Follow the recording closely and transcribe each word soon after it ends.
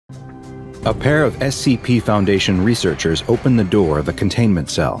A pair of SCP Foundation researchers open the door of a containment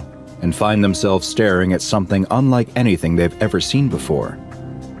cell and find themselves staring at something unlike anything they've ever seen before.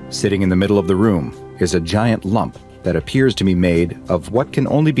 Sitting in the middle of the room is a giant lump that appears to be made of what can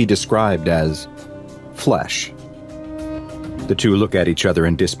only be described as flesh. The two look at each other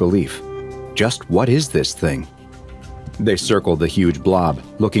in disbelief. Just what is this thing? They circle the huge blob,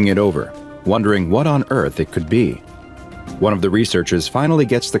 looking it over, wondering what on earth it could be. One of the researchers finally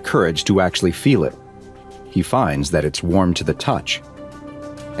gets the courage to actually feel it. He finds that it's warm to the touch.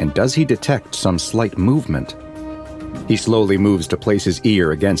 And does he detect some slight movement? He slowly moves to place his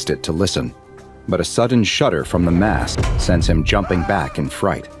ear against it to listen, but a sudden shudder from the mass sends him jumping back in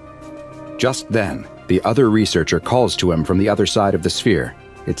fright. Just then, the other researcher calls to him from the other side of the sphere.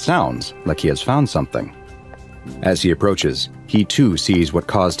 It sounds like he has found something. As he approaches, he too sees what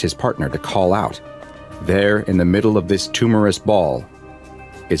caused his partner to call out. There, in the middle of this tumorous ball,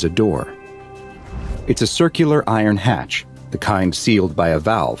 is a door. It's a circular iron hatch, the kind sealed by a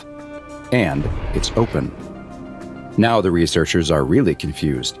valve, and it's open. Now the researchers are really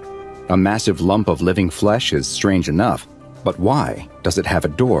confused. A massive lump of living flesh is strange enough, but why does it have a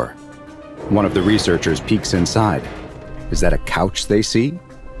door? One of the researchers peeks inside. Is that a couch they see?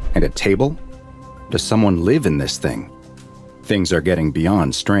 And a table? Does someone live in this thing? Things are getting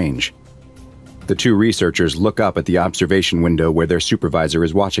beyond strange. The two researchers look up at the observation window where their supervisor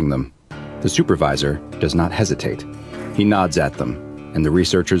is watching them. The supervisor does not hesitate. He nods at them, and the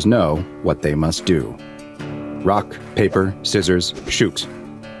researchers know what they must do. Rock, paper, scissors, shoot.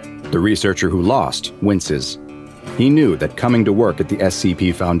 The researcher who lost winces. He knew that coming to work at the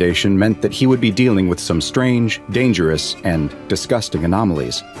SCP Foundation meant that he would be dealing with some strange, dangerous, and disgusting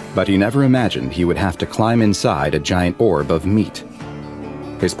anomalies, but he never imagined he would have to climb inside a giant orb of meat.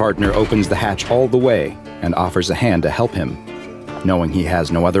 His partner opens the hatch all the way and offers a hand to help him. Knowing he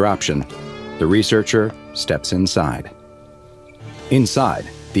has no other option, the researcher steps inside. Inside,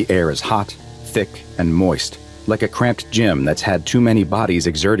 the air is hot, thick, and moist, like a cramped gym that's had too many bodies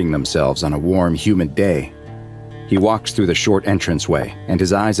exerting themselves on a warm, humid day. He walks through the short entranceway, and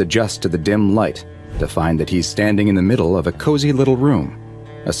his eyes adjust to the dim light to find that he's standing in the middle of a cozy little room.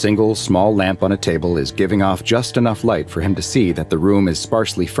 A single, small lamp on a table is giving off just enough light for him to see that the room is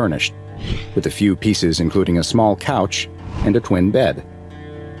sparsely furnished, with a few pieces including a small couch and a twin bed.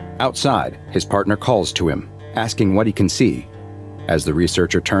 Outside, his partner calls to him, asking what he can see. As the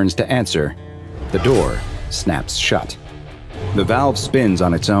researcher turns to answer, the door snaps shut. The valve spins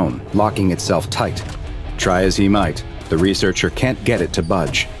on its own, locking itself tight. Try as he might, the researcher can't get it to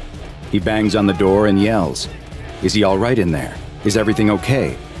budge. He bangs on the door and yells, "Is he all right in there? Is everything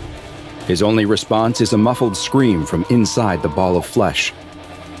okay?" His only response is a muffled scream from inside the ball of flesh.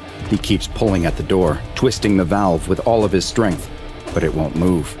 He keeps pulling at the door, twisting the valve with all of his strength, but it won't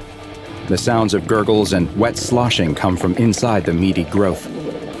move. The sounds of gurgles and wet sloshing come from inside the meaty growth.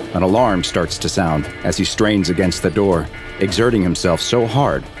 An alarm starts to sound as he strains against the door, exerting himself so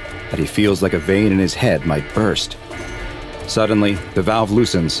hard that he feels like a vein in his head might burst. Suddenly, the valve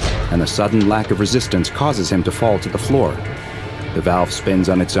loosens, and the sudden lack of resistance causes him to fall to the floor. The valve spins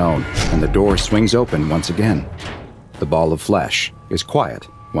on its own, and the door swings open once again. The ball of flesh is quiet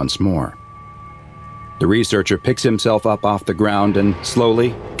once more. The researcher picks himself up off the ground and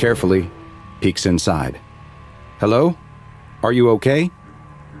slowly, carefully, peeks inside. "Hello? Are you okay?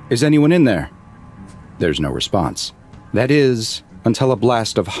 Is anyone in there?" There's no response. That is, until a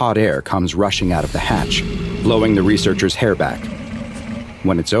blast of hot air comes rushing out of the hatch, blowing the researcher's hair back.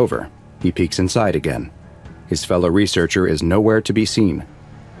 When it's over, he peeks inside again. His fellow researcher is nowhere to be seen.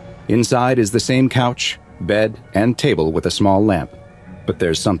 Inside is the same couch, bed, and table with a small lamp. But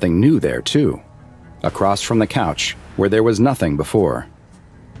there's something new there, too. Across from the couch, where there was nothing before,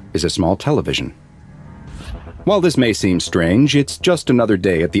 is a small television. While this may seem strange, it's just another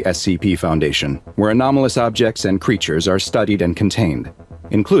day at the SCP Foundation, where anomalous objects and creatures are studied and contained,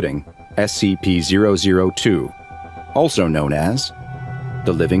 including SCP-002, also known as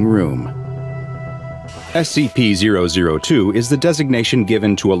the Living Room. SCP-002 is the designation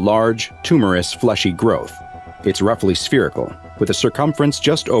given to a large, tumorous, fleshy growth. It's roughly spherical, with a circumference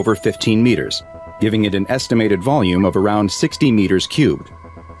just over 15 meters, giving it an estimated volume of around 60 meters cubed.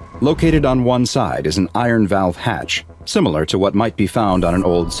 Located on one side is an iron valve hatch, similar to what might be found on an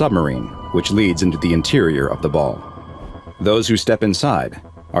old submarine, which leads into the interior of the ball. Those who step inside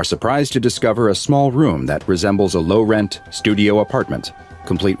are surprised to discover a small room that resembles a low-rent studio apartment,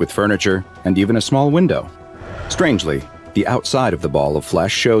 complete with furniture and even a small window. Strangely, the outside of the ball of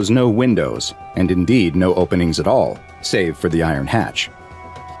flesh shows no windows, and indeed no openings at all, save for the iron hatch.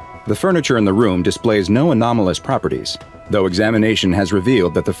 The furniture in the room displays no anomalous properties. though examination has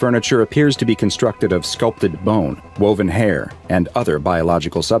revealed that the furniture appears to be constructed of sculpted bone, woven hair, and other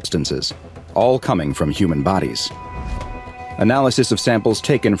biological substances, all coming from human bodies. Analysis of samples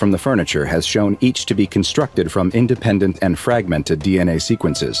taken from the furniture has shown each to be constructed from independent and fragmented DNA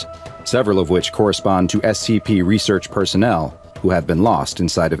sequences, several of which correspond to SCP research personnel who have been lost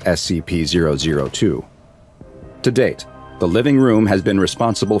inside of SCP-002. To date, the living room has been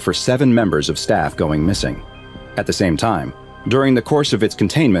responsible for 7 members of staff going missing. At the same time, during the course of its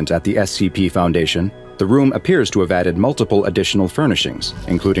containment at the SCP Foundation, the room appears to have added multiple additional furnishings,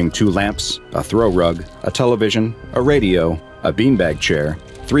 including 2 lamps, a throw rug, a television, a radio, a beanbag chair,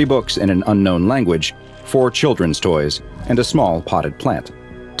 3 books in an unknown language, 4 children's toys, and a small potted plant.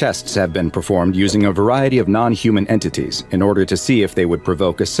 Tests have been performed using a variety of non-human entities in order to see if they would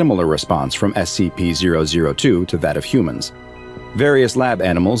provoke a similar response from SCP-002 to that of humans. Various lab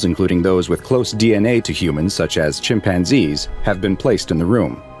animals, including those with close DNA to humans such as chimpanzees, have been placed in the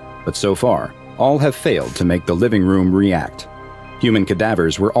room, but so far, all have failed to make the living room react. Human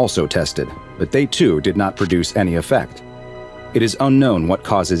cadavers were also tested, but they too did not produce any effect. It is unknown what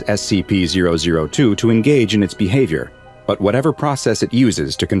causes SCP-002 to engage in its behavior, but whatever process it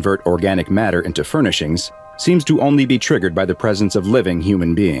uses to convert organic matter into furnishings seems to only be triggered by the presence of living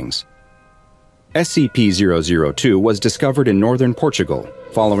human beings. SCP-002 was discovered in northern Portugal,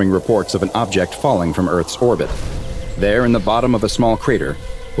 following reports of an object falling from Earth's orbit. There, in the bottom of a small crater,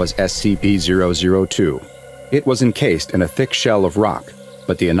 was SCP-002. It was encased in a thick shell of rock,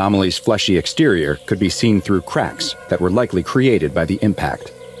 but the anomaly's fleshy exterior could be seen through cracks that were likely created by the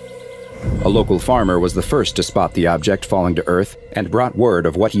impact. A local farmer was the first to spot the object falling to Earth and brought word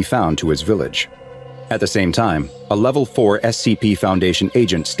of what he found to his village. At the same time, a Level 4 SCP Foundation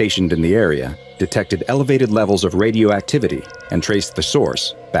agent stationed in the area detected elevated levels of radioactivity and traced the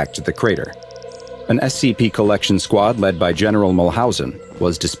source back to the crater. An SCP collection squad led by General Mulhausen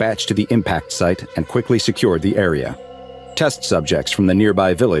was dispatched to the impact site and quickly secured the area. Test subjects from the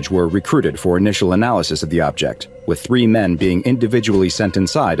nearby village were recruited for initial analysis of the object, with 3 men being individually sent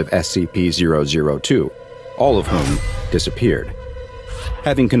inside of SCP-002, all of whom disappeared.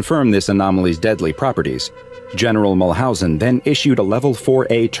 Having confirmed this anomaly's deadly properties, General Mulhausen then issued a Level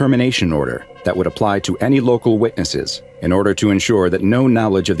 4A termination order that would apply to any local witnesses in order to ensure that no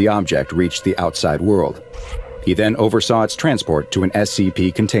knowledge of the object reached the outside world. He then oversaw its transport to an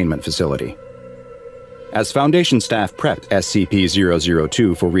SCP containment facility. As Foundation staff prepped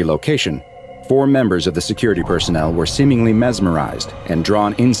SCP-002 for relocation, 4 members of the security personnel were seemingly mesmerized and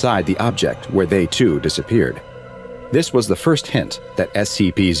drawn inside the object where they too disappeared. This was the first hint that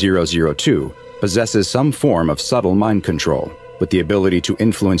SCP-002 possesses some form of subtle mind control, with the ability to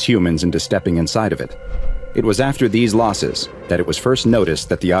influence humans into stepping inside of it. It was after these losses that it was first noticed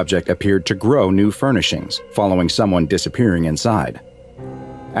that the object appeared to grow new furnishings following someone disappearing inside.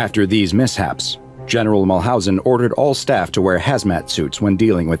 After these mishaps, General Mulhausen ordered all staff to wear hazmat suits when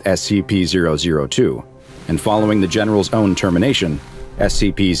dealing with SCP-002, and following the General's own termination,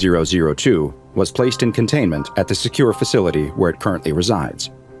 SCP-002 was placed in containment at the secure facility where it currently resides.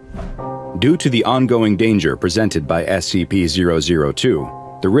 Due to the ongoing danger presented by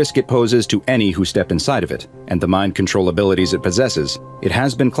SCP-002, the risk it poses to any who step inside of it, and the mind control abilities it possesses, it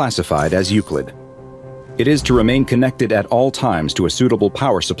has been classified as Euclid. It is to remain connected at all times to a suitable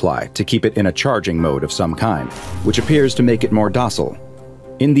power supply to keep it in a charging mode of some kind, which appears to make it more docile.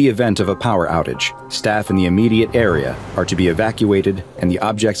 In the event of a power outage, staff in the immediate area are to be evacuated and the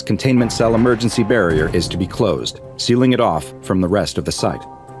object's containment cell emergency barrier is to be closed, sealing it off from the rest of the site.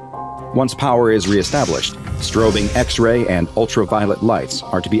 Once power is reestablished, strobing X-ray and ultraviolet lights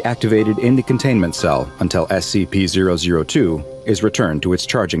are to be activated in the containment cell until SCP-002 is returned to its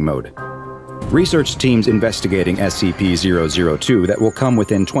charging mode. Research teams investigating SCP-002 that will come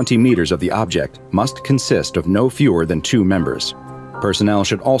within 20 meters of the object must consist of no fewer than 2 members. Personnel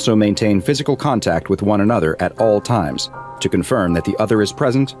should also maintain physical contact with one another at all times to confirm that the other is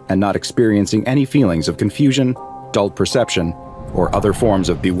present and not experiencing any feelings of confusion, dulled perception, or other forms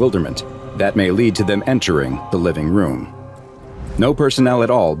of bewilderment that may lead to them entering the living room. No personnel at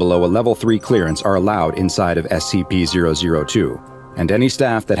all below a Level 3 clearance are allowed inside of SCP-002, and any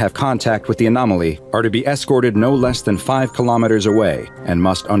staff that have contact with the anomaly are to be escorted no less than 5 kilometers away and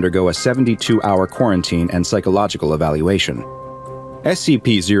must undergo a 72-hour quarantine and psychological evaluation.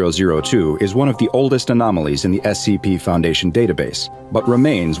 SCP-002 is one of the oldest anomalies in the SCP Foundation database, but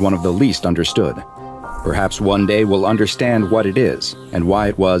remains one of the least understood. Perhaps one day we'll understand what it is and why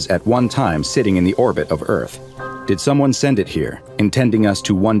it was at one time sitting in the orbit of Earth. Did someone send it here, intending us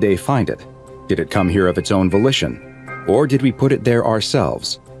to one day find it? Did it come here of its own volition? Or did we put it there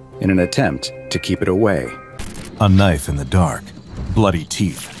ourselves, in an attempt to keep it away? A knife in the dark, bloody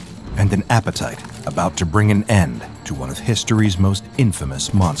teeth, and an appetite about to bring an end to one of history's most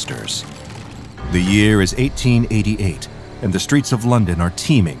infamous monsters. The year is 1888, and the streets of London are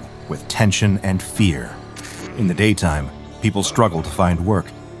teeming with tension and fear. In the daytime, people struggle to find work,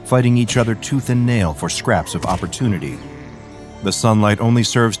 fighting each other tooth and nail for scraps of opportunity. The sunlight only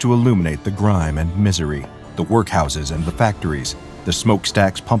serves to illuminate the grime and misery, the workhouses and the factories, the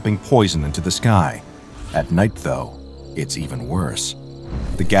smokestacks pumping poison into the sky. At night, though, it's even worse.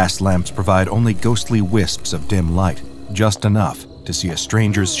 The gas lamps provide only ghostly wisps of dim light, just enough to see a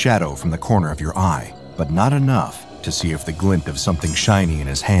stranger's shadow from the corner of your eye, but not enough to see if the glint of something shiny in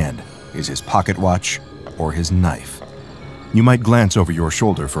his hand is his pocket watch or his knife. You might glance over your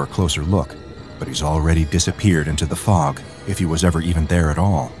shoulder for a closer look, but he's already disappeared into the fog, if he was ever even there at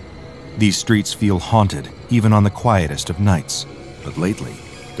all. These streets feel haunted, even on the quietest of nights, but lately,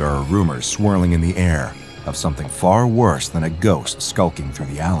 there are rumors swirling in the air of something far worse than a ghost skulking through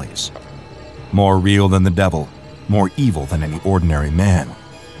the alleys. More real than the devil, more evil than any ordinary man,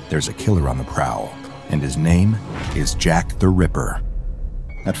 there's a killer on the prowl, and his name is Jack the Ripper.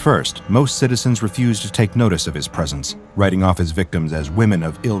 At first, most citizens refused to take notice of his presence, writing off his victims as women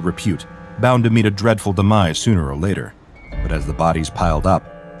of ill repute, bound to meet a dreadful demise sooner or later. But as the bodies piled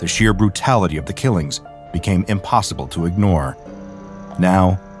up, the sheer brutality of the killings became impossible to ignore.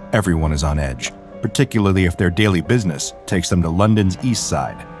 Now, everyone is on edge, particularly if their daily business takes them to London's East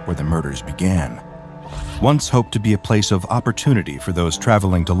Side, where the murders began. Once hoped to be a place of opportunity for those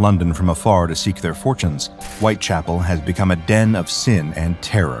traveling to London from afar to seek their fortunes, Whitechapel has become a den of sin and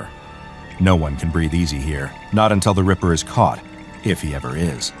terror. No one can breathe easy here, not until the Ripper is caught, if he ever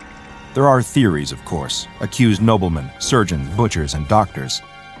is. There are theories, of course, accused noblemen, surgeons, butchers, and doctors.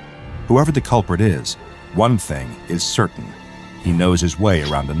 Whoever the culprit is, one thing is certain: he knows his way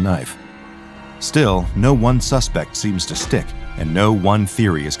around a knife. Still, no one suspect seems to stick, and no one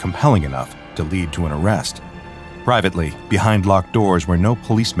theory is compelling enough to lead to an arrest. Privately, behind locked doors where no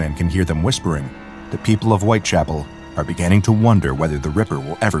policeman can hear them whispering, the people of Whitechapel are beginning to wonder whether the Ripper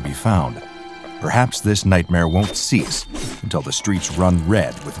will ever be found. Perhaps this nightmare won't cease until the streets run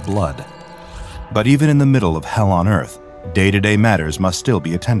red with blood. But even in the middle of hell on earth, day-to-day matters must still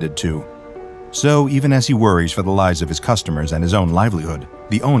be attended to. So even as he worries for the lives of his customers and his own livelihood,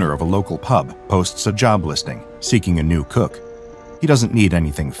 the owner of a local pub posts a job listing, seeking a new cook. He doesn't need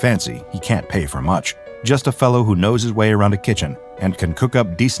anything fancy, he can't pay for much, just a fellow who knows his way around a kitchen and can cook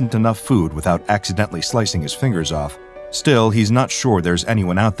up decent enough food without accidentally slicing his fingers off. Still, he's not sure there's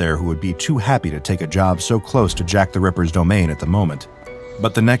anyone out there who would be too happy to take a job so close to Jack the Ripper's domain at the moment.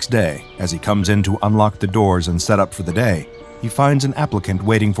 But the next day, as he comes in to unlock the doors and set up for the day, he finds an applicant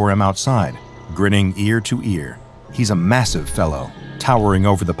waiting for him outside, grinning ear to ear. He's a massive fellow, towering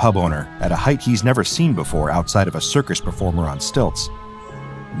over the pub owner at a height he's never seen before outside of a circus performer on stilts.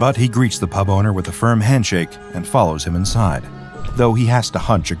 But he greets the pub owner with a firm handshake and follows him inside, though he has to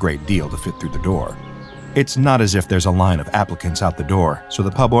hunch a great deal to fit through the door. It's not as if there's a line of applicants out the door, so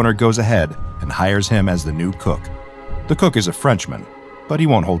the pub owner goes ahead and hires him as the new cook. The cook is a Frenchman, but he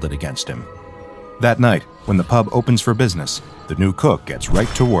won't hold it against him. That night, when the pub opens for business, the new cook gets right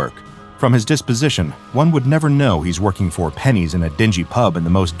to work. From his disposition, one would never know he's working for pennies in a dingy pub in the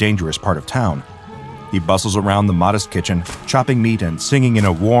most dangerous part of town. He bustles around the modest kitchen, chopping meat and singing in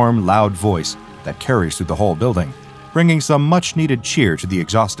a warm, loud voice that carries through the whole building, bringing some much-needed cheer to the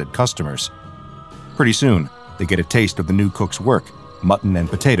exhausted customers. Pretty soon, they get a taste of the new cook's work: mutton and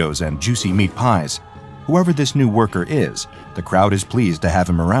potatoes and juicy meat pies. Whoever this new worker is, the crowd is pleased to have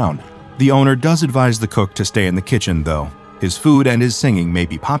him around. The owner does advise the cook to stay in the kitchen, though. His food and his singing may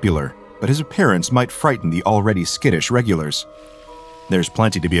be popular, but his appearance might frighten the already skittish regulars. There's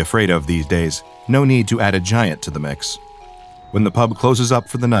plenty to be afraid of these days, no need to add a giant to the mix. When the pub closes up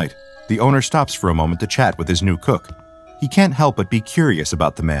for the night, the owner stops for a moment to chat with his new cook. He can't help but be curious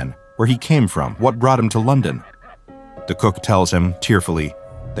about the man, where he came from, what brought him to London. The cook tells him, tearfully,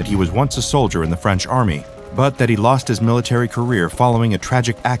 that he was once a soldier in the French army, but that he lost his military career following a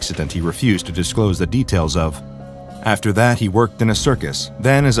tragic accident he refused to disclose the details of. After that, he worked in a circus,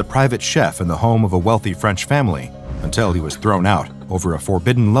 then as a private chef in the home of a wealthy French family, until he was thrown out over a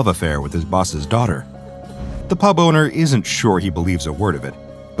forbidden love affair with his boss's daughter. The pub owner isn't sure he believes a word of it,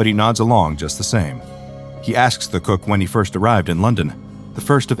 but he nods along just the same. He asks the cook when he first arrived in London. The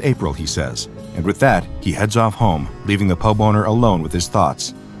 1st of April, he says, and with that, he heads off home, leaving the pub owner alone with his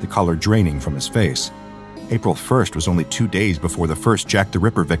thoughts, the color draining from his face. April 1st was only 2 days before the first Jack the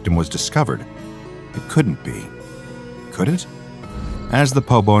Ripper victim was discovered. It couldn't be. Could it? As the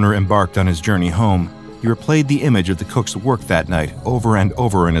pub owner embarked on his journey home, he replayed the image of the cook's work that night over and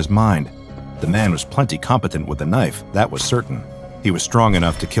over in his mind. The man was plenty competent with a knife, that was certain. He was strong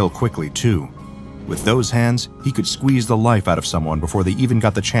enough to kill quickly, too. With those hands, he could squeeze the life out of someone before they even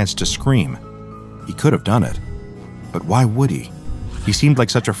got the chance to scream. He could have done it. But why would he? He seemed like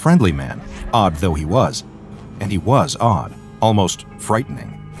such a friendly man, odd though he was. And he was odd, almost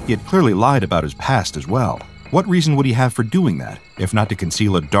frightening. He had clearly lied about his past as well. What reason would he have for doing that, if not to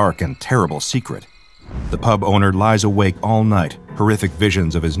conceal a dark and terrible secret? The pub owner lies awake all night, horrific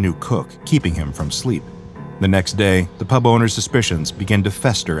visions of his new cook keeping him from sleep. The next day, the pub owner's suspicions begin to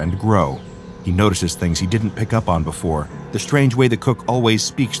fester and grow. He notices things he didn't pick up on before, the strange way the cook always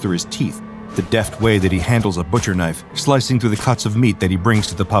speaks through his teeth, the deft way that he handles a butcher knife, slicing through the cuts of meat that he brings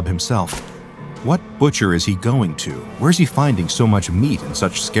to the pub himself. What butcher is he going to? Where's he finding so much meat in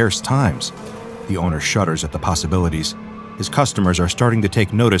such scarce times? The owner shudders at the possibilities. His customers are starting to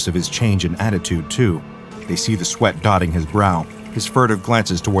take notice of his change in attitude, too. They see the sweat dotting his brow, his furtive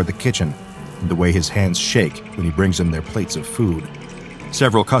glances toward the kitchen, and the way his hands shake when he brings them their plates of food.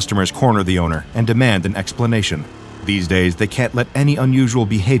 Several customers corner the owner and demand an explanation. These days, they can't let any unusual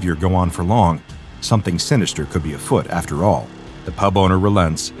behavior go on for long. Something sinister could be afoot, after all. The pub owner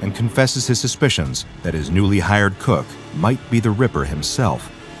relents and confesses his suspicions that his newly hired cook might be the Ripper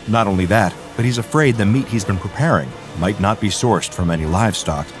himself. Not only that, but he's afraid the meat he's been preparing might not be sourced from any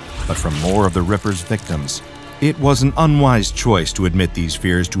livestock, but from more of the Ripper's victims. It was an unwise choice to admit these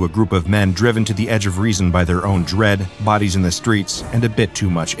fears to a group of men driven to the edge of reason by their own dread, bodies in the streets, and a bit too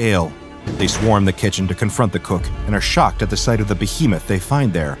much ale. They swarm the kitchen to confront the cook and are shocked at the sight of the behemoth they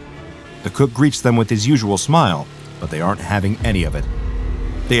find there. The cook greets them with his usual smile, but they aren't having any of it.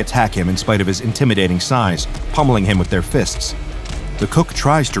 They attack him in spite of his intimidating size, pummeling him with their fists. The cook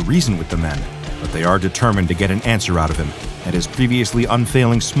tries to reason with the men, but they are determined to get an answer out of him, and his previously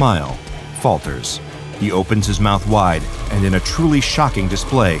unfailing smile falters. He opens his mouth wide, and in a truly shocking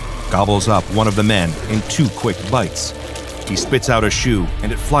display, gobbles up one of the men in 2 quick bites. He spits out a shoe,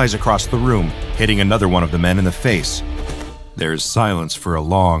 and it flies across the room, hitting another one of the men in the face. There's silence for a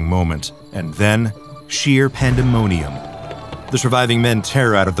long moment, and then sheer pandemonium. The surviving men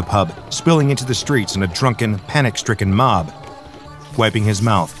tear out of the pub, spilling into the streets in a drunken, panic-stricken mob. Wiping his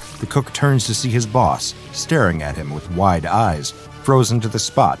mouth, the cook turns to see his boss, staring at him with wide eyes, frozen to the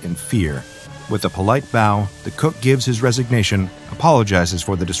spot in fear. With a polite bow, the cook gives his resignation, apologizes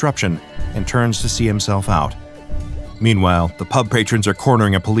for the disruption, and turns to see himself out. Meanwhile, the pub patrons are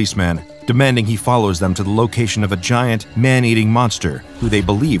cornering a policeman, demanding he follows them to the location of a giant, man-eating monster who they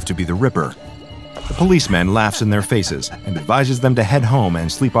believe to be the Ripper. The policeman laughs in their faces and advises them to head home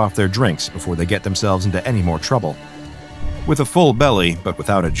and sleep off their drinks before they get themselves into any more trouble. With a full belly, but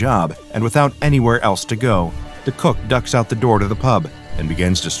without a job, and without anywhere else to go, the cook ducks out the door to the pub and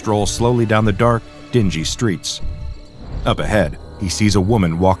begins to stroll slowly down the dark, dingy streets. Up ahead, he sees a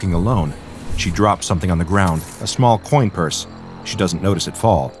woman walking alone. She drops something on the ground, a small coin purse. She doesn't notice it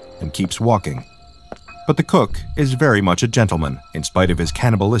fall, and keeps walking. But the cook is very much a gentleman, in spite of his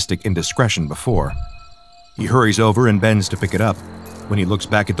cannibalistic indiscretion before. He hurries over and bends to pick it up. When he looks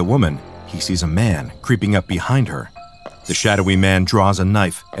back at the woman, he sees a man creeping up behind her. The shadowy man draws a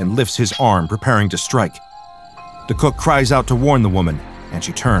knife and lifts his arm, preparing to strike. The cook cries out to warn the woman, and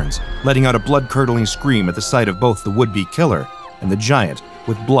she turns, letting out a blood-curdling scream at the sight of both the would-be killer and the giant,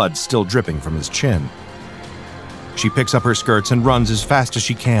 with blood still dripping from his chin. She picks up her skirts and runs as fast as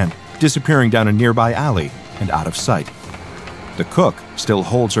she can, disappearing down a nearby alley and out of sight. The cook still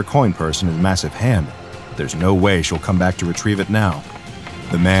holds her coin purse in his massive hand, but there's no way she'll come back to retrieve it now.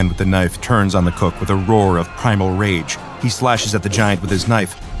 The man with the knife turns on the cook with a roar of primal rage. He slashes at the giant with his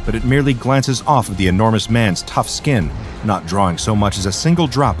knife, but it merely glances off of the enormous man's tough skin, not drawing so much as a single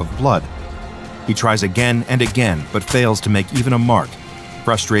drop of blood. He tries again and again, but fails to make even a mark.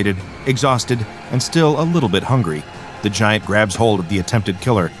 Frustrated, exhausted, and still a little bit hungry, the giant grabs hold of the attempted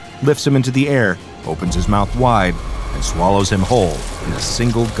killer, lifts him into the air, opens his mouth wide, and swallows him whole in a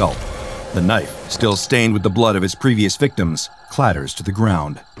single gulp. The knife, still stained with the blood of his previous victims, clatters to the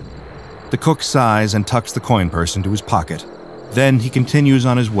ground. The cook sighs and tucks the coin purse into his pocket. Then he continues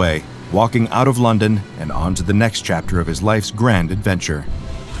on his way, walking out of London and on to the next chapter of his life's grand adventure.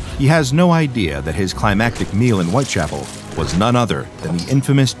 He has no idea that his climactic meal in Whitechapel was none other than the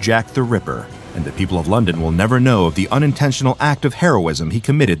infamous Jack the Ripper, and the people of London will never know of the unintentional act of heroism he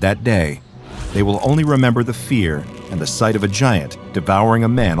committed that day. They will only remember the fear and the sight of a giant devouring a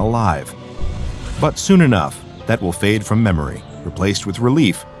man alive. But soon enough, that will fade from memory, replaced with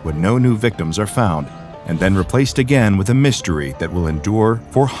relief when no new victims are found, and then replaced again with a mystery that will endure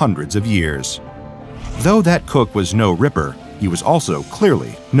for hundreds of years. Though that cook was no Ripper, he was also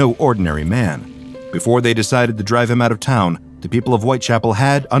clearly no ordinary man. Before they decided to drive him out of town, the people of Whitechapel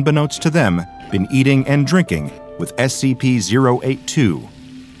had, unbeknownst to them, been eating and drinking with SCP-082.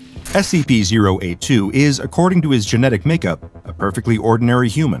 SCP-082 is, according to his genetic makeup, a perfectly ordinary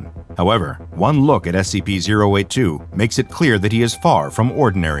human. However, one look at SCP-082 makes it clear that he is far from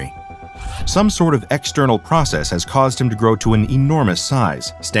ordinary. Some sort of external process has caused him to grow to an enormous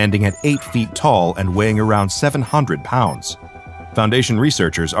size, standing at 8 feet tall and weighing around 700 pounds. Foundation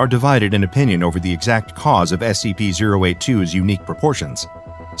researchers are divided in opinion over the exact cause of SCP-082's unique proportions.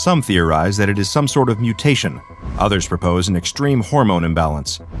 Some theorize that it is some sort of mutation. Others propose an extreme hormone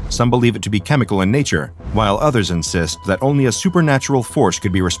imbalance. Some believe it to be chemical in nature, while others insist that only a supernatural force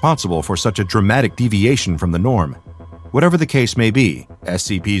could be responsible for such a dramatic deviation from the norm. Whatever the case may be,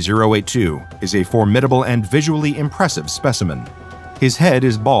 SCP-082 is a formidable and visually impressive specimen. His head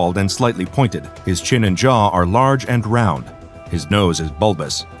is bald and slightly pointed, his chin and jaw are large and round. His nose is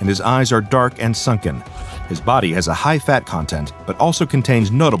bulbous, and his eyes are dark and sunken. His body has a high fat content, but also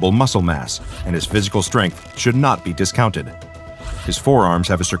contains notable muscle mass, and his physical strength should not be discounted. His forearms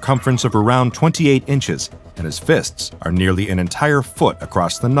have a circumference of around 28 inches, and his fists are nearly an entire foot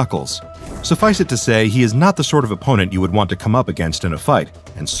across the knuckles. Suffice it to say, he is not the sort of opponent you would want to come up against in a fight,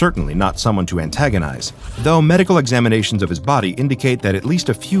 and certainly not someone to antagonize, though medical examinations of his body indicate that at least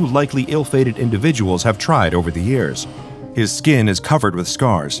a few likely ill-fated individuals have tried over the years. His skin is covered with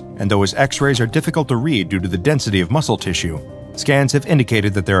scars, and though his x-rays are difficult to read due to the density of muscle tissue, scans have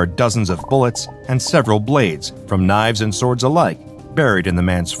indicated that there are dozens of bullets and several blades, from knives and swords alike, buried in the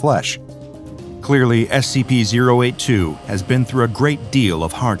man's flesh. Clearly, SCP-082 has been through a great deal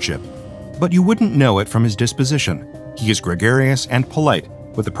of hardship, but you wouldn't know it from his disposition. He is gregarious and polite,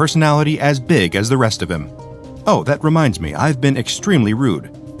 with a personality as big as the rest of him. Oh, that reminds me, I've been extremely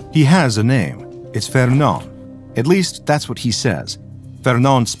rude. He has a name. It's Fernand. At least, that's what he says.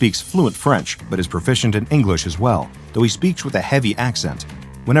 Fernand speaks fluent French, but is proficient in English as well, though he speaks with a heavy accent.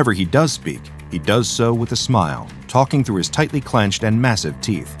 Whenever he does speak, he does so with a smile, talking through his tightly clenched and massive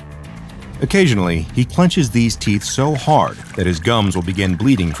teeth. Occasionally, he clenches these teeth so hard that his gums will begin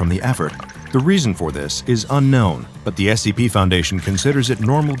bleeding from the effort. The reason for this is unknown, but the SCP Foundation considers it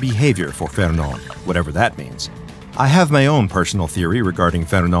normal behavior for Fernand, whatever that means. I have my own personal theory regarding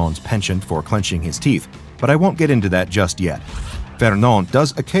Fernand's penchant for clenching his teeth, but I won't get into that just yet. Fernand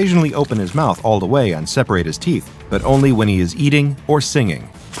does occasionally open his mouth all the way and separate his teeth, but only when he is eating or singing.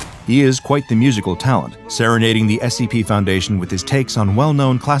 He is quite the musical talent, serenading the SCP Foundation with his takes on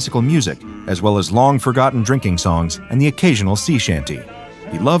well-known classical music, as well as long-forgotten drinking songs and the occasional sea shanty.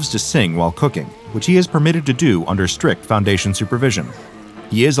 He loves to sing while cooking, which he is permitted to do under strict Foundation supervision.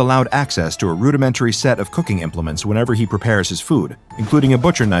 He is allowed access to a rudimentary set of cooking implements whenever he prepares his food, including a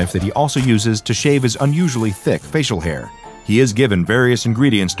butcher knife that he also uses to shave his unusually thick facial hair. He is given various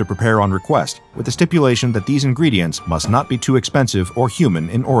ingredients to prepare on request, with the stipulation that these ingredients must not be too expensive or human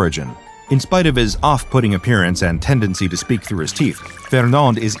in origin. In spite of his off-putting appearance and tendency to speak through his teeth,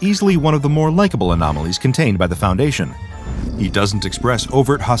 Fernand is easily one of the more likable anomalies contained by the Foundation. He doesn't express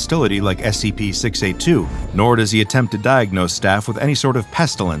overt hostility like SCP-682, nor does he attempt to diagnose staff with any sort of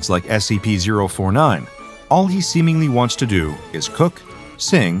pestilence like SCP-049. All he seemingly wants to do is cook,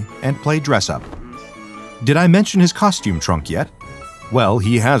 sing, and play dress-up. Did I mention his costume trunk yet? Well,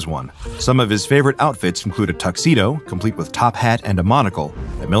 he has one. Some of his favorite outfits include a tuxedo, complete with top hat and a monocle,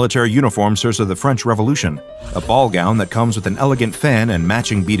 a military uniform serves of the French Revolution, a ball gown that comes with an elegant fan and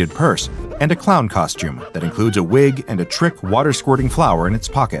matching beaded purse, and a clown costume that includes a wig and a trick water-squirting flower in its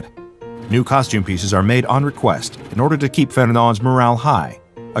pocket. New costume pieces are made on request in order to keep Fernand's morale high.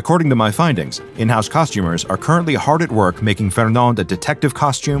 According to my findings, in-house costumers are currently hard at work making Fernand a detective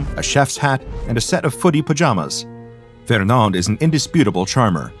costume, a chef's hat, and a set of footy pajamas. Fernand is an indisputable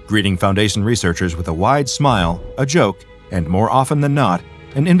charmer, greeting Foundation researchers with a wide smile, a joke, and more often than not,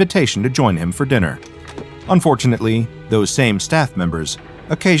 an invitation to join him for dinner. Unfortunately, those same staff members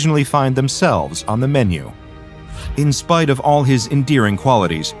occasionally find themselves on the menu. In spite of all his endearing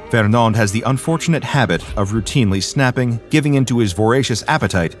qualities, Fernand has the unfortunate habit of routinely snapping, giving into his voracious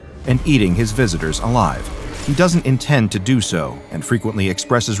appetite, and eating his visitors alive. He doesn't intend to do so, and frequently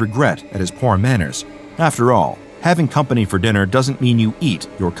expresses regret at his poor manners. After all, having company for dinner doesn't mean you eat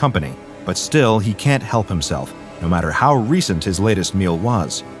your company, but still he can't help himself, no matter how recent his latest meal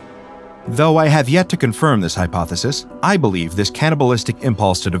was. Though I have yet to confirm this hypothesis, I believe this cannibalistic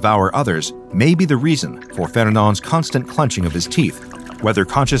impulse to devour others may be the reason for Fernand's constant clenching of his teeth, whether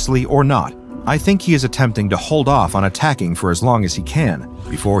consciously or not. I think he is attempting to hold off on attacking for as long as he can,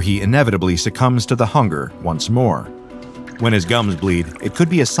 before he inevitably succumbs to the hunger once more. When his gums bleed, it could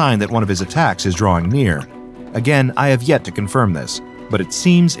be a sign that one of his attacks is drawing near. Again, I have yet to confirm this, but it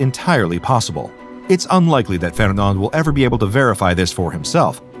seems entirely possible. It's unlikely that Fernand will ever be able to verify this for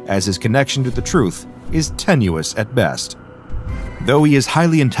himself, as his connection to the truth is tenuous at best. Though he is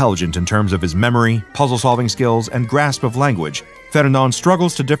highly intelligent in terms of his memory, puzzle-solving skills, and grasp of language, Fernand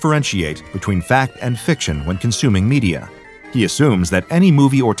struggles to differentiate between fact and fiction when consuming media. He assumes that any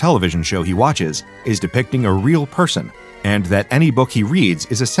movie or television show he watches is depicting a real person, and that any book he reads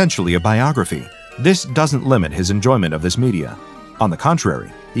is essentially a biography. This doesn't limit his enjoyment of this media. On the contrary,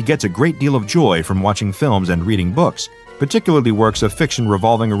 he gets a great deal of joy from watching films and reading books, particularly works of fiction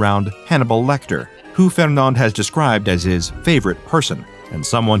revolving around Hannibal Lecter, who Fernand has described as his favorite person, and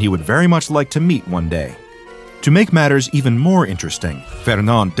someone he would very much like to meet one day. To make matters even more interesting,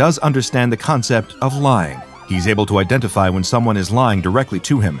 Fernand does understand the concept of lying. He's able to identify when someone is lying directly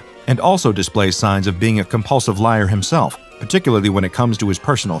to him, and also displays signs of being a compulsive liar himself, particularly when it comes to his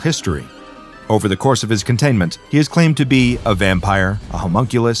personal history. Over the course of his containment, he is claimed to be a vampire, a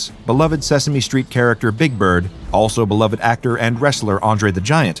homunculus, beloved Sesame Street character Big Bird, also beloved actor and wrestler Andre the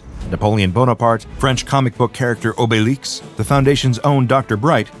Giant, Napoleon Bonaparte, French comic book character Obélix, the Foundation's own Dr.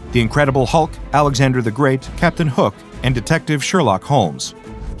 Bright, the Incredible Hulk, Alexander the Great, Captain Hook, and Detective Sherlock Holmes.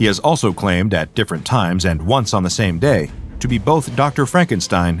 He has also claimed at different times and once on the same day to be both Dr.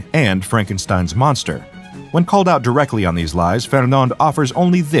 Frankenstein and Frankenstein's monster. When called out directly on these lies, Fernand offers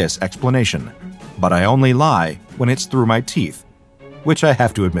only this explanation: "But I only lie when it's through my teeth," which I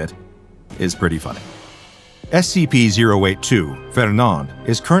have to admit is pretty funny. SCP-002, Fernand,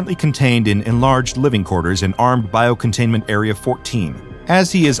 is currently contained in enlarged living quarters in Armed Biocontainment Area 14.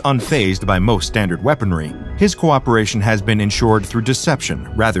 As he is unfazed by most standard weaponry, his cooperation has been ensured through deception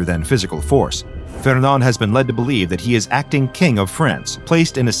rather than physical force. Fernand has been led to believe that he is acting King of France,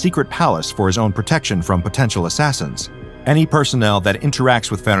 placed in a secret palace for his own protection from potential assassins. Any personnel that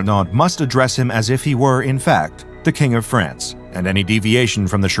interacts with Fernand must address him as if he were, in fact, the King of France, and any deviation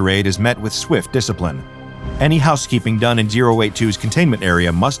from the charade is met with swift discipline. Any housekeeping done in 082's containment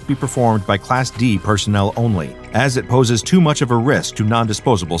area must be performed by Class D personnel only, as it poses too much of a risk to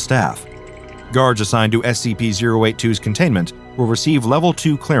non-disposable staff. Guards assigned to SCP-082's containment will receive Level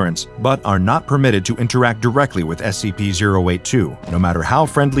 2 clearance, but are not permitted to interact directly with SCP-082, no matter how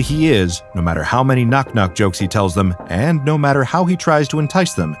friendly he is, no matter how many knock-knock jokes he tells them, and no matter how he tries to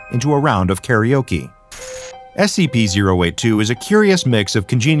entice them into a round of karaoke. SCP-082 is a curious mix of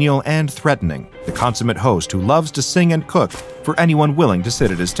congenial and threatening, the consummate host who loves to sing and cook for anyone willing to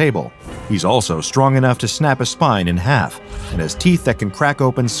sit at his table. He's also strong enough to snap a spine in half, and has teeth that can crack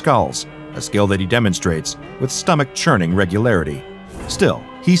open skulls, a skill that he demonstrates with stomach-churning regularity. Still,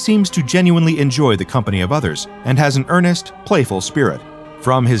 he seems to genuinely enjoy the company of others, and has an earnest, playful spirit.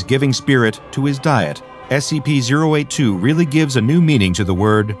 From his giving spirit to his diet, SCP-082 really gives a new meaning to the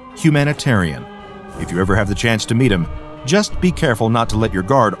word humanitarian. If you ever have the chance to meet him, just be careful not to let your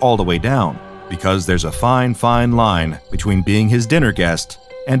guard all the way down, because there's a fine, fine line between being his dinner guest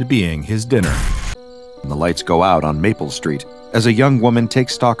and being his dinner. The lights go out on Maple Street as a young woman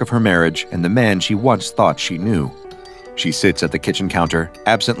takes stock of her marriage and the man she once thought she knew. She sits at the kitchen counter,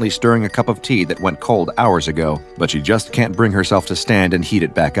 absently stirring a cup of tea that went cold hours ago, but she just can't bring herself to stand and heat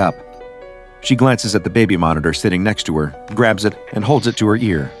it back up. She glances at the baby monitor sitting next to her, grabs it, and holds it to her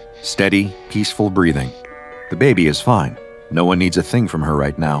ear. Steady, peaceful breathing. The baby is fine. No one needs a thing from her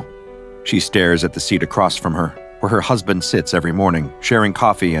right now. She stares at the seat across from her, where her husband sits every morning, sharing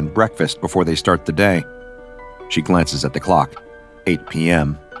coffee and breakfast before they start the day. She glances at the clock. 8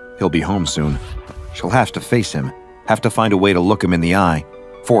 p.m. He'll be home soon. She'll have to face him, have to find a way to look him in the eye,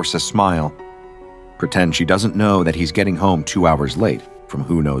 force a smile. Pretend she doesn't know that he's getting home 2 hours late, from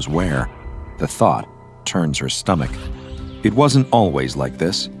who knows where. The thought turns her stomach. It wasn't always like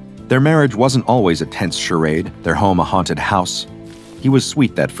this. Their marriage wasn't always a tense charade, their home a haunted house. He was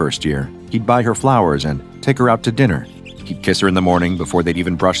sweet that first year. He'd buy her flowers and take her out to dinner. He'd kiss her in the morning before they'd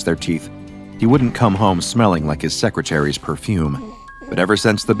even brush their teeth. He wouldn't come home smelling like his secretary's perfume. But ever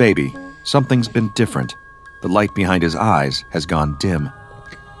since the baby, something's been different. The light behind his eyes has gone dim.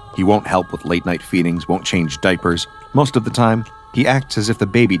 He won't help with late-night feedings, won't change diapers. Most of the time, he acts as if the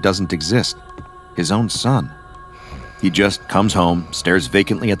baby doesn't exist. His own son. He just comes home, stares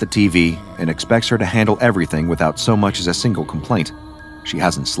vacantly at the TV, and expects her to handle everything without so much as a single complaint. She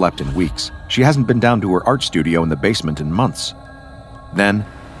hasn't slept in weeks. She hasn't been down to her art studio in the basement in months. Then,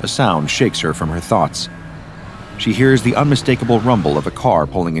 a sound shakes her from her thoughts. She hears the unmistakable rumble of a car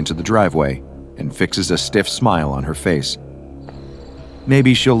pulling into the driveway, and fixes a stiff smile on her face.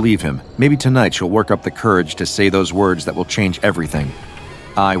 Maybe she'll leave him. Maybe tonight she'll work up the courage to say those words that will change everything.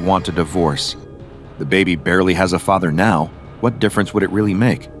 I want a divorce. The baby barely has a father now. What difference would it really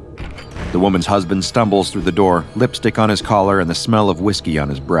make? The woman's husband stumbles through the door, lipstick on his collar and the smell of whiskey on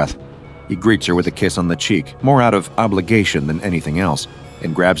his breath. He greets her with a kiss on the cheek, more out of obligation than anything else,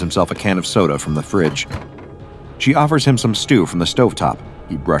 and grabs himself a can of soda from the fridge. She offers him some stew from the stovetop.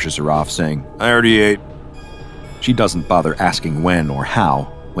 He brushes her off, saying, "I already ate." She doesn't bother asking when or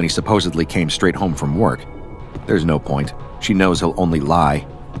how, when he supposedly came straight home from work. There's no point. She knows he'll only lie.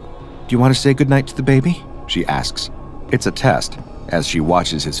 "Do you want to say goodnight to the baby?" she asks. It's a test, as she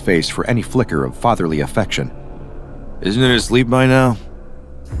watches his face for any flicker of fatherly affection. "Isn't it asleep by now?"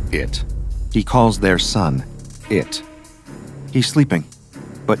 It. He calls their son it. "He's sleeping,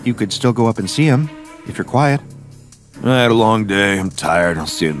 but you could still go up and see him, if you're quiet." "I had a long day. I'm tired. I'll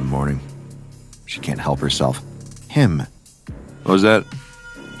see you in the morning." She can't help herself. Him. What was that?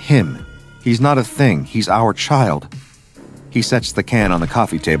 Him. He's not a thing. He's our child. He sets the can on the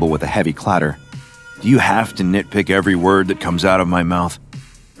coffee table with a heavy clatter. "Do you have to nitpick every word that comes out of my mouth?"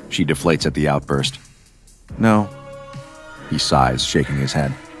 She deflates at the outburst. "No." He sighs, shaking his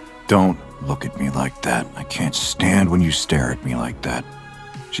head. "Don't look at me like that. I can't stand when you stare at me like that."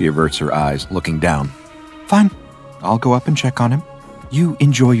 She averts her eyes, looking down. "Fine. I'll go up and check on him. You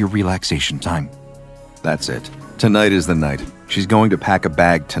enjoy your relaxation time." That's it. Tonight is the night. She's going to pack a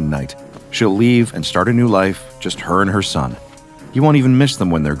bag tonight. She'll leave and start a new life, just her and her son. He won't even miss them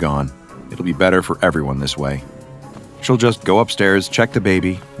when they're gone. It'll be better for everyone this way. She'll just go upstairs, check the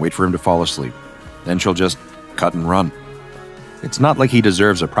baby, wait for him to fall asleep. Then she'll just cut and run. It's not like he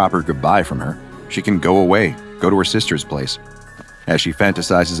deserves a proper goodbye from her. She can go away, go to her sister's place. As she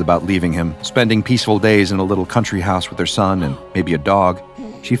fantasizes about leaving him, spending peaceful days in a little country house with her son and maybe a dog,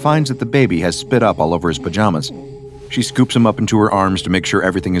 she finds that the baby has spit up all over his pajamas. She scoops him up into her arms to make sure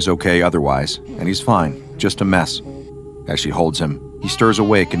everything is okay otherwise, and he's fine, just a mess. As she holds him, he stirs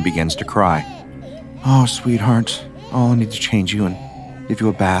awake and begins to cry. "Oh, sweetheart, I'll need to change you and give you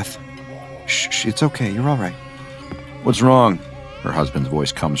a bath." Shh, it's okay, you're all right." "What's wrong?" Her husband's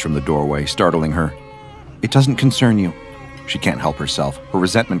voice comes from the doorway, startling her. "It doesn't concern you." She can't help herself. Her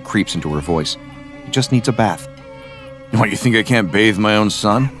resentment creeps into her voice. "He just needs a bath." "What, you think I can't bathe my own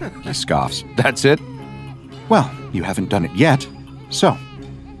son?" He scoffs. "That's it?" "Well, you haven't done it yet, so."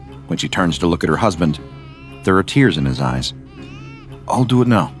 When she turns to look at her husband, there are tears in his eyes. "I'll do it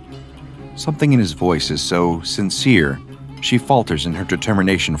now." Something in his voice is so sincere, she falters in her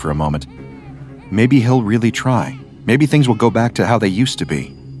determination for a moment. Maybe he'll really try. Maybe things will go back to how they used to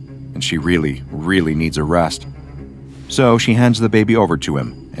be. And she really, really needs a rest. So she hands the baby over to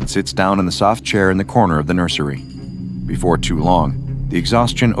him and sits down in the soft chair in the corner of the nursery. Before too long, the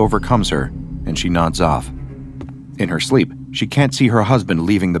exhaustion overcomes her, and she nods off. In her sleep, she can't see her husband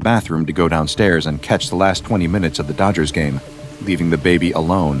leaving the bathroom to go downstairs and catch the last 20 minutes of the Dodgers game, leaving the baby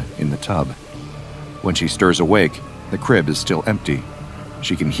alone in the tub. When she stirs awake, the crib is still empty.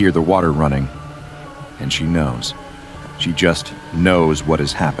 She can hear the water running, and she knows. She just knows what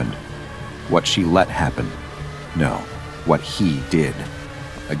has happened. What she let happen. No, what he did.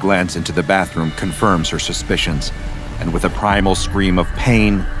 A glance into the bathroom confirms her suspicions, and with a primal scream of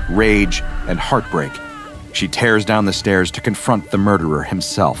pain, rage, and heartbreak, she tears down the stairs to confront the murderer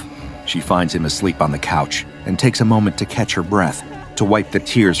himself. She finds him asleep on the couch and takes a moment to catch her breath, to wipe the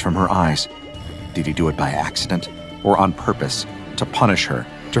tears from her eyes. Did he do it by accident or on purpose, to punish her,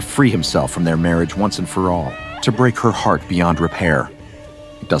 to free himself from their marriage once and for all, to break her heart beyond repair?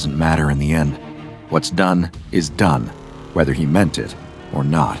 It doesn't matter in the end. What's done is done, whether he meant it or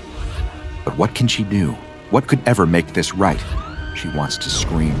not. But what can she do? What could ever make this right? She wants to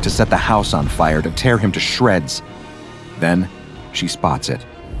scream, to set the house on fire, to tear him to shreds. Then she spots it.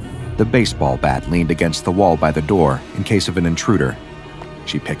 The baseball bat leaned against the wall by the door in case of an intruder.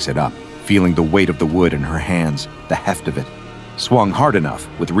 She picks it up, feeling the weight of the wood in her hands, the heft of it. Swung hard enough,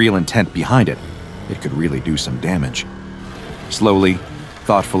 with real intent behind it, it could really do some damage. Slowly,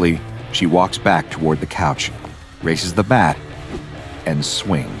 thoughtfully, she walks back toward the couch, raises the bat, and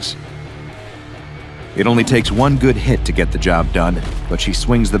swings. It only takes one good hit to get the job done, but she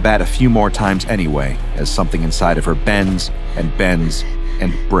swings the bat a few more times anyway, as something inside of her bends and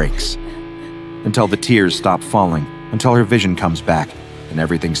breaks. Until the tears stop falling, until her vision comes back, and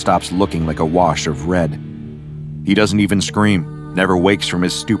everything stops looking like a wash of red. He doesn't even scream, never wakes from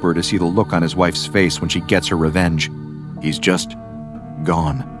his stupor to see the look on his wife's face when she gets her revenge. He's just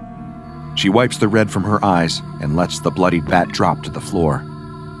gone. She wipes the red from her eyes and lets the bloodied bat drop to the floor.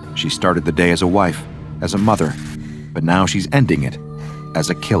 She started the day as a wife, as a mother, but now she's ending it as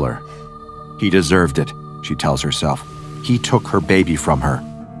a killer. He deserved it, she tells herself. He took her baby from her,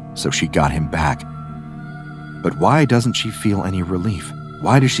 so she got him back. But why doesn't she feel any relief?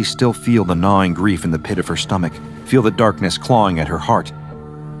 Why does she still feel the gnawing grief in the pit of her stomach, feel the darkness clawing at her heart?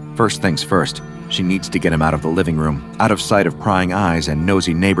 First things first, she needs to get him out of the living room, out of sight of prying eyes and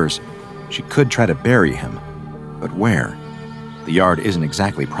nosy neighbors. She could try to bury him, but where? The yard isn't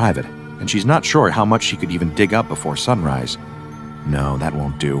exactly private, and she's not sure how much she could even dig up before sunrise. No, that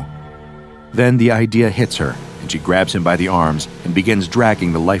won't do. Then the idea hits her, and she grabs him by the arms and begins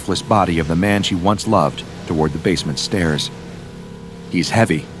dragging the lifeless body of the man she once loved toward the basement stairs. He's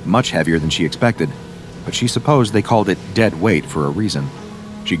heavy, much heavier than she expected, but she supposed they called it dead weight for a reason.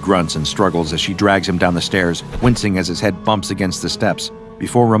 She grunts and struggles as she drags him down the stairs, wincing as his head bumps against the steps,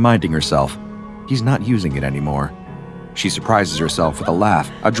 before reminding herself he's not using it anymore. She surprises herself with a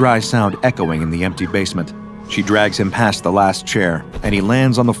laugh, a dry sound echoing in the empty basement. She drags him past the last chair, and he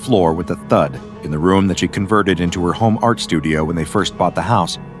lands on the floor with a thud in the room that she converted into her home art studio when they first bought the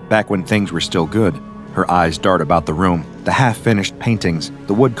house, back when things were still good. Her eyes dart about the room, the half-finished paintings,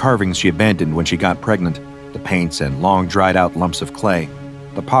 the wood carvings she abandoned when she got pregnant, the paints and long dried-out lumps of clay,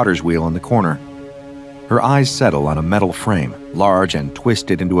 the potter's wheel in the corner. Her eyes settle on a metal frame, large and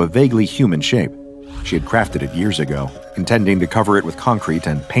twisted into a vaguely human shape. She had crafted it years ago, intending to cover it with concrete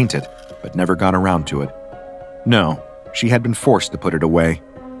and paint it, but never got around to it. No, she had been forced to put it away.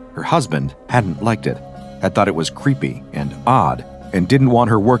 Her husband hadn't liked it, had thought it was creepy and odd, and didn't want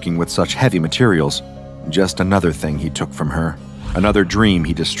her working with such heavy materials. Just another thing he took from her, another dream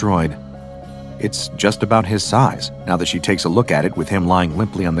he destroyed. It's just about his size, now that she takes a look at it with him lying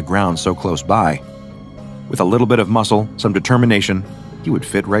limply on the ground so close by. With a little bit of muscle, some determination, he would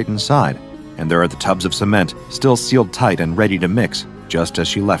fit right inside. And there are the tubs of cement, still sealed tight and ready to mix, just as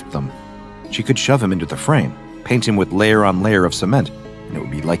she left them. She could shove him into the frame, paint him with layer on layer of cement, and it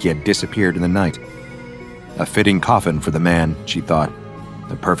would be like he had disappeared in the night. A fitting coffin for the man, she thought.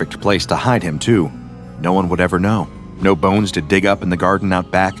 The perfect place to hide him, too. No one would ever know. No bones to dig up in the garden out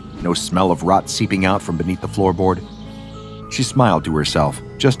back, no smell of rot seeping out from beneath the floorboard. She smiled to herself,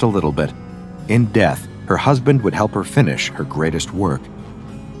 just a little bit. In death, her husband would help her finish her greatest work.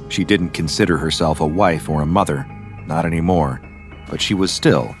 She didn't consider herself a wife or a mother, not anymore, but she was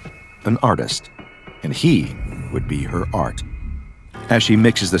still an artist, and he would be her art. As she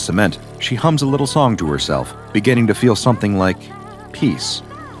mixes the cement, she hums a little song to herself, beginning to feel something like peace.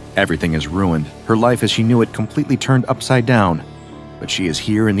 Everything is ruined, her life as she knew it completely turned upside down, but she is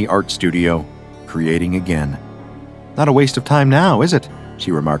here in the art studio, creating again. Not a waste of time now, is it?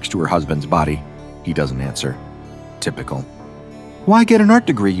 She remarks to her husband's body. He doesn't answer. Typical. Why get an art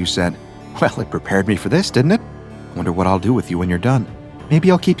degree, you said? Well, it prepared me for this, didn't it? Wonder what I'll do with you when you're done. Maybe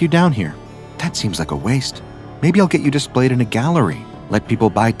I'll keep you down here. That seems like a waste. Maybe I'll get you displayed in a gallery. Let people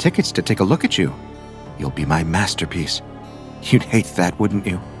buy tickets to take a look at you. You'll be my masterpiece. You'd hate that, wouldn't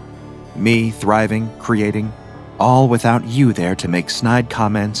you? Me thriving, creating, all without you there to make snide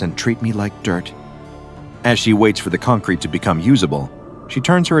comments and treat me like dirt. As she waits for the concrete to become usable, she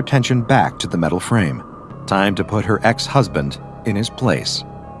turns her attention back to the metal frame. Time to put her ex-husband in his place.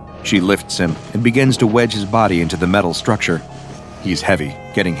 She lifts him and begins to wedge his body into the metal structure. He's heavy,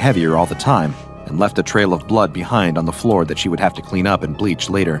 getting heavier all the time, and left a trail of blood behind on the floor that she would have to clean up and bleach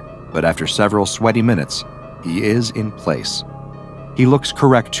later. But after several sweaty minutes, he is in place. He looks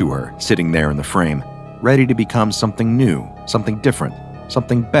correct to her, sitting there in the frame, ready to become something new, something different,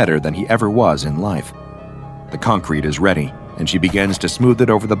 something better than he ever was in life. The concrete is ready, and she begins to smooth it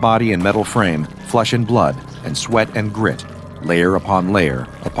over the body and metal frame, flesh and blood, and sweat and grit, layer upon layer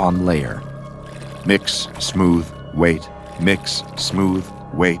upon layer. Mix, smooth, wait, mix, smooth,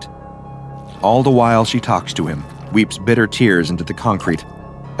 wait. All the while she talks to him, weeps bitter tears into the concrete.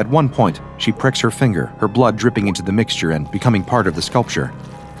 At one point, she pricks her finger, her blood dripping into the mixture and becoming part of the sculpture.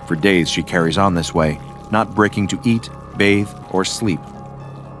 For days she carries on this way, not breaking to eat, bathe, or sleep.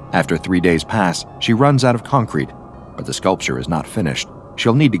 After 3 days pass, she runs out of concrete, but the sculpture is not finished.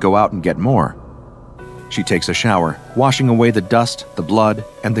 She'll need to go out and get more. She takes a shower, washing away the dust, the blood,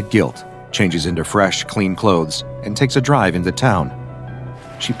 and the guilt, changes into fresh, clean clothes, and takes a drive into town.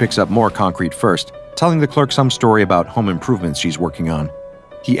 She picks up more concrete first, telling the clerk some story about home improvements she's working on.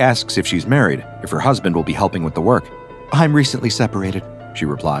 He asks if she's married, if her husband will be helping with the work. I'm recently separated, she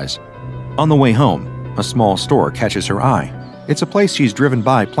replies. On the way home, a small store catches her eye. It's a place she's driven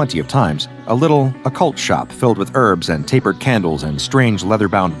by plenty of times, a little occult shop filled with herbs and tapered candles and strange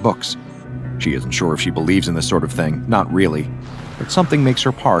leather-bound books. She isn't sure if she believes in this sort of thing, not really, but something makes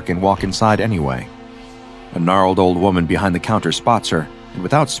her park and walk inside anyway. A gnarled old woman behind the counter spots her, and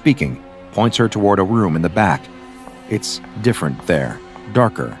without speaking, points her toward a room in the back. It's different there,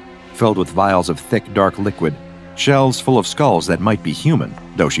 darker, filled with vials of thick, dark liquid, shelves full of skulls that might be human,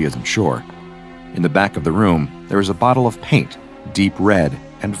 though she isn't sure. In the back of the room, there is a bottle of paint, deep red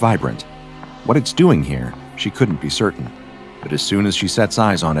and vibrant. What it's doing here, she couldn't be certain. But as soon as she sets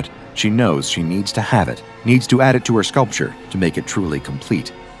eyes on it, she knows she needs to have it, needs to add it to her sculpture to make it truly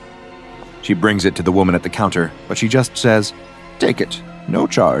complete. She brings it to the woman at the counter, but she just says, "Take it. No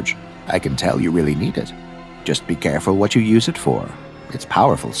charge. I can tell you really need it. Just be careful what you use it for. It's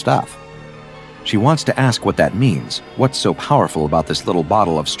powerful stuff." She wants to ask what that means, what's so powerful about this little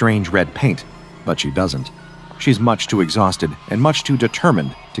bottle of strange red paint, but she doesn't. She's much too exhausted and much too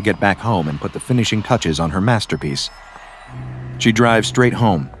determined to get back home and put the finishing touches on her masterpiece. She drives straight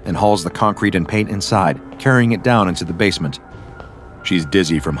home and hauls the concrete and paint inside, carrying it down into the basement. She's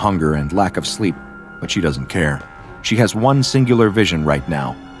dizzy from hunger and lack of sleep, but she doesn't care. She has one singular vision right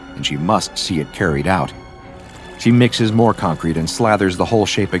now, and she must see it carried out. She mixes more concrete and slathers the whole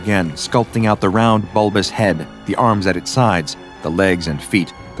shape again, sculpting out the round, bulbous head, the arms at its sides, the legs and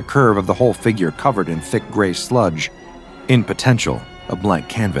feet, the curve of the whole figure covered in thick gray sludge. In potential, a blank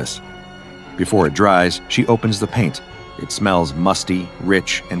canvas. Before it dries, she opens the paint. It smells musty,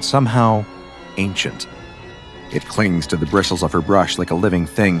 rich, and somehow ancient. It clings to the bristles of her brush like a living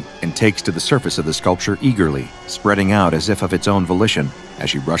thing and takes to the surface of the sculpture eagerly, spreading out as if of its own volition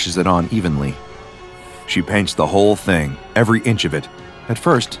as she brushes it on evenly. She paints the whole thing, every inch of it. At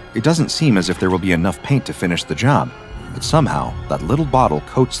first, it doesn't seem as if there will be enough paint to finish the job, but somehow that little bottle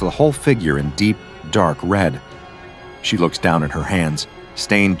coats the whole figure in deep, dark red. She looks down at her hands,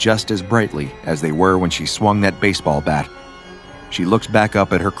 stained just as brightly as they were when she swung that baseball bat. She looks back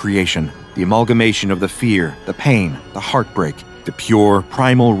up at her creation, the amalgamation of the fear, the pain, the heartbreak, the pure,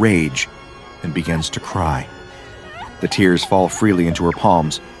 primal rage, and begins to cry. The tears fall freely into her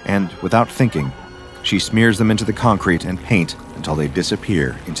palms, and, without thinking, she smears them into the concrete and paint until they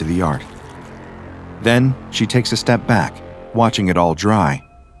disappear into the art. Then she takes a step back, watching it all dry.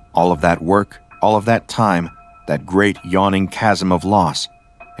 All of that work, all of that time, that great yawning chasm of loss,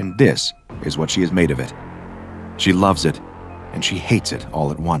 and this is what she has made of it. She loves it, and she hates it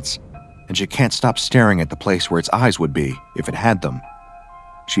all at once, and she can't stop staring at the place where its eyes would be if it had them.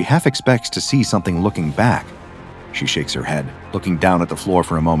 She half expects to see something looking back. She shakes her head, looking down at the floor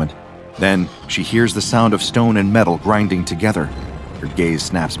for a moment. Then she hears the sound of stone and metal grinding together. Her gaze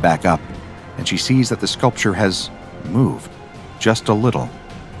snaps back up, and she sees that the sculpture has moved, just a little,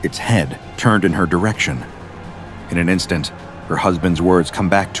 its head turned in her direction. In an instant, her husband's words come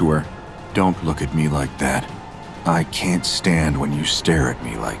back to her. "Don't look at me like that. I can't stand when you stare at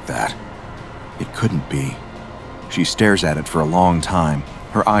me like that." It couldn't be. She stares at it for a long time,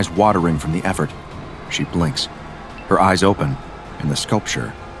 her eyes watering from the effort. She blinks. Her eyes open, and the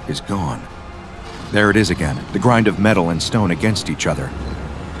sculpture is gone. There it is again, the grind of metal and stone against each other.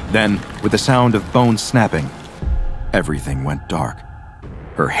 Then, with the sound of bones snapping, everything went dark.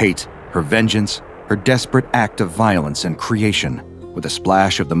 Her hate, her vengeance, her desperate act of violence and creation, with a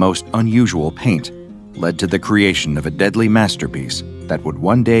splash of the most unusual paint, led to the creation of a deadly masterpiece that would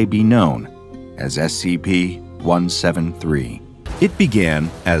one day be known as SCP-173. It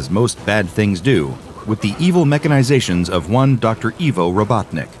began, as most bad things do, with the evil mechanizations of one Dr. Ivo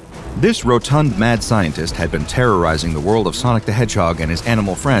Robotnik. This rotund mad scientist had been terrorizing the world of Sonic the Hedgehog and his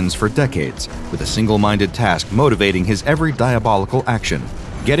animal friends for decades, with a single-minded task motivating his every diabolical action: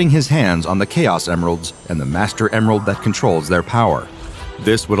 getting his hands on the Chaos Emeralds and the Master Emerald that controls their power.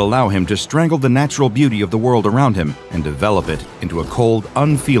 This would allow him to strangle the natural beauty of the world around him and develop it into a cold,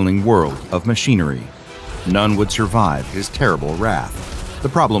 unfeeling world of machinery. None would survive his terrible wrath. The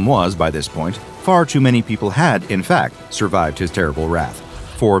problem was, by this point, far too many people had, in fact, survived his terrible wrath.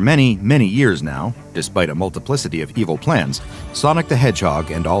 For many, many years now, despite a multiplicity of evil plans, Sonic the Hedgehog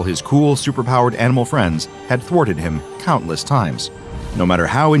and all his cool, superpowered animal friends had thwarted him countless times. No matter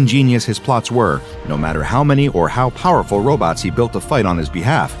how ingenious his plots were, no matter how many or how powerful robots he built to fight on his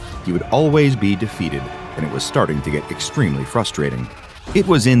behalf, he would always be defeated, and it was starting to get extremely frustrating. It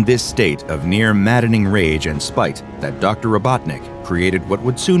was in this state of near maddening rage and spite that Dr. Robotnik created what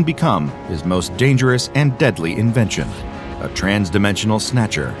would soon become his most dangerous and deadly invention: a trans-dimensional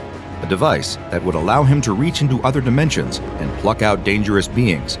snatcher, a device that would allow him to reach into other dimensions and pluck out dangerous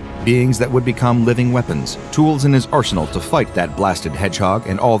beings that would become living weapons, tools in his arsenal to fight that blasted hedgehog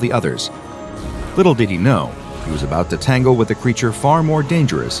and all the others. Little did he know, he was about to tangle with a creature far more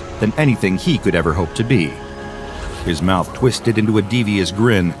dangerous than anything he could ever hope to be. His mouth twisted into a devious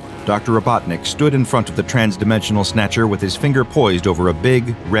grin, Dr. Robotnik stood in front of the trans-dimensional snatcher with his finger poised over a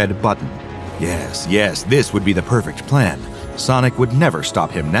big, red button. Yes, this would be the perfect plan. Sonic would never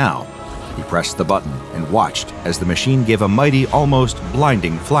stop him now. He pressed the button and watched as the machine gave a mighty, almost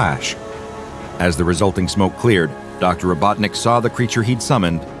blinding flash. As the resulting smoke cleared, Dr. Robotnik saw the creature he'd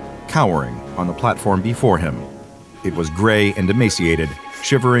summoned, cowering on the platform before him. It was gray and emaciated,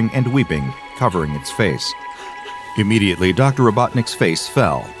 shivering and weeping, covering its face. Immediately, Dr. Robotnik's face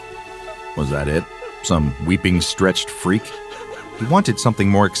fell. Was that it? Some weeping, stretched freak? He wanted something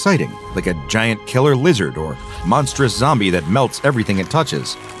more exciting, like a giant killer lizard or monstrous zombie that melts everything it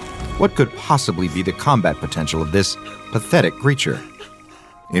touches. What could possibly be the combat potential of this pathetic creature?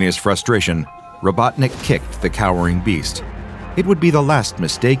 In his frustration, Robotnik kicked the cowering beast. It would be the last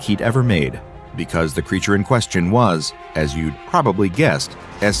mistake he'd ever made, because the creature in question was, as you'd probably guessed,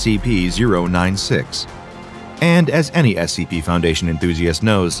 SCP-096. And as any SCP Foundation enthusiast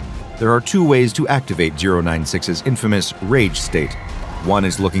knows, there are two ways to activate 096's infamous rage state. One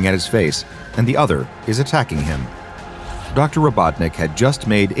is looking at his face, and the other is attacking him. Dr. Robotnik had just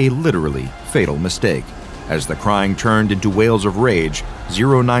made a literally fatal mistake. As the crying turned into wails of rage,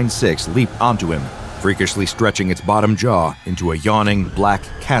 096 leaped onto him, freakishly stretching its bottom jaw into a yawning black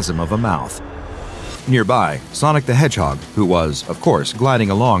chasm of a mouth. Nearby, Sonic the Hedgehog, who was, of course,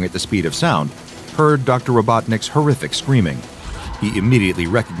 gliding along at the speed of sound, heard Dr. Robotnik's horrific screaming. He immediately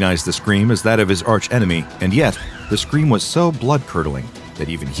recognized the scream as that of his archenemy, and yet, the scream was so blood-curdling that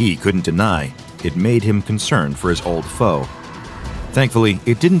even he couldn't deny it made him concerned for his old foe. Thankfully,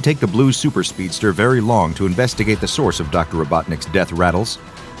 it didn't take the blue super speedster very long to investigate the source of Dr. Robotnik's death rattles.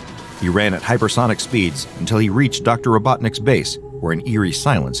 He ran at hypersonic speeds until he reached Dr. Robotnik's base, where an eerie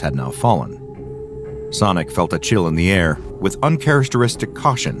silence had now fallen. Sonic felt a chill in the air. With uncharacteristic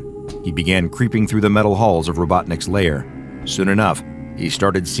caution, he began creeping through the metal halls of Robotnik's lair. Soon enough, he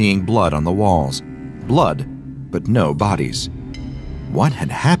started seeing blood on the walls. Blood, but no bodies. What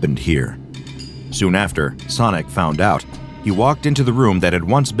had happened here? Soon after, Sonic found out. He walked into the room that had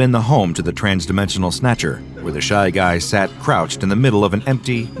once been the home to the transdimensional Snatcher, where the Shy Guy sat crouched in the middle of an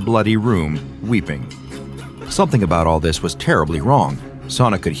empty, bloody room, weeping. Something about all this was terribly wrong.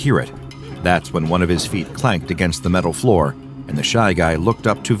 Sonic could hear it. That's when one of his feet clanked against the metal floor, and the Shy Guy looked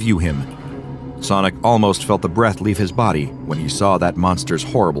up to view him. Sonic almost felt the breath leave his body when he saw that monster's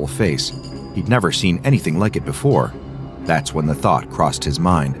horrible face. He'd never seen anything like it before. That's when the thought crossed his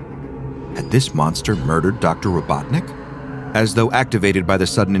mind. Had this monster murdered Dr. Robotnik? As though activated by the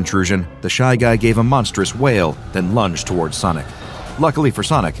sudden intrusion, the Shy Guy gave a monstrous wail, then lunged towards Sonic. Luckily for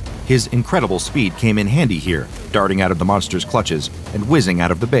Sonic, his incredible speed came in handy here, darting out of the monster's clutches and whizzing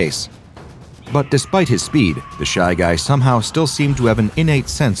out of the base. But despite his speed, the Shy Guy somehow still seemed to have an innate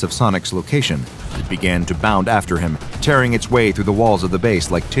sense of Sonic's location. It began to bound after him, tearing its way through the walls of the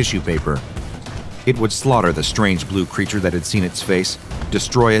base like tissue paper. It would slaughter the strange blue creature that had seen its face,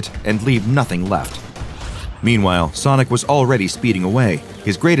 destroy it, and leave nothing left. Meanwhile, Sonic was already speeding away.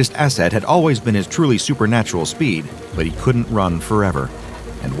 His greatest asset had always been his truly supernatural speed, but he couldn't run forever.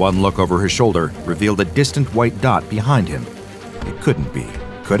 And one look over his shoulder revealed a distant white dot behind him. It couldn't be,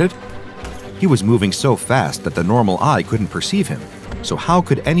 could it? He was moving so fast that the normal eye couldn't perceive him. So how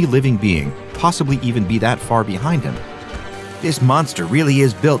could any living being possibly even be that far behind him? "This monster really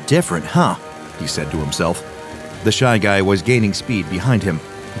is built different, huh?" he said to himself. The Shy Guy was gaining speed behind him.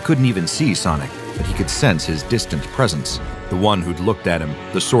 He couldn't even see Sonic, but he could sense his distant presence, the one who'd looked at him,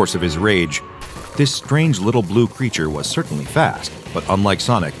 the source of his rage. This strange little blue creature was certainly fast, but unlike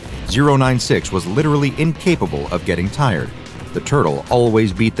Sonic, 096 was literally incapable of getting tired. The turtle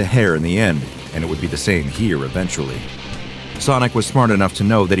always beat the hare in the end, and it would be the same here eventually. Sonic was smart enough to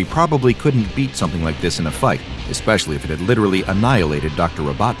know that he probably couldn't beat something like this in a fight, especially if it had literally annihilated Dr.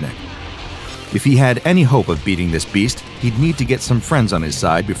 Robotnik. If he had any hope of beating this beast, he'd need to get some friends on his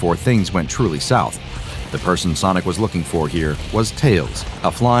side before things went truly south. The person Sonic was looking for here was Tails,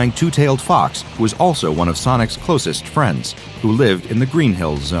 a flying two-tailed fox who was also one of Sonic's closest friends, who lived in the Green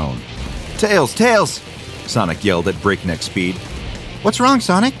Hills zone. "Tails! Tails!" Sonic yelled at breakneck speed. "What's wrong,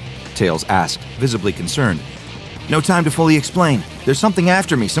 Sonic?" Tails asked, visibly concerned. "No time to fully explain. There's something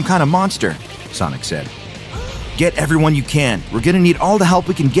after me, some kind of monster," Sonic said. "Get everyone you can. We're gonna need all the help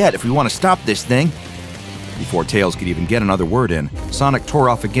we can get if we want to stop this thing." Before Tails could even get another word in, Sonic tore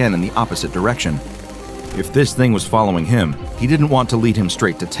off again in the opposite direction. If this thing was following him, he didn't want to lead him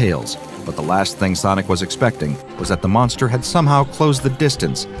straight to Tails, but the last thing Sonic was expecting was that the monster had somehow closed the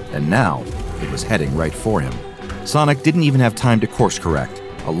distance, and now it was heading right for him. Sonic didn't even have time to course correct.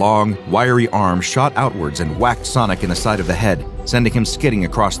 A long, wiry arm shot outwards and whacked Sonic in the side of the head, sending him skidding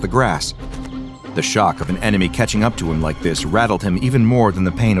across the grass. The shock of an enemy catching up to him like this rattled him even more than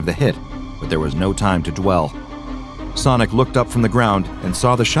the pain of the hit, but there was no time to dwell. Sonic looked up from the ground and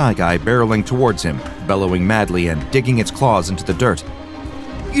saw the Shy Guy barreling towards him, bellowing madly and digging its claws into the dirt.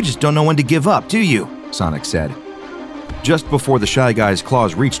 "You just don't know when to give up, do you?" Sonic said. Just before the Shy Guy's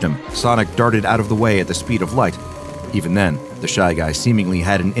claws reached him, Sonic darted out of the way at the speed of light. Even then, the Shy Guy seemingly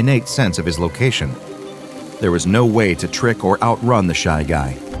had an innate sense of his location. There was no way to trick or outrun the Shy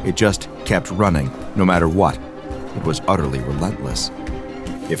Guy. It just kept running, no matter what. It was utterly relentless.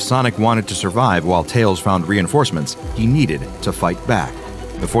 If Sonic wanted to survive while Tails found reinforcements, he needed to fight back.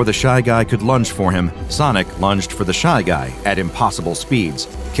 Before the Shy Guy could lunge for him, Sonic lunged for the Shy Guy at impossible speeds,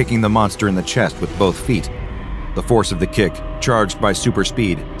 kicking the monster in the chest with both feet. The force of the kick, charged by super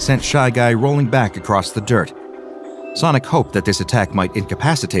speed, sent Shy Guy rolling back across the dirt. Sonic hoped that this attack might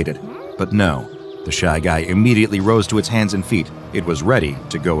incapacitate it, but no. The Shy Guy immediately rose to its hands and feet. It was ready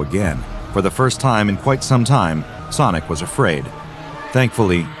to go again. For the first time in quite some time, Sonic was afraid.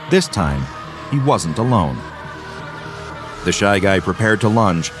 Thankfully, this time, he wasn't alone. The Shy Guy prepared to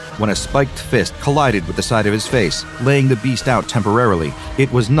lunge when a spiked fist collided with the side of his face, laying the beast out temporarily.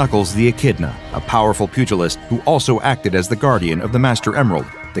 It was Knuckles the Echidna, a powerful pugilist who also acted as the guardian of the Master Emerald,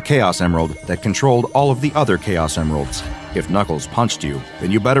 the Chaos Emerald that controlled all of the other Chaos Emeralds. If Knuckles punched you,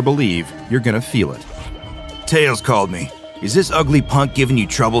 then you better believe you're gonna feel it. Tails called me. Is this ugly punk giving you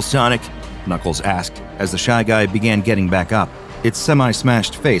trouble, Sonic? Knuckles asked as the Shy Guy began getting back up, its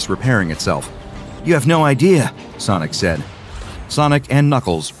semi-smashed face repairing itself. You have no idea, Sonic said. Sonic and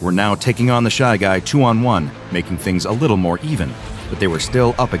Knuckles were now taking on the Shy Guy 2-on-1, making things a little more even, but they were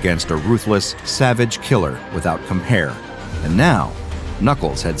still up against a ruthless, savage killer without compare. And now,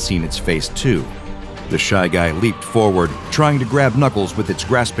 Knuckles had seen its face too. The Shy Guy leaped forward, trying to grab Knuckles with its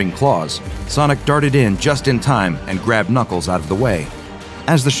grasping claws. Sonic darted in just in time and grabbed Knuckles out of the way.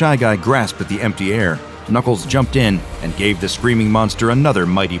 As the Shy Guy grasped at the empty air, Knuckles jumped in and gave the screaming monster another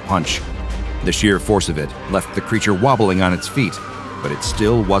mighty punch. The sheer force of it left the creature wobbling on its feet, but it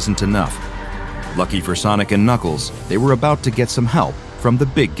still wasn't enough. Lucky for Sonic and Knuckles, they were about to get some help from the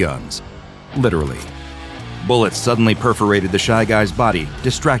big guns. Literally. Bullets suddenly perforated the Shy Guy's body,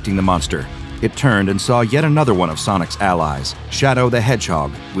 distracting the monster. It turned and saw yet another one of Sonic's allies, Shadow the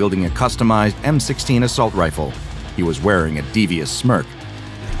Hedgehog, wielding a customized M16 assault rifle. He was wearing a devious smirk.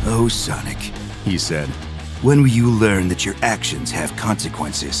 Oh, Sonic, he said. When will you learn that your actions have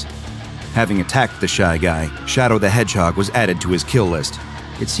consequences? Having attacked the Shy Guy, Shadow the Hedgehog was added to his kill list.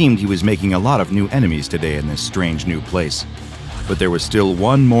 It seemed he was making a lot of new enemies today in this strange new place. But there was still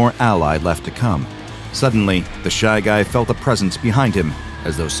one more ally left to come. Suddenly, the Shy Guy felt a presence behind him,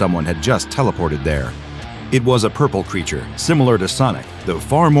 as though someone had just teleported there. It was a purple creature, similar to Sonic, though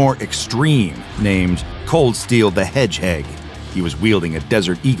far more extreme, named Cold Steel the Hedgehog. He was wielding a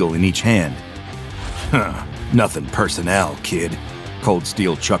desert eagle in each hand. Huh, nothing personnel, kid, Cold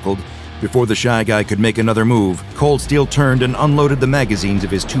Steel chuckled. Before the Shy Guy could make another move, Cold Steel turned and unloaded the magazines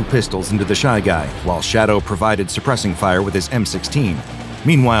of his two pistols into the Shy Guy, while Shadow provided suppressing fire with his M16.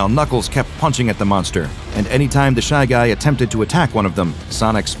 Meanwhile, Knuckles kept punching at the monster, and anytime the Shy Guy attempted to attack one of them,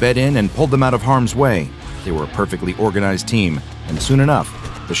 Sonic sped in and pulled them out of harm's way. They were a perfectly organized team, and soon enough,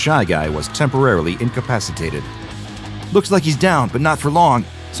 the Shy Guy was temporarily incapacitated. Looks like he's down, but not for long,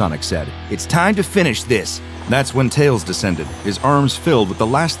 Sonic said. It's time to finish this. That's when Tails descended, his arms filled with the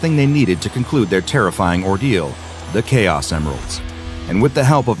last thing they needed to conclude their terrifying ordeal, the Chaos Emeralds. And with the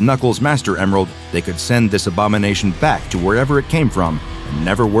help of Knuckles' Master Emerald, they could send this abomination back to wherever it came from and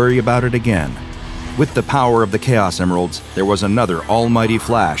never worry about it again. With the power of the Chaos Emeralds, there was another almighty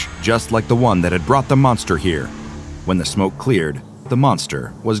flash, just like the one that had brought the monster here. When the smoke cleared, the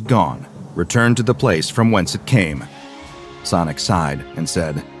monster was gone, returned to the place from whence it came. Sonic sighed and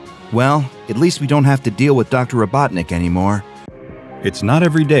said, Well, at least we don't have to deal with Dr. Robotnik anymore. It's not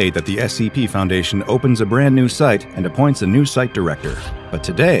every day that the SCP Foundation opens a brand new site and appoints a new site director, but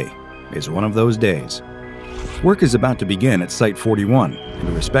today is one of those days. Work is about to begin at Site 41, and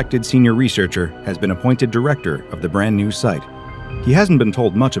a respected senior researcher has been appointed director of the brand new site. He hasn't been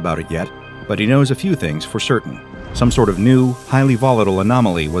told much about it yet, but he knows a few things for certain. Some sort of new, highly volatile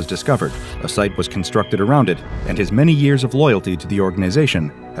anomaly was discovered, a site was constructed around it, and his many years of loyalty to the organization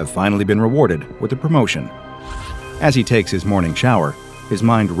have finally been rewarded with a promotion. As he takes his morning shower, his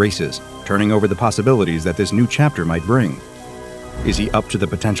mind races, turning over the possibilities that this new chapter might bring. Is he up to the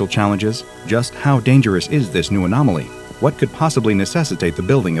potential challenges? Just how dangerous is this new anomaly? What could possibly necessitate the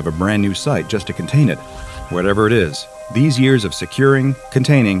building of a brand new site just to contain it? Whatever it is, these years of securing,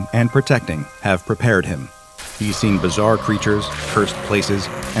 containing, and protecting have prepared him. He's seen bizarre creatures, cursed places,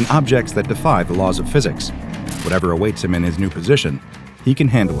 and objects that defy the laws of physics. Whatever awaits him in his new position, he can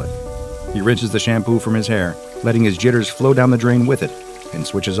handle it. He rinses the shampoo from his hair, letting his jitters flow down the drain with it, and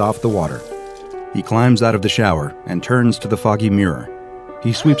switches off the water. He climbs out of the shower and turns to the foggy mirror.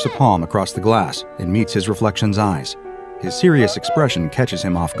 He sweeps a palm across the glass and meets his reflection's eyes. His serious expression catches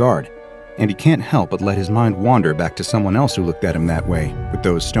him off guard, and he can't help but let his mind wander back to someone else who looked at him that way, with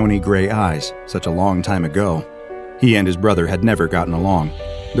those stony gray eyes, such a long time ago. He and his brother had never gotten along.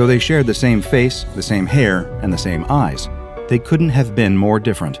 Though they shared the same face, the same hair, and the same eyes, they couldn't have been more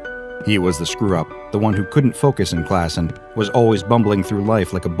different. He was the screw-up, the one who couldn't focus in class and was always bumbling through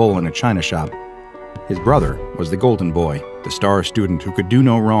life like a bull in a china shop. His brother was the golden boy, the star student who could do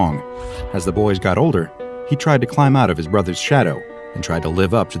no wrong. As the boys got older, he tried to climb out of his brother's shadow and tried to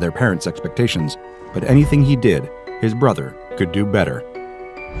live up to their parents' expectations, but anything he did, his brother could do better.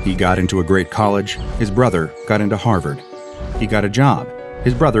 He got into a great college, his brother got into Harvard. He got a job,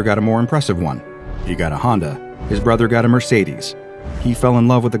 his brother got a more impressive one. He got a Honda, his brother got a Mercedes. He fell in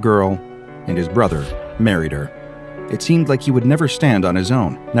love with a girl, and his brother married her. It seemed like he would never stand on his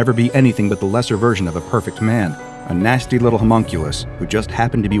own, never be anything but the lesser version of a perfect man, a nasty little homunculus who just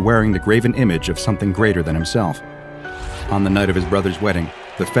happened to be wearing the graven image of something greater than himself. On the night of his brother's wedding,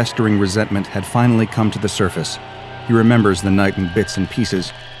 the festering resentment had finally come to the surface. He remembers the night in bits and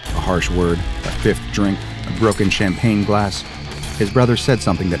pieces, a harsh word, a fifth drink, a broken champagne glass. His brother said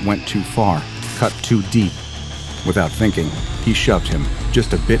something that went too far, cut too deep. Without thinking, he shoved him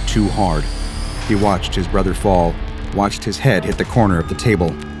just a bit too hard. He watched his brother fall, watched his head hit the corner of the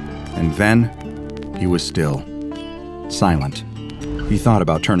table, and then he was still. Silent. He thought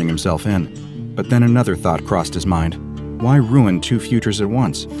about turning himself in, but then another thought crossed his mind. Why ruin two futures at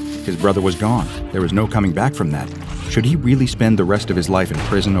once? His brother was gone. There was no coming back from that. Should he really spend the rest of his life in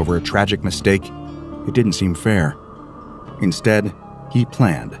prison over a tragic mistake? It didn't seem fair. Instead, he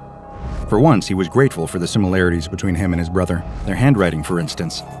planned. For once, he was grateful for the similarities between him and his brother, their handwriting, for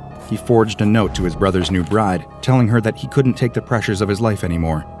instance. He forged a note to his brother's new bride, telling her that he couldn't take the pressures of his life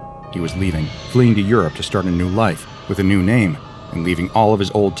anymore. He was leaving, fleeing to Europe to start a new life, with a new name, and leaving all of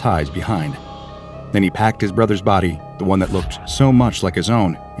his old ties behind. Then he packed his brother's body, the one that looked so much like his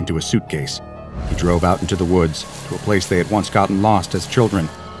own, into a suitcase. He drove out into the woods, to a place they had once gotten lost as children,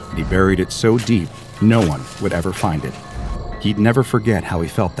 and he buried it so deep no one would ever find it. He'd never forget how he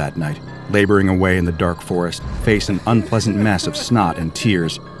felt that night, laboring away in the dark forest, face an unpleasant mess of snot and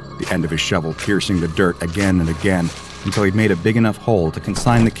tears, the end of his shovel piercing the dirt again and again, until he'd made a big enough hole to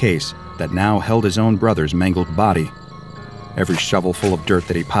consign the case that now held his own brother's mangled body. Every shovelful of dirt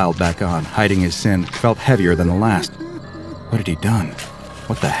that he piled back on, hiding his sin, felt heavier than the last. What had he done?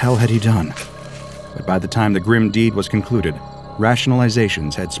 What the hell had he done? But by the time the grim deed was concluded,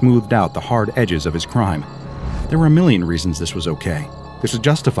 rationalizations had smoothed out the hard edges of his crime. There were a million reasons this was okay. This was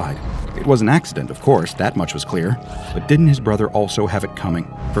justified. It was an accident, of course, that much was clear. But didn't his brother also have it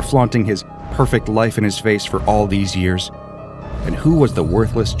coming, for flaunting his perfect life in his face for all these years? And who was the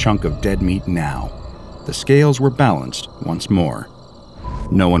worthless chunk of dead meat now? The scales were balanced once more.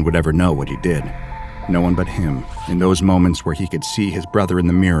 No one would ever know what he did. No one but him, in those moments where he could see his brother in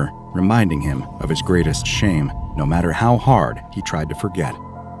the mirror, reminding him of his greatest shame, no matter how hard he tried to forget.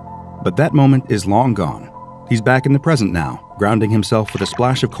 But that moment is long gone. He's back in the present now, grounding himself with a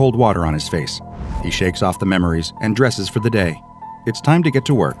splash of cold water on his face. He shakes off the memories and dresses for the day. It's time to get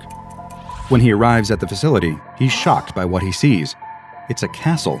to work. When he arrives at the facility, he's shocked by what he sees. It's a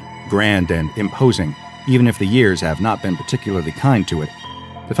castle, grand and imposing, even if the years have not been particularly kind to it.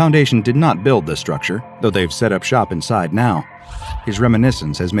 The Foundation did not build this structure, though they've set up shop inside now. His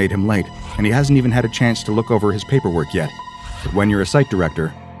reminiscence has made him late, and he hasn't even had a chance to look over his paperwork yet. But when you're a site director,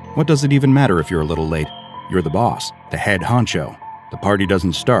 what does it even matter if you're a little late? You're the boss, the head honcho. The party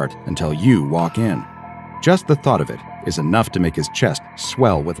doesn't start until you walk in. Just the thought of it is enough to make his chest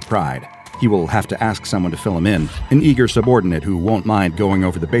swell with pride. He will have to ask someone to fill him in, an eager subordinate who won't mind going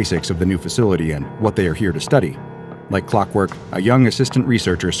over the basics of the new facility and what they are here to study. Like clockwork, a young assistant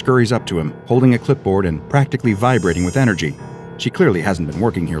researcher scurries up to him, holding a clipboard and practically vibrating with energy. She clearly hasn't been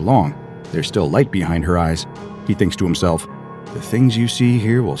working here long. There's still light behind her eyes. He thinks to himself, "The things you see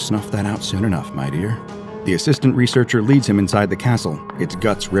here will snuff that out soon enough, my dear." The assistant researcher leads him inside the castle, its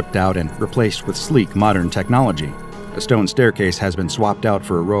guts ripped out and replaced with sleek, modern technology. A stone staircase has been swapped out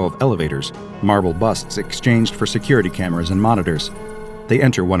for a row of elevators, marble busts exchanged for security cameras and monitors. They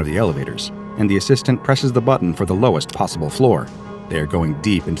enter one of the elevators, and the assistant presses the button for the lowest possible floor. They are going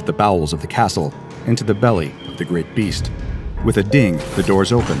deep into the bowels of the castle, into the belly of the great beast. With a ding, the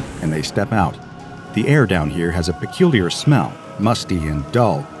doors open, and they step out. The air down here has a peculiar smell, musty and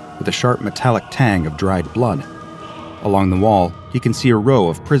dull, with a sharp metallic tang of dried blood. Along the wall, he can see a row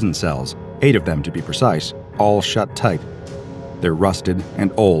of prison cells, 8 of them to be precise, all shut tight. They're rusted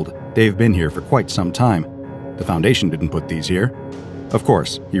and old. They've been here for quite some time. The Foundation didn't put these here. Of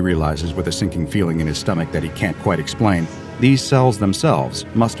course, he realizes with a sinking feeling in his stomach that he can't quite explain, these cells themselves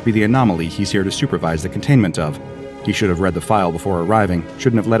must be the anomaly he's here to supervise the containment of. He should have read the file before arriving,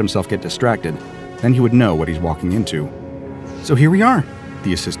 shouldn't have let himself get distracted. Then he would know what he's walking into. "So here we are,"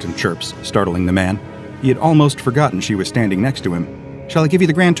 the assistant chirps, startling the man. He had almost forgotten she was standing next to him. "Shall I give you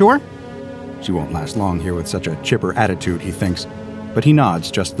the grand tour?" She won't last long here with such a chipper attitude, he thinks. but he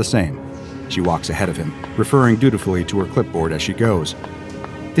nods just the same. She walks ahead of him, referring dutifully to her clipboard as she goes.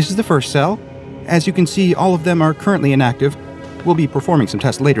 This is the first cell. As you can see, all of them are currently inactive. We'll be performing some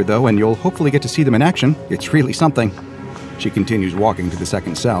tests later, though, and you'll hopefully get to see them in action. It's really something. She continues walking to the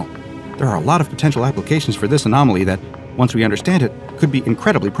second cell. There are a lot of potential applications for this anomaly that, once we understand it, could be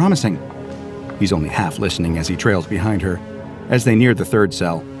incredibly promising. He's only half listening as he trails behind her. As they near the third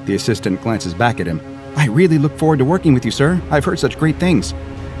cell, the assistant glances back at him. I really look forward to working with you, sir. I've heard such great things.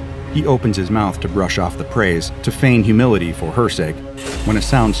 He opens his mouth to brush off the praise, to feign humility for her sake, when a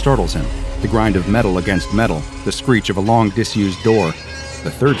sound startles him. The grind of metal against metal, the screech of a long disused door.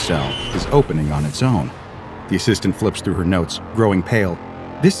 The third cell is opening on its own. The assistant flips through her notes, growing pale.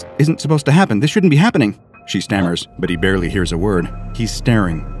 This isn't supposed to happen. This shouldn't be happening, she stammers, but he barely hears a word. He's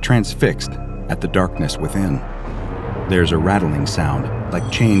staring, transfixed, at the darkness within. There's a rattling sound,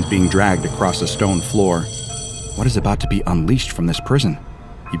 like chains being dragged across a stone floor. What is about to be unleashed from this prison?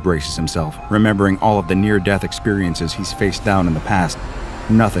 He braces himself, remembering all of the near-death experiences he's faced down in the past.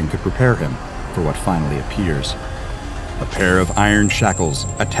 Nothing could prepare him for what finally appears. A pair of iron shackles,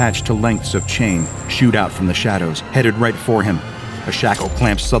 attached to lengths of chain, shoot out from the shadows, headed right for him. A shackle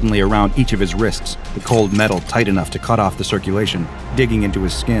clamps suddenly around each of his wrists, the cold metal tight enough to cut off the circulation, digging into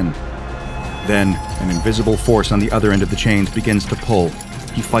his skin. Then, an invisible force on the other end of the chains begins to pull.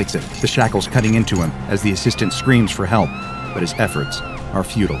 He fights it, the shackles cutting into him as the assistant screams for help, but his efforts are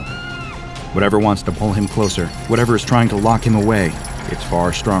futile. Whatever wants to pull him closer, whatever is trying to lock him away, it's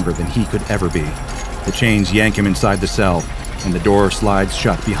far stronger than he could ever be. The chains yank him inside the cell, and the door slides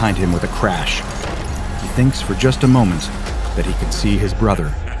shut behind him with a crash. He thinks for just a moment that he could see his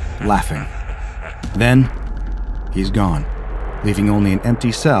brother, laughing. Then, he's gone, leaving only an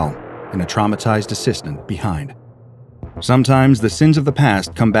empty cell and a traumatized assistant behind. Sometimes the sins of the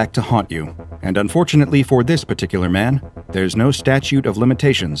past come back to haunt you, and unfortunately for this particular man, there's no statute of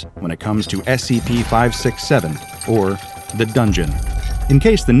limitations when it comes to SCP-567, or The Dungeon. In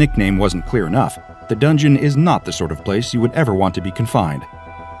case the nickname wasn't clear enough, The Dungeon is not the sort of place you would ever want to be confined.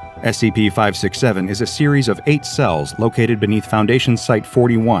 SCP-567 is a series of 8 cells located beneath Foundation Site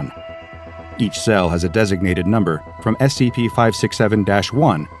 41. Each cell has a designated number from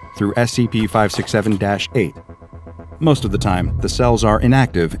SCP-567-1 through SCP-567-8. Most of the time, the cells are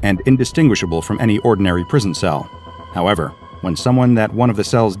inactive and indistinguishable from any ordinary prison cell. However, when someone that one of the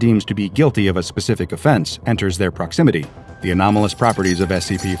cells deems to be guilty of a specific offense enters their proximity, the anomalous properties of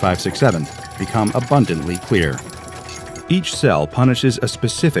SCP-567 become abundantly clear. Each cell punishes a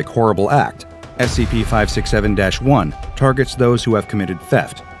specific horrible act. SCP-567-1 targets those who have committed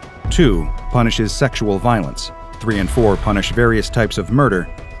theft. 2 punishes sexual violence. 3 and 4 punish various types of murder.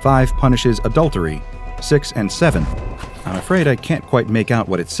 5 punishes adultery. 6 and 7. I'm afraid I can't quite make out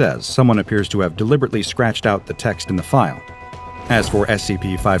what it says. Someone appears to have deliberately scratched out the text in the file. As for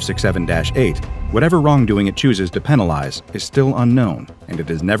SCP-567-8, whatever wrongdoing it chooses to penalize is still unknown, and it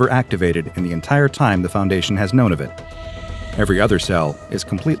is never activated in the entire time the Foundation has known of it. Every other cell is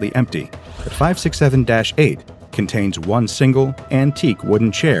completely empty, but 567-8 contains one single, antique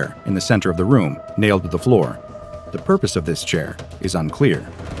wooden chair in the center of the room, nailed to the floor. The purpose of this chair is unclear.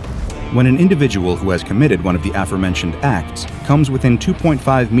 When an individual who has committed one of the aforementioned acts comes within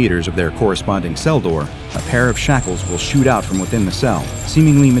 2.5 meters of their corresponding cell door, a pair of shackles will shoot out from within the cell,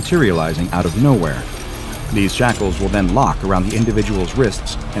 seemingly materializing out of nowhere. These shackles will then lock around the individual's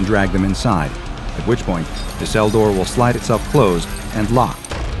wrists and drag them inside, at which point the cell door will slide itself closed and lock,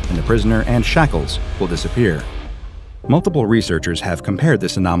 and the prisoner and shackles will disappear. Multiple researchers have compared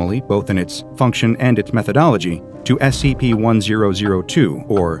this anomaly, both in its function and its methodology, to SCP-1002,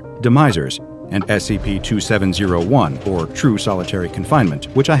 or Demisers, and SCP-2701, or True Solitary Confinement,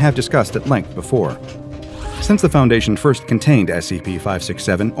 which I have discussed at length before. Since the Foundation first contained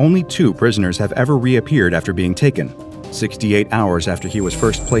SCP-567, only 2 prisoners have ever reappeared after being taken. 68 hours after he was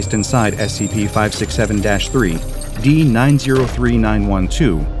first placed inside SCP-567-3,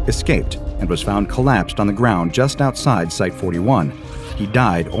 D-903912 escaped and was found collapsed on the ground just outside Site 41. He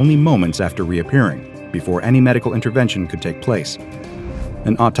died only moments after reappearing, before any medical intervention could take place.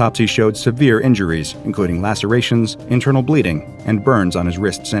 An autopsy showed severe injuries, including lacerations, internal bleeding, and burns on his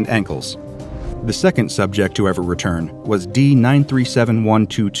wrists and ankles. The second subject to ever return was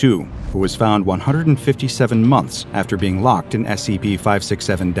D-937122, who was found 157 months after being locked in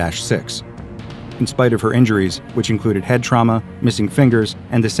SCP-567-6. In spite of her injuries, which included head trauma, missing fingers,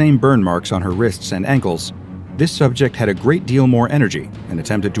 and the same burn marks on her wrists and ankles, this subject had a great deal more energy and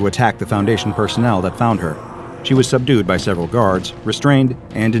attempted to attack the Foundation personnel that found her. She was subdued by several guards, restrained,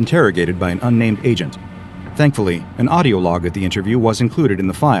 and interrogated by an unnamed agent. Thankfully, an audio log of the interview was included in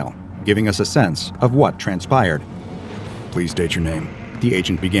the file, giving us a sense of what transpired. Please state your name. The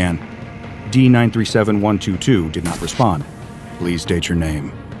agent began. D937122 did not respond. Please state your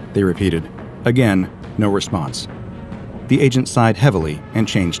name. They repeated. Again, no response. The agent sighed heavily and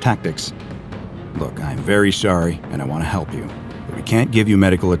changed tactics. Look, I'm very sorry and I want to help you, but we can't give you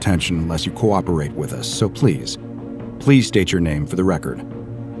medical attention unless you cooperate with us, so please state your name for the record.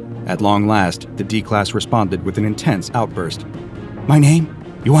 At long last, the D-Class responded with an intense outburst. My name?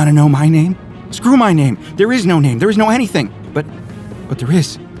 You want to know my name? Screw my name! There is no name, there is no anything! But there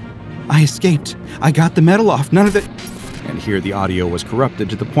is. I escaped. I got the medal off, none of the... And here the audio was corrupted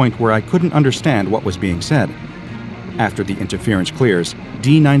to the point where I couldn't understand what was being said. After the interference clears,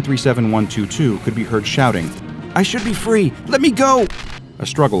 D937122 could be heard shouting, I should be free! Let me go! A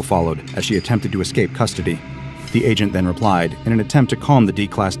struggle followed as she attempted to escape custody. The agent then replied, in an attempt to calm the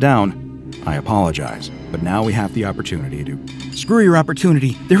D-Class down, I apologize, but now we have the opportunity to... Screw your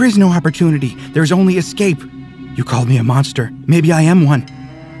opportunity! There is no opportunity! There's only escape! You called me a monster. Maybe I am one.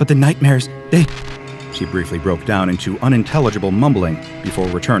 But the nightmares, they... She briefly broke down into unintelligible mumbling before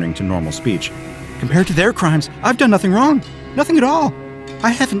returning to normal speech. Compared to their crimes, I've done nothing wrong. Nothing at all. I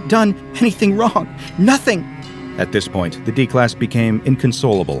haven't done anything wrong. Nothing. At this point, the D-Class became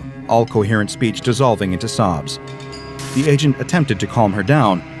inconsolable, all coherent speech dissolving into sobs. The agent attempted to calm her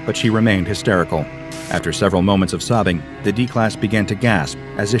down, but she remained hysterical. After several moments of sobbing, the D-Class began to gasp,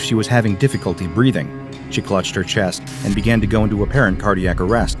 as if she was having difficulty breathing. She clutched her chest and began to go into apparent cardiac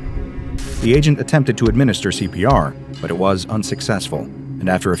arrest. The agent attempted to administer CPR, but it was unsuccessful, and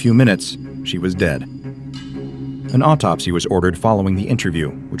after a few minutes, she was dead. An autopsy was ordered following the interview,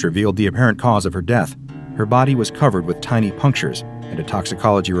 which revealed the apparent cause of her death. Her body was covered with tiny punctures, and a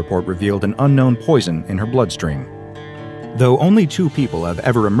toxicology report revealed an unknown poison in her bloodstream. Though only 2 people have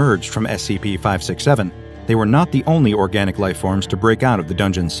ever emerged from SCP-567, they were not the only organic life forms to break out of the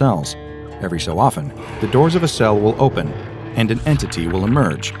dungeon's cells. Every so often, the doors of a cell will open, and an entity will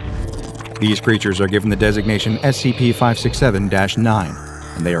emerge. These creatures are given the designation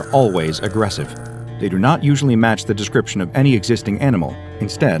SCP-567-9, and they are always aggressive. They do not usually match the description of any existing animal,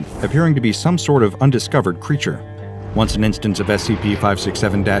 instead appearing to be some sort of undiscovered creature. Once an instance of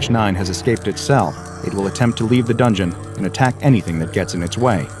SCP-567-9 has escaped its cell, it will attempt to leave the dungeon and attack anything that gets in its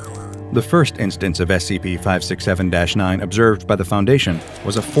way. The first instance of SCP-567-9 observed by the Foundation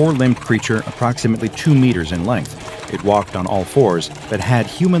was a 4-limbed creature approximately 2 meters in length. It walked on all 4s, but had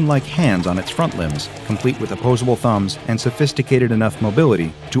human-like hands on its front limbs, complete with opposable thumbs and sophisticated enough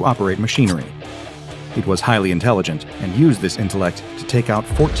mobility to operate machinery. It was highly intelligent and used this intellect to take out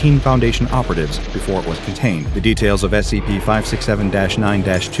 14 Foundation operatives before it was contained. The details of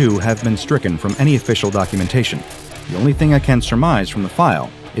SCP-567-9-2 have been stricken from any official documentation. The only thing I can surmise from the file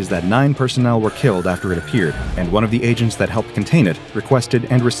is that 9 personnel were killed after it appeared, and one of the agents that helped contain it requested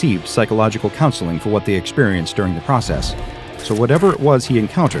and received psychological counseling for what they experienced during the process. So whatever it was he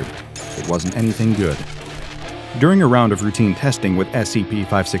encountered, it wasn't anything good. During a round of routine testing with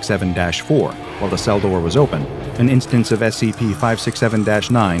SCP-567-4, while the cell door was open, an instance of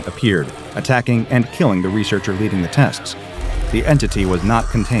SCP-567-9 appeared, attacking and killing the researcher leading the tests. The entity was not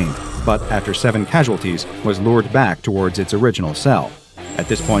contained, but after 7 casualties, was lured back towards its original cell. At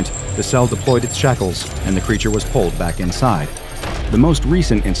this point, the cell deployed its shackles, and the creature was pulled back inside. The most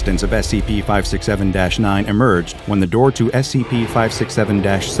recent instance of SCP-567-9 emerged when the door to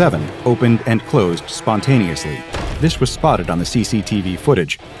SCP-567-7 opened and closed spontaneously. This was spotted on the CCTV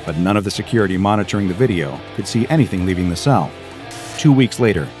footage, but none of the security monitoring the video could see anything leaving the cell. 2 weeks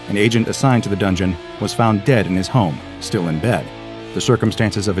later, an agent assigned to the dungeon was found dead in his home, still in bed. The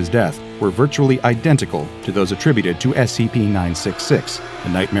circumstances of his death were virtually identical to those attributed to SCP-966, a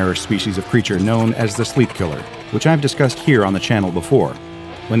nightmarish species of creature known as the Sleep Killer, which I've discussed here on the channel before.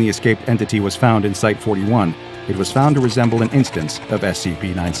 When the escaped entity was found in Site-41, it was found to resemble an instance of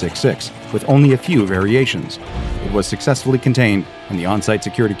SCP-966, with only a few variations. It was successfully contained, and the on-site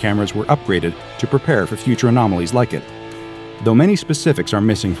security cameras were upgraded to prepare for future anomalies like it. Though many specifics are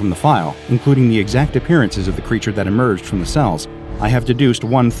missing from the file, including the exact appearances of the creature that emerged from the cells, I have deduced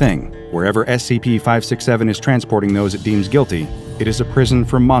one thing. Wherever SCP-567 is transporting those it deems guilty, it is a prison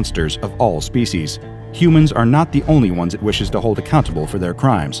for monsters of all species. Humans are not the only ones it wishes to hold accountable for their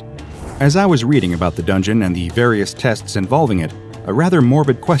crimes. As I was reading about the dungeon and the various tests involving it, a rather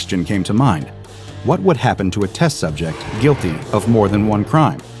morbid question came to mind. What would happen to a test subject guilty of more than one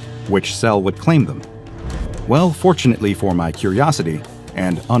crime? Which cell would claim them? Well, fortunately for my curiosity,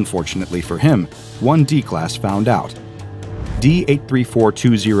 and unfortunately for him, one D-Class found out.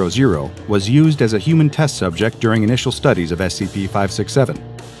 D834200 was used as a human test subject during initial studies of SCP-567.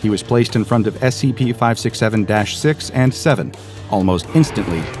 He was placed in front of SCP-567-6 and 7. Almost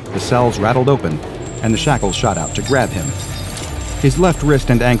instantly, the cells rattled open, and the shackles shot out to grab him. His left wrist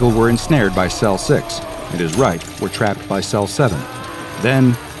and ankle were ensnared by Cell 6, and his right were trapped by Cell 7.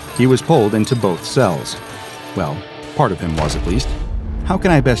 Then, he was pulled into both cells. Well, part of him was at least. How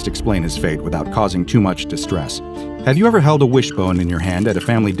can I best explain his fate without causing too much distress? Have you ever held a wishbone in your hand at a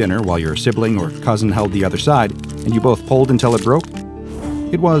family dinner while your sibling or cousin held the other side, and you both pulled until it broke?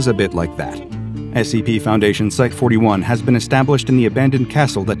 It was a bit like that. SCP Foundation Site-41 has been established in the abandoned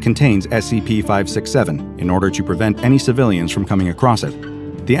castle that contains SCP-567 in order to prevent any civilians from coming across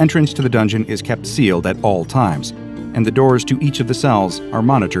it. The entrance to the dungeon is kept sealed at all times, and the doors to each of the cells are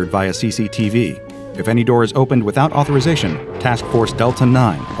monitored via CCTV. If any door is opened without authorization, Task Force Delta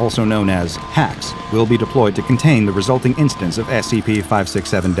 9, also known as HACS, will be deployed to contain the resulting instance of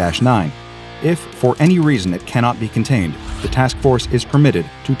SCP-567-9. If, for any reason, it cannot be contained, the task force is permitted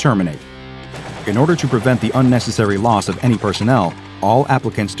to terminate. In order to prevent the unnecessary loss of any personnel, all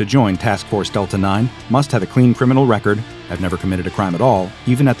applicants to join Task Force Delta 9 must have a clean criminal record, have never committed a crime at all,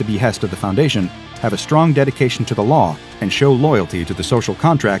 even at the behest of the Foundation, have a strong dedication to the law, and show loyalty to the social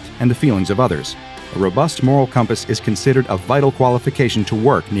contract and the feelings of others. A robust moral compass is considered a vital qualification to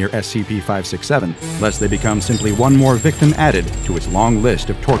work near SCP-567, lest they become simply one more victim added to its long list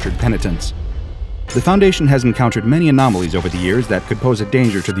of tortured penitents. The Foundation has encountered many anomalies over the years that could pose a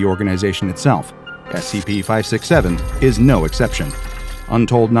danger to the organization itself. SCP-567 is no exception.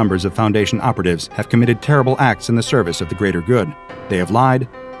 Untold numbers of Foundation operatives have committed terrible acts in the service of the greater good. They have lied,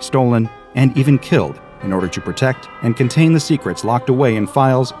 stolen, and even killed in order to protect and contain the secrets locked away in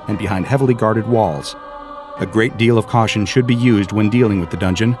files and behind heavily guarded walls. A great deal of caution should be used when dealing with the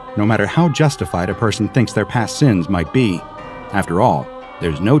dungeon, no matter how justified a person thinks their past sins might be. After all,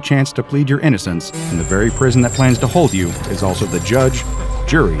 there's no chance to plead your innocence, and the very prison that plans to hold you is also the judge,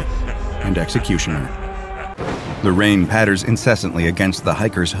 jury, and executioner. The rain patters incessantly against the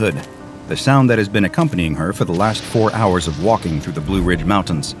hiker's hood, the sound that has been accompanying her for the last 4 hours of walking through the Blue Ridge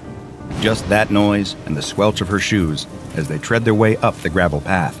Mountains. Just that noise and the squelch of her shoes as they tread their way up the gravel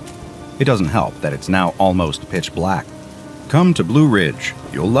path. It doesn't help that it's now almost pitch black. Come to Blue Ridge.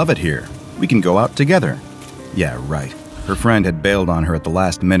 You'll love it here. We can go out together. Yeah, right. Her friend had bailed on her at the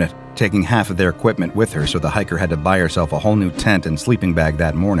last minute, taking half of their equipment with her so the hiker had to buy herself a whole new tent and sleeping bag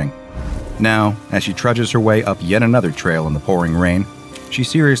that morning. Now, as she trudges her way up yet another trail in the pouring rain, she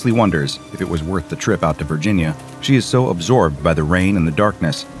seriously wonders if it was worth the trip out to Virginia. She is so absorbed by the rain and the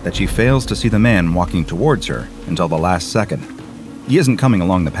darkness that she fails to see the man walking towards her until the last second. He isn't coming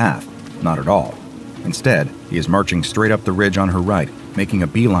along the path, not at all. Instead, he is marching straight up the ridge on her right, making a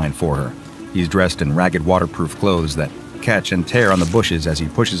beeline for her. He's dressed in ragged waterproof clothes that catch and tear on the bushes as he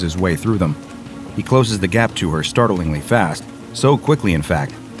pushes his way through them. He closes the gap to her startlingly fast, so quickly in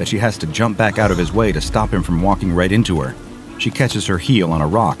fact, that she has to jump back out of his way to stop him from walking right into her. She catches her heel on a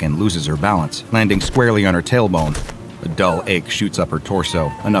rock and loses her balance, landing squarely on her tailbone. A dull ache shoots up her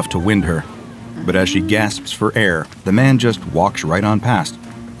torso, enough to wind her. But as she gasps for air, the man just walks right on past.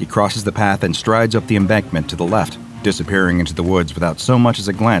 He crosses the path and strides up the embankment to the left, disappearing into the woods without so much as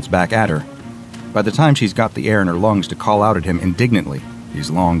a glance back at her. By the time she's got the air in her lungs to call out at him indignantly,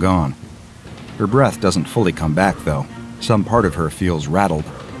 he's long gone. Her breath doesn't fully come back, though. Some part of her feels rattled.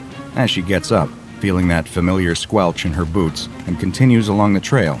 As she gets up, feeling that familiar squelch in her boots, and continues along the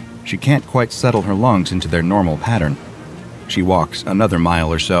trail, she can't quite settle her lungs into their normal pattern. She walks another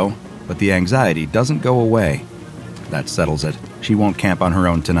mile or so, but the anxiety doesn't go away. That settles it. She won't camp on her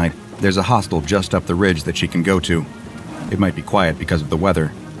own tonight. There's a hostel just up the ridge that she can go to. It might be quiet because of the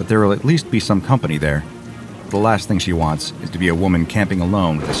weather, but there will at least be some company there. The last thing she wants is to be a woman camping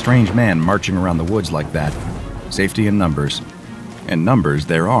alone with a strange man marching around the woods like that. Safety in numbers. And numbers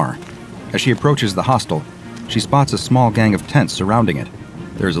there are. As she approaches the hostel, she spots a small gang of tents surrounding it.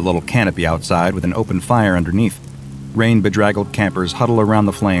 There's a little canopy outside with an open fire underneath. Rain-bedraggled campers huddle around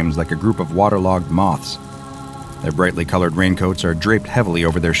the flames like a group of waterlogged moths. Their brightly colored raincoats are draped heavily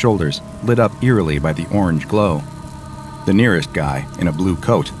over their shoulders, lit up eerily by the orange glow. The nearest guy, in a blue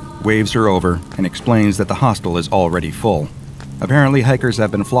coat, waves her over and explains that the hostel is already full. Apparently, hikers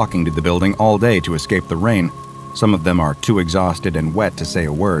have been flocking to the building all day to escape the rain. Some of them are too exhausted and wet to say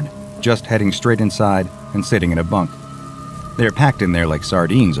a word, just heading straight inside and sitting in a bunk. They're packed in there like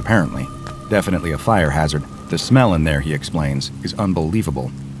sardines, apparently. Definitely a fire hazard. The smell in there, he explains, is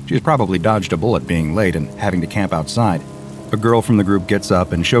unbelievable. She's probably dodged a bullet being late and having to camp outside. A girl from the group gets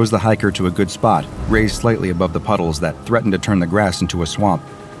up and shows the hiker to a good spot, raised slightly above the puddles that threaten to turn the grass into a swamp.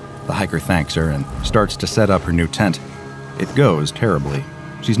 The hiker thanks her and starts to set up her new tent. It goes terribly.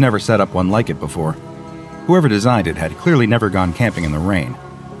 She's never set up one like it before. Whoever designed it had clearly never gone camping in the rain.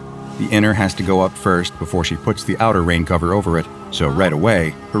 The inner has to go up first before she puts the outer rain cover over it, So right away,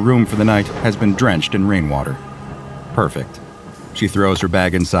 her room for the night has been drenched in rainwater. Perfect. She throws her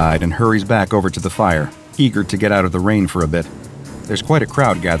bag inside and hurries back over to the fire, eager to get out of the rain for a bit. There's quite a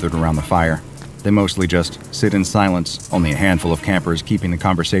crowd gathered around the fire. They mostly just sit in silence, only a handful of campers keeping the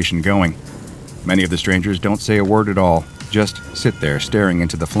conversation going. Many of the strangers don't say a word at all, just sit there staring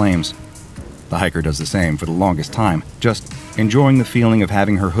into the flames. The hiker does the same for the longest time, just enjoying the feeling of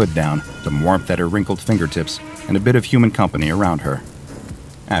having her hood down, some warmth at her wrinkled fingertips, and a bit of human company around her.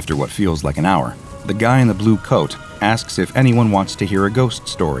 After what feels like an hour, the guy in the blue coat asks if anyone wants to hear a ghost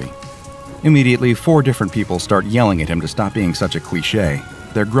story. Immediately, 4 different people start yelling at him to stop being such a cliché.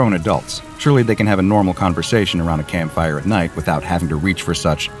 They're grown adults. Surely they can have a normal conversation around a campfire at night without having to reach for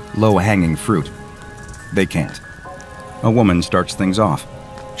such low-hanging fruit. They can't. A woman starts things off.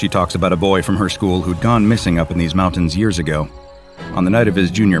 She talks about a boy from her school who'd gone missing up in these mountains years ago. On the night of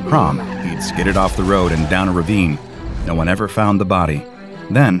his junior prom, he'd skidded off the road and down a ravine. No one ever found the body.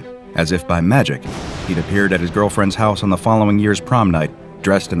 Then, as if by magic, he'd appeared at his girlfriend's house on the following year's prom night,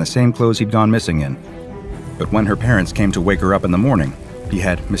 dressed in the same clothes he'd gone missing in. But when her parents came to wake her up in the morning, he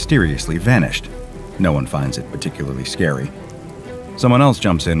had mysteriously vanished. No one finds it particularly scary. Someone else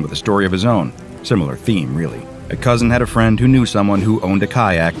jumps in with a story of his own. Similar theme, really. A cousin had a friend who knew someone who owned a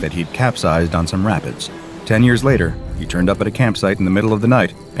kayak that he'd capsized on some rapids. 10 years later, he turned up at a campsite in the middle of the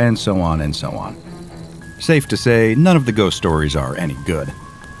night, and so on and so on. Safe to say, none of the ghost stories are any good.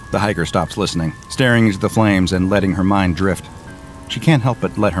 The hiker stops listening, staring into the flames and letting her mind drift. She can't help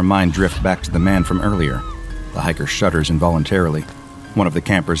but let her mind drift back to the man from earlier. The hiker shudders involuntarily. One of the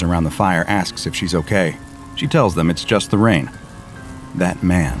campers around the fire asks if she's okay. She tells them it's just the rain. That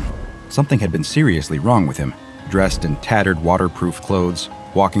man. Something had been seriously wrong with him. Dressed in tattered waterproof clothes,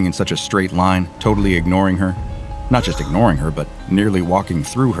 walking in such a straight line, totally ignoring her. Not just ignoring her, but nearly walking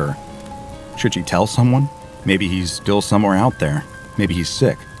through her. Should she tell someone? Maybe he's still somewhere out there. Maybe he's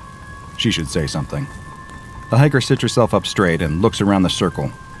sick. She should say something. The hiker sits herself up straight and looks around the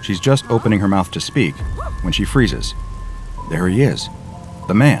circle. She's just opening her mouth to speak when she freezes. There he is.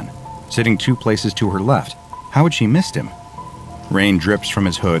 The man, sitting 2 places to her left. How had she missed him? Rain drips from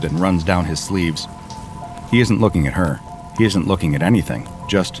his hood and runs down his sleeves. He isn't looking at her. He isn't looking at anything,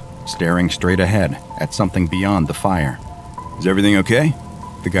 just staring straight ahead at something beyond the fire. Is everything okay?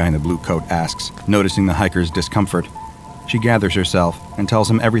 The guy in the blue coat asks, noticing the hiker's discomfort. She gathers herself and tells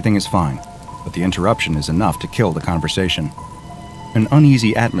him everything is fine, but the interruption is enough to kill the conversation. An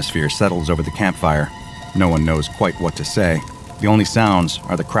uneasy atmosphere settles over the campfire. No one knows quite what to say. The only sounds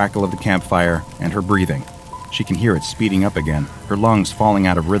are the crackle of the campfire and her breathing. She can hear it speeding up again, her lungs falling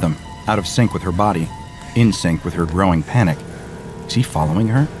out of rhythm, out of sync with her body, in sync with her growing panic. Is he following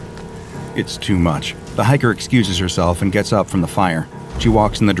her? It's too much. The hiker excuses herself and gets up from the fire. She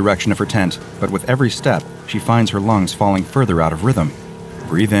walks in the direction of her tent, but with every step, she finds her lungs falling further out of rhythm.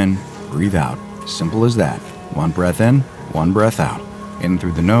 Breathe in, breathe out. Simple as that. 1 breath in, 1 breath out. In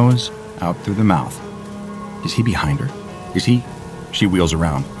through the nose, out through the mouth. Is he behind her? Is he? She wheels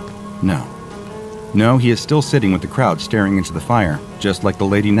around. No, he is still sitting with the crowd staring into the fire, just like the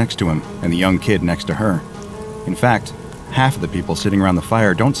lady next to him and the young kid next to her. In fact, half of the people sitting around the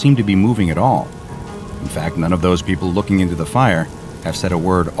fire don't seem to be moving at all. In fact, none of those people looking into the fire have said a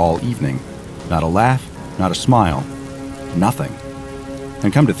word all evening. Not a laugh, not a smile, nothing.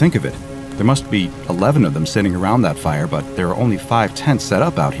 And come to think of it, there must be 11 of them sitting around that fire, but there are only 5 tents set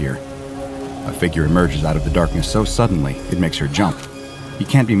up out here. A figure emerges out of the darkness so suddenly, it makes her jump. He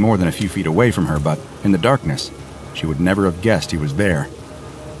can't be more than a few feet away from her, but in the darkness, she would never have guessed he was there.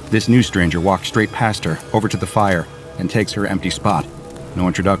 This new stranger walks straight past her, over to the fire, and takes her empty spot. No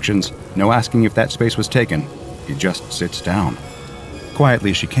introductions, no asking if that space was taken. He just sits down.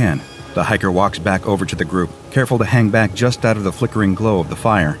 Quietly as she can, the hiker walks back over to the group, careful to hang back just out of the flickering glow of the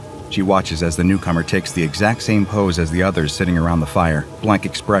fire. She watches as the newcomer takes the exact same pose as the others sitting around the fire, blank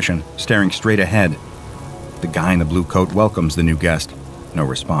expression, staring straight ahead. The guy in the blue coat welcomes the new guest. No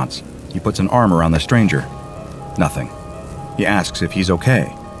response. He puts an arm around the stranger. Nothing. He asks if he's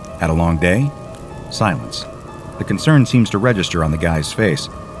okay. Had a long day? Silence. The concern seems to register on the guy's face,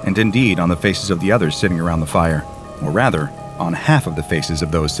 and indeed on the faces of the others sitting around the fire. Or rather, on half of the faces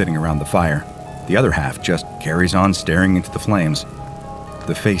of those sitting around the fire. The other half just carries on staring into the flames.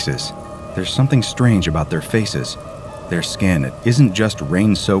 The faces. There's something strange about their faces. Their skin, it isn't just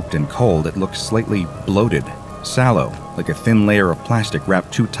rain-soaked and cold, it looks slightly bloated, sallow, like a thin layer of plastic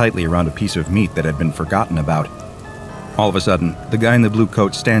wrapped too tightly around a piece of meat that had been forgotten about. All of a sudden, the guy in the blue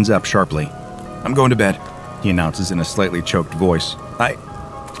coat stands up sharply. "I'm going to bed," he announces in a slightly choked voice.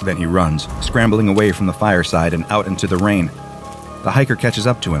 Then he runs, scrambling away from the fireside and out into the rain. The hiker catches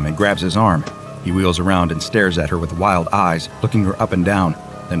up to him and grabs his arm. He wheels around and stares at her with wild eyes, looking her up and down,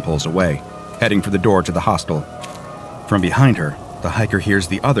 then pulls away, heading for the door to the hostel. From behind her, the hiker hears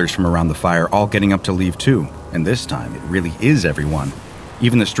the others from around the fire all getting up to leave too, and this time it really is everyone.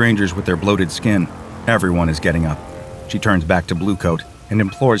 Even the strangers with their bloated skin. Everyone is getting up. She turns back to Bluecoat and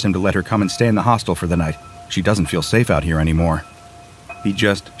implores him to let her come and stay in the hostel for the night. She doesn't feel safe out here anymore. He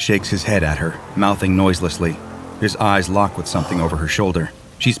just shakes his head at her, mouthing noiselessly. His eyes lock with something over her shoulder.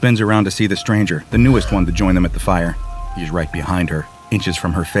 She spins around to see the stranger, the newest one to join them at the fire. He's right behind her, inches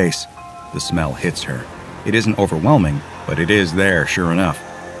from her face. The smell hits her. It isn't overwhelming, but it is there, sure enough.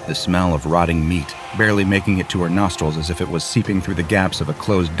 The smell of rotting meat, barely making it to her nostrils as if it was seeping through the gaps of a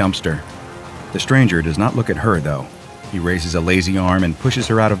closed dumpster. The stranger does not look at her, though. He raises a lazy arm and pushes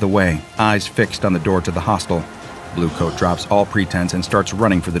her out of the way, eyes fixed on the door to the hostel. Bluecoat drops all pretense and starts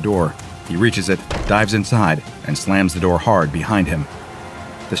running for the door. He reaches it, dives inside, and slams the door hard behind him.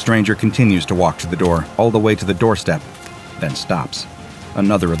 The stranger continues to walk to the door, all the way to the doorstep, then stops.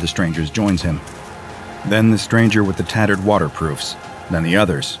 Another of the strangers joins him. Then the stranger with the tattered waterproofs. Then the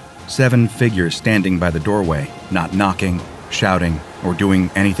others. 7 figures standing by the doorway, not knocking, shouting, or doing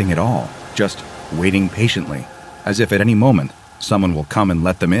anything at all, just waiting patiently, as if at any moment someone will come and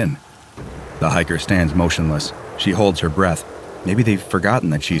let them in. The hiker stands motionless. She holds her breath. Maybe they've forgotten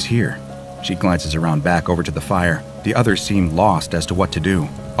that she's here. She glances around back over to the fire. The others seem lost as to what to do.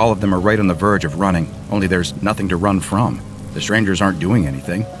 All of them are right on the verge of running, only there's nothing to run from. The strangers aren't doing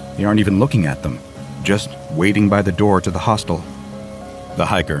anything. They aren't even looking at them. Just waiting by the door to the hostel. The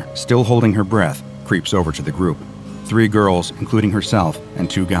hiker, still holding her breath, creeps over to the group. 3 girls, including herself, and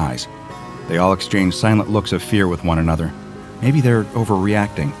 2 guys. They all exchange silent looks of fear with one another. Maybe they're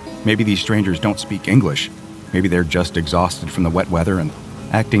overreacting. Maybe these strangers don't speak English. Maybe they're just exhausted from the wet weather and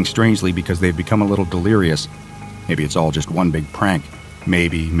acting strangely because they've become a little delirious. Maybe it's all just one big prank.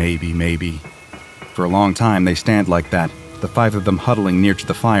 Maybe. For a long time, they stand like that, the 5 of them huddling near to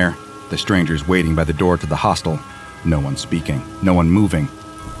the fire, the strangers waiting by the door to the hostel. No one speaking, no one moving.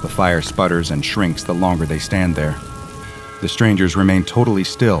 The fire sputters and shrinks the longer they stand there. The strangers remain totally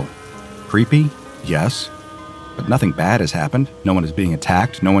still. Creepy? Yes. But nothing bad has happened. No one is being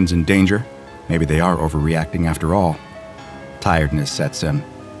attacked. No one's in danger. Maybe they are overreacting after all. Tiredness sets in.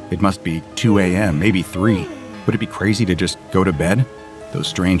 It must be 2 a.m., maybe 3. Would it be crazy to just go to bed? Those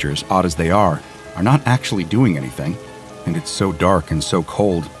strangers, odd as they are not actually doing anything. And it's so dark and so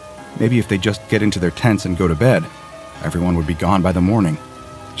cold. Maybe if they just get into their tents and go to bed, everyone would be gone by the morning.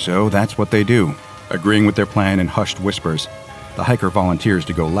 So that's what they do, agreeing with their plan in hushed whispers. The hiker volunteers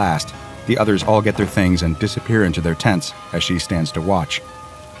to go last. The others all get their things and disappear into their tents as she stands to watch.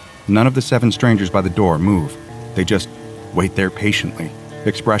 None of the 7 strangers by the door move. They just wait there patiently,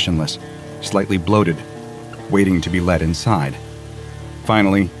 expressionless, slightly bloated, waiting to be let inside.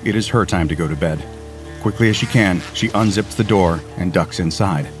 Finally, it is her time to go to bed. Quickly as she can, she unzips the door and ducks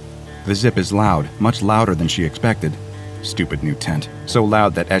inside. The zip is loud, much louder than she expected. Stupid new tent, so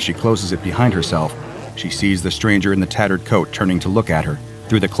loud that as she closes it behind herself, she sees the stranger in the tattered coat turning to look at her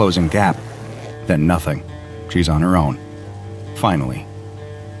through the closing gap. Then nothing. She's on her own. Finally.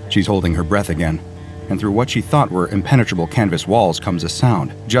 She's holding her breath again, and through what she thought were impenetrable canvas walls comes a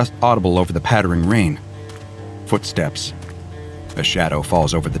sound, just audible over the pattering rain. Footsteps. A shadow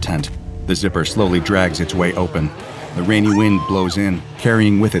falls over the tent. The zipper slowly drags its way open. The rainy wind blows in,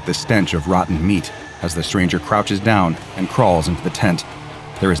 carrying with it the stench of rotten meat, as the stranger crouches down and crawls into the tent.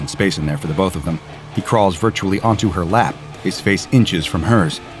 There isn't space in there for the both of them. He crawls virtually onto her lap, his face inches from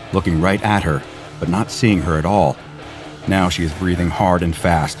hers, looking right at her, but not seeing her at all. Now she is breathing hard and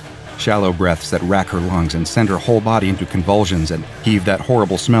fast, shallow breaths that rack her lungs and send her whole body into convulsions and heave that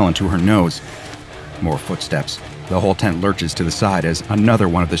horrible smell into her nose. More footsteps. The whole tent lurches to the side as another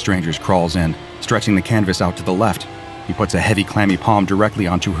one of the strangers crawls in, stretching the canvas out to the left. He puts a heavy, clammy palm directly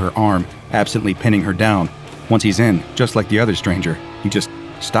onto her arm, absently pinning her down. Once he's in, just like the other stranger, he just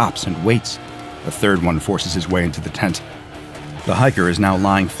stops and waits. A third one forces his way into the tent. The hiker is now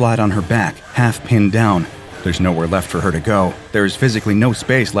lying flat on her back, half pinned down. There's nowhere left for her to go. There is physically no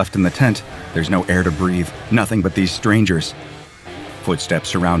space left in the tent. There's no air to breathe, nothing but these strangers. Footsteps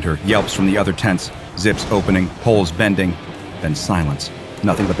surround her, yelps from the other tents, zips opening, poles bending, then silence.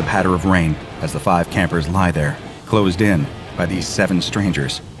 Nothing but the patter of rain as the 5 campers lie there, closed in by these 7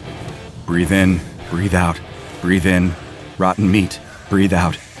 strangers. Breathe in, breathe out, breathe in, rotten meat, breathe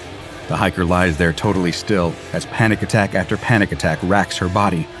out. The hiker lies there totally still as panic attack after panic attack racks her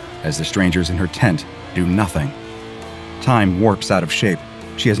body as the strangers in her tent do nothing. Time warps out of shape.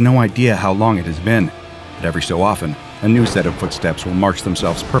 She has no idea how long it has been, but every so often, a new set of footsteps will march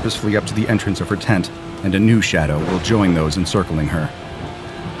themselves purposefully up to the entrance of her tent, and a new shadow will join those encircling her.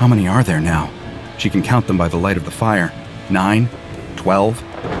 How many are there now? She can count them by the light of the fire. 9, 12.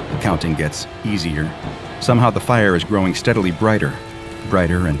 The counting gets easier. Somehow the fire is growing steadily brighter,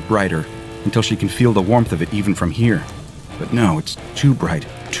 brighter and brighter, until she can feel the warmth of it even from here. But no, it's too bright,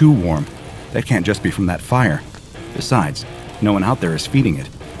 too warm. That can't just be from that fire. Besides, no one out there is feeding it.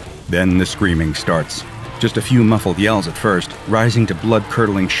 Then the screaming starts. Just a few muffled yells at first, rising to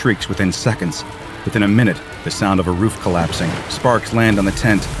blood-curdling shrieks within seconds. Within a minute, the sound of a roof collapsing. Sparks land on the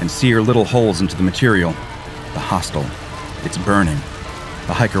tent and sear little holes into the material. The hostel. It's burning.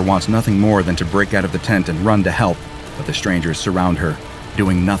 The hiker wants nothing more than to break out of the tent and run to help, but the strangers surround her,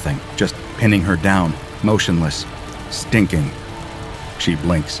 doing nothing, just pinning her down, motionless, stinking. She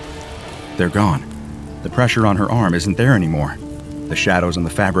blinks. They're gone. The pressure on her arm isn't there anymore. The shadows on the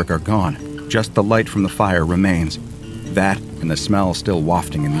fabric are gone. Just the light from the fire remains. That and the smell still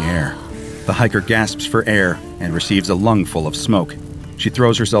wafting in the air. The hiker gasps for air and receives a lungful of smoke. She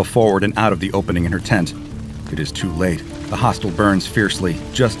throws herself forward and out of the opening in her tent. It is too late. The hostel burns fiercely,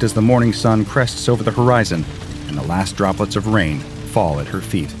 just as the morning sun crests over the horizon, and the last droplets of rain fall at her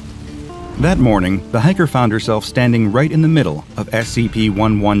feet. That morning, the hiker found herself standing right in the middle of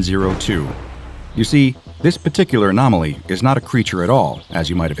SCP-1102. You see, this particular anomaly is not a creature at all, as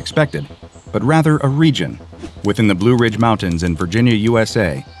you might have expected, but rather a region. Within the Blue Ridge Mountains in Virginia,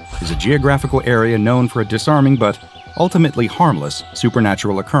 USA, is a geographical area known for a disarming but ultimately harmless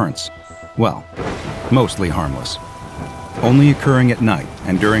supernatural occurrence. Well, mostly harmless. Only occurring at night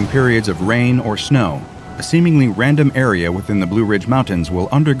and during periods of rain or snow, a seemingly random area within the Blue Ridge Mountains will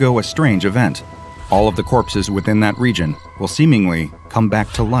undergo a strange event. All of the corpses within that region will seemingly come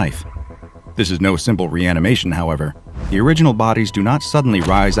back to life. This is no simple reanimation, however. The original bodies do not suddenly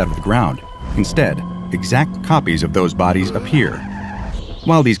rise out of the ground. Instead, exact copies of those bodies appear.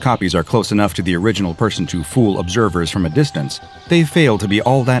 While these copies are close enough to the original person to fool observers from a distance, they fail to be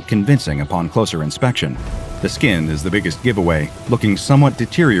all that convincing upon closer inspection. The skin is the biggest giveaway, looking somewhat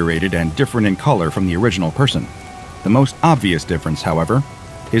deteriorated and different in color from the original person. The most obvious difference, however,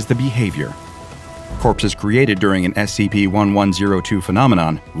 is the behavior. Corpses created during an SCP-1102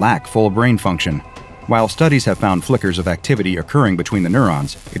 phenomenon lack full brain function. While studies have found flickers of activity occurring between the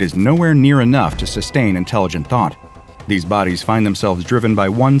neurons, it is nowhere near enough to sustain intelligent thought. These bodies find themselves driven by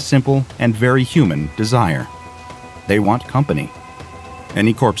one simple and very human desire. They want company.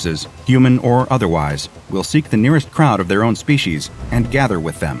 Any corpses, human or otherwise, will seek the nearest crowd of their own species and gather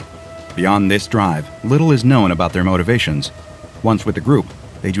with them. Beyond this drive, little is known about their motivations. Once with the group,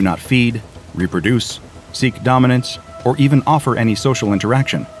 they do not feed, reproduce, seek dominance, or even offer any social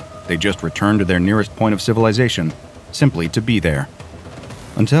interaction. They just return to their nearest point of civilization, simply to be there.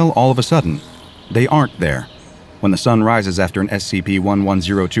 Until all of a sudden, they aren't there. When the sun rises after an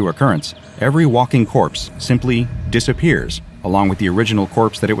SCP-1102 occurrence, every walking corpse simply disappears, along with the original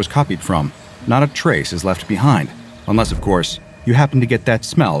corpse that it was copied from. Not a trace is left behind, unless, of course, you happen to get that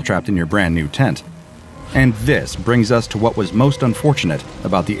smell trapped in your brand new tent. And this brings us to what was most unfortunate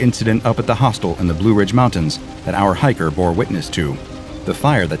about the incident up at the hostel in the Blue Ridge Mountains that our hiker bore witness to. The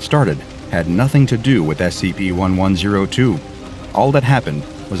fire that started had nothing to do with SCP-1102. All that happened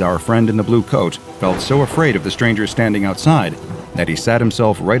was our friend in the blue coat felt so afraid of the strangers standing outside that he sat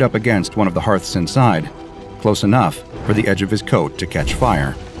himself right up against one of the hearths inside, close enough for the edge of his coat to catch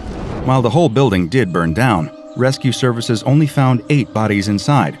fire. While the whole building did burn down, rescue services only found 8 bodies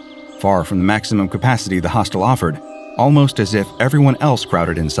inside, far from the maximum capacity the hostel offered, almost as if everyone else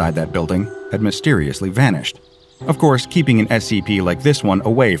crowded inside that building had mysteriously vanished. Of course, keeping an SCP like this one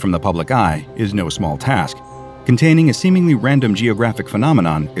away from the public eye is no small task. Containing a seemingly random geographic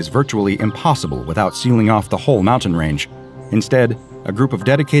phenomenon is virtually impossible without sealing off the whole mountain range. Instead, a group of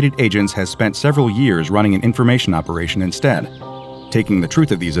dedicated agents has spent several years running an information operation instead, taking the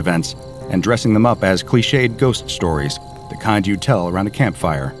truth of these events and dressing them up as cliched ghost stories, the kind you tell around a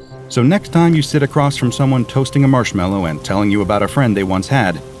campfire. So next time you sit across from someone toasting a marshmallow and telling you about a friend they once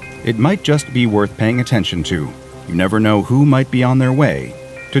had, it might just be worth paying attention to. You never know who might be on their way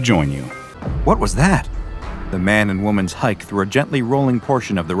to join you. What was that? The man and woman's hike through a gently rolling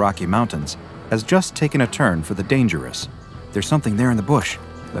portion of the Rocky Mountains has just taken a turn for the dangerous. There's something there in the bush,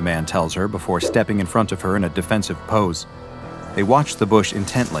 the man tells her before stepping in front of her in a defensive pose. They watch the bush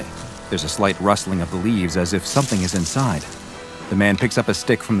intently. There's a slight rustling of the leaves as if something is inside. The man picks up a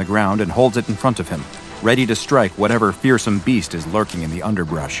stick from the ground and holds it in front of him, ready to strike whatever fearsome beast is lurking in the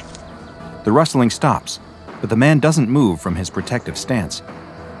underbrush. The rustling stops, but the man doesn't move from his protective stance.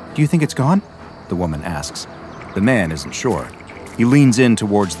 "Do you think it's gone?" the woman asks. The man isn't sure. He leans in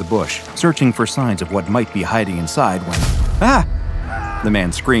towards the bush, searching for signs of what might be hiding inside when... Ah! The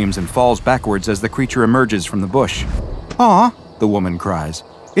man screams and falls backwards as the creature emerges from the bush. "Aw!" the woman cries.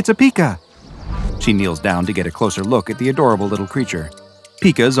 "It's a pika!" She kneels down to get a closer look at the adorable little creature.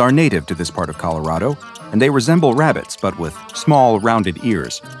 Pikas are native to this part of Colorado, and they resemble rabbits but with small, rounded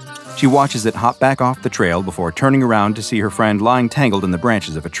ears. She watches it hop back off the trail before turning around to see her friend lying tangled in the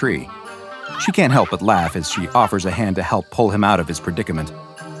branches of a tree. She can't help but laugh as she offers a hand to help pull him out of his predicament.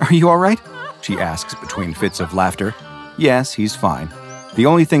 "Are you all right?" she asks between fits of laughter. Yes, he's fine. The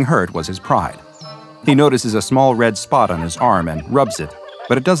only thing hurt was his pride. He notices a small red spot on his arm and rubs it,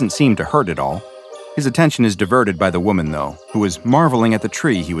 but it doesn't seem to hurt at all. His attention is diverted by the woman, though, who is marveling at the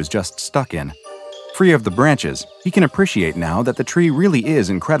tree he was just stuck in. Free of the branches, he can appreciate now that the tree really is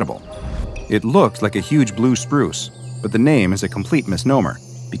incredible. It looks like a huge blue spruce, but the name is a complete misnomer,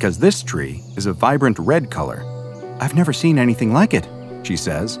 because this tree is a vibrant red color. "I've never seen anything like it," she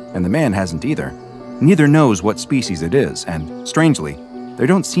says, and the man hasn't either. Neither knows what species it is, and, strangely, there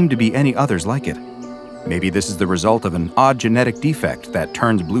don't seem to be any others like it. Maybe this is the result of an odd genetic defect that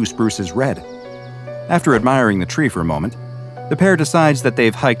turns blue spruces red. After admiring the tree for a moment, the pair decides that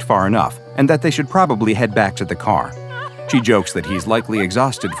they've hiked far enough and that they should probably head back to the car. She jokes that he's likely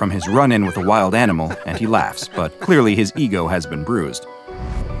exhausted from his run-in with a wild animal, and he laughs, but clearly his ego has been bruised.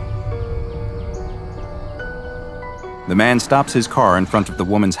 The man stops his car in front of the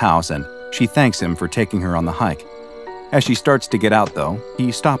woman's house, and she thanks him for taking her on the hike. As she starts to get out, though,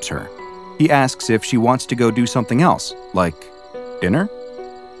 he stops her. He asks if she wants to go do something else, like dinner?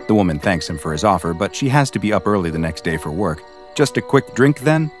 The woman thanks him for his offer, but she has to be up early the next day for work. Just a quick drink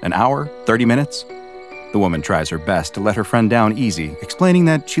then? An hour? 30 minutes? The woman tries her best to let her friend down easy, explaining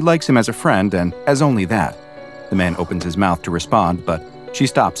that she likes him as a friend and as only that. The man opens his mouth to respond, but she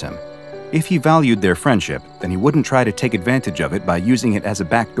stops him. If he valued their friendship, then he wouldn't try to take advantage of it by using it as a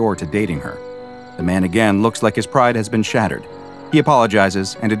backdoor to dating her. The man again looks like his pride has been shattered. He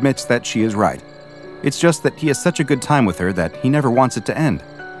apologizes and admits that she is right. It's just that he has such a good time with her that he never wants it to end.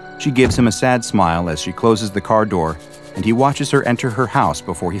 She gives him a sad smile as she closes the car door, and he watches her enter her house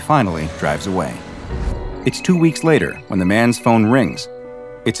before he finally drives away. It's 2 weeks later when the man's phone rings.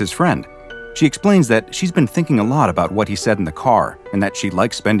 It's his friend. She explains that she's been thinking a lot about what he said in the car and that she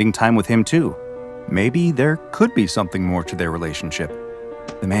likes spending time with him too. Maybe there could be something more to their relationship.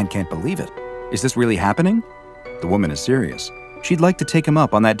 The man can't believe it. Is this really happening? The woman is serious. She'd like to take him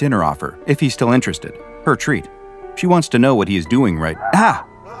up on that dinner offer, if he's still interested. Her treat. She wants to know what he is doing right. Ah!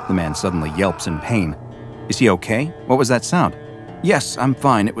 The man suddenly yelps in pain. Is he okay? What was that sound? Yes, I'm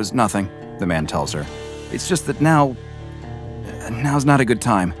fine. It was nothing, the man tells her. It's just that now's not a good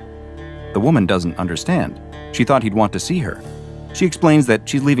time. The woman doesn't understand. She thought he'd want to see her. She explains that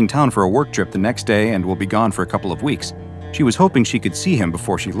she's leaving town for a work trip the next day and will be gone for a couple of weeks. She was hoping she could see him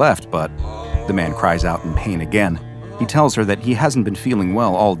before she left, but the man cries out in pain again. He tells her that he hasn't been feeling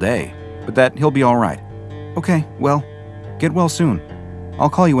well all day, but that he'll be all right. Okay, well, get well soon. I'll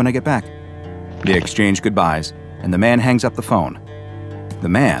call you when I get back. They exchange goodbyes, and the man hangs up the phone. The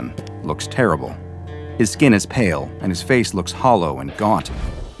man looks terrible. His skin is pale, and his face looks hollow and gaunt.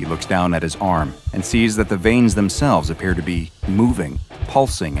 He looks down at his arm and sees that the veins themselves appear to be moving,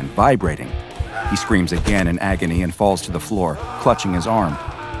 pulsing, and vibrating. He screams again in agony and falls to the floor, clutching his arm.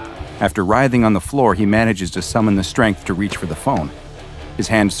 After writhing on the floor, he manages to summon the strength to reach for the phone. His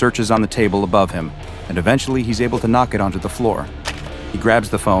hand searches on the table above him, and eventually he's able to knock it onto the floor. He grabs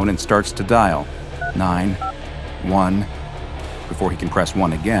the phone and starts to dial 911. Before he can press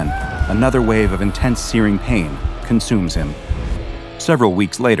 1 again, another wave of intense searing pain consumes him. Several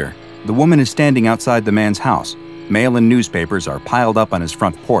weeks later, the woman is standing outside the man's house. Mail and newspapers are piled up on his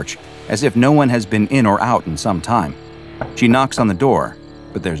front porch, as if no one has been in or out in some time. She knocks on the door,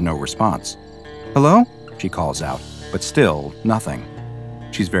 but there's no response. "Hello?" she calls out, but still nothing.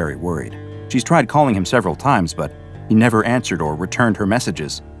 She's very worried. She's tried calling him several times, but he never answered or returned her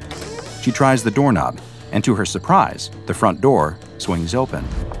messages. She tries the doorknob, and to her surprise, the front door swings open.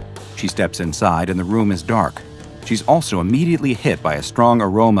 She steps inside and the room is dark. She's also immediately hit by a strong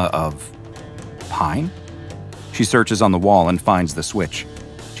aroma of pine? She searches on the wall and finds the switch.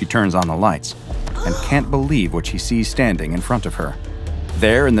 She turns on the lights and can't believe what she sees standing in front of her.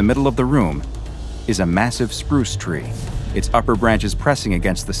 There in the middle of the room is a massive spruce tree, its upper branches pressing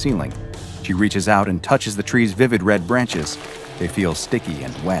against the ceiling. She reaches out and touches the tree's vivid red branches. They feel sticky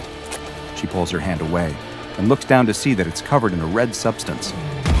and wet. She pulls her hand away and looks down to see that it's covered in a red substance.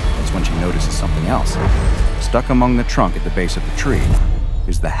 That's when she notices something else. Stuck among the trunk at the base of the tree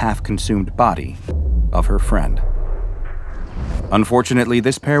is the half-consumed body of her friend. Unfortunately,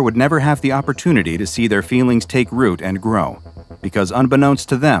 this pair would never have the opportunity to see their feelings take root and grow, because unbeknownst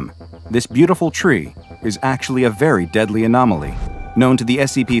to them, this beautiful tree is actually a very deadly anomaly, known to the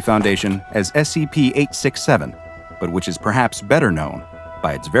SCP Foundation as SCP-867, but which is perhaps better known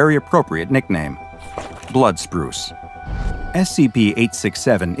by its very appropriate nickname, blood spruce.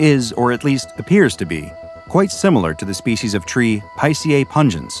 SCP-867 is, or at least appears to be, quite similar to the species of tree Pisceae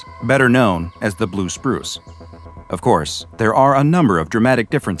pungens, better known as the blue spruce. Of course, there are a number of dramatic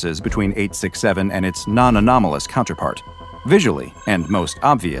differences between 867 and its non-anomalous counterpart. Visually, and most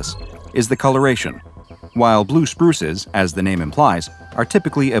obvious, is the coloration. While blue spruces, as the name implies, are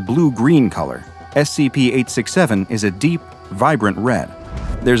typically a blue-green color, SCP-867 is a deep, vibrant red.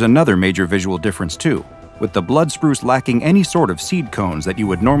 There's another major visual difference too, with the blood spruce lacking any sort of seed cones that you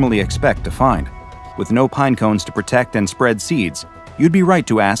would normally expect to find. With no pine cones to protect and spread seeds, you'd be right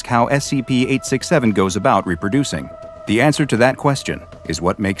to ask how SCP-867 goes about reproducing. The answer to that question is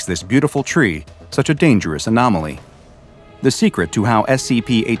what makes this beautiful tree such a dangerous anomaly. The secret to how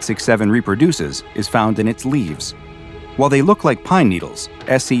SCP-867 reproduces is found in its leaves. While they look like pine needles,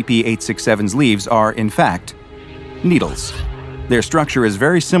 SCP-867's leaves are, in fact, needles. Their structure is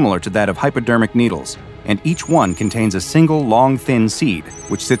very similar to that of hypodermic needles, and each one contains a single long, thin seed,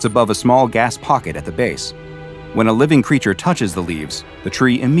 which sits above a small gas pocket at the base. When a living creature touches the leaves, the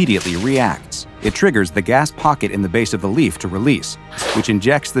tree immediately reacts. It triggers the gas pocket in the base of the leaf to release, which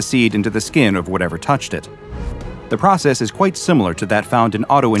injects the seed into the skin of whatever touched it. The process is quite similar to that found in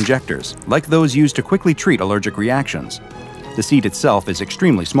auto-injectors, like those used to quickly treat allergic reactions. The seed itself is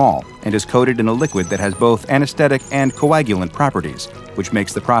extremely small and is coated in a liquid that has both anesthetic and coagulant properties, which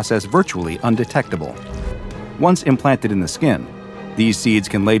makes the process virtually undetectable. Once implanted in the skin, these seeds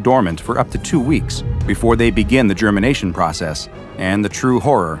can lay dormant for up to 2 weeks before they begin the germination process, and the true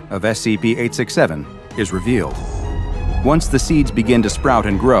horror of SCP-867 is revealed. Once the seeds begin to sprout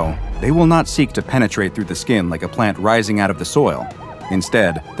and grow, they will not seek to penetrate through the skin like a plant rising out of the soil.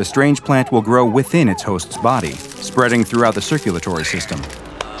 Instead, the strange plant will grow within its host's body, spreading throughout the circulatory system.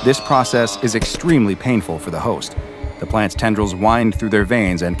 This process is extremely painful for the host. The plant's tendrils wind through their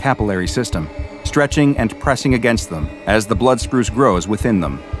veins and capillary system, stretching and pressing against them as the blood spruce grows within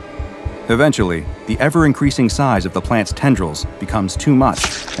them. Eventually, the ever-increasing size of the plant's tendrils becomes too much,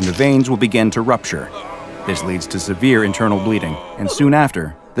 and the veins will begin to rupture. This leads to severe internal bleeding, and soon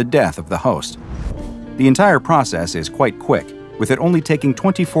after, the death of the host. The entire process is quite quick, with it only taking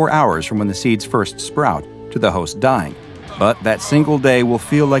 24 hours from when the seeds first sprout to the host dying. But that single day will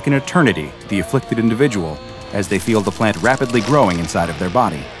feel like an eternity to the afflicted individual as they feel the plant rapidly growing inside of their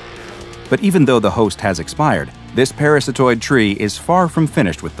body. But even though the host has expired, this parasitoid tree is far from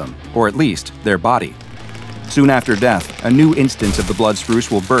finished with them, or at least their body. Soon after death, a new instance of the blood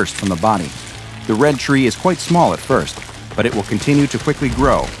spruce will burst from the body. The red tree is quite small at first, but it will continue to quickly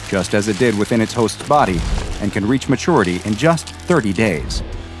grow, just as it did within its host's body, and can reach maturity in just 30 days.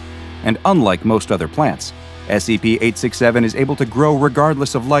 And unlike most other plants, SCP-867 is able to grow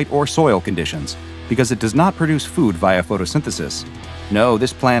regardless of light or soil conditions, because it does not produce food via photosynthesis. No,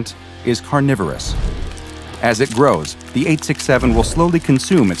 this plant is carnivorous. As it grows, the 867 will slowly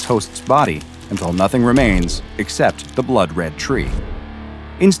consume its host's body until nothing remains except the blood-red tree.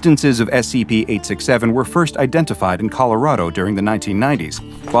 Instances of SCP-867 were first identified in Colorado during the 1990s,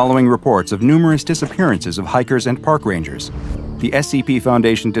 following reports of numerous disappearances of hikers and park rangers. The SCP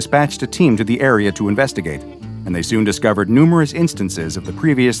Foundation dispatched a team to the area to investigate, and they soon discovered numerous instances of the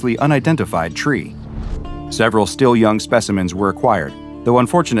previously unidentified tree. Several still young specimens were acquired, though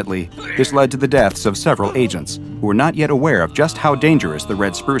unfortunately, this led to the deaths of several agents who were not yet aware of just how dangerous the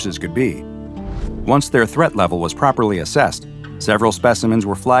red spruces could be. Once their threat level was properly assessed, several specimens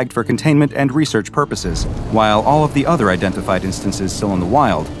were flagged for containment and research purposes, while all of the other identified instances still in the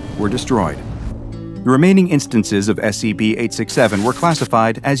wild were destroyed. The remaining instances of SCP-867 were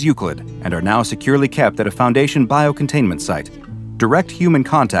classified as Euclid and are now securely kept at a Foundation biocontainment site. Direct human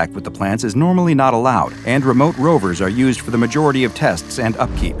contact with the plants is normally not allowed, and remote rovers are used for the majority of tests and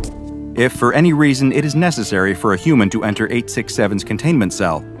upkeep. If for any reason it is necessary for a human to enter 867's containment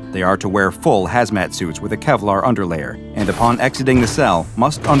cell, they are to wear full hazmat suits with a Kevlar underlayer, and upon exiting the cell,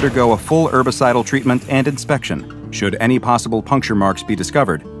 must undergo a full herbicidal treatment and inspection. Should any possible puncture marks be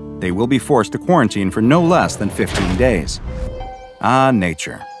discovered, they will be forced to quarantine for no less than 15 days. Ah,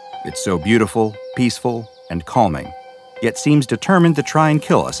 nature. It's so beautiful, peaceful, and calming, yet seems determined to try and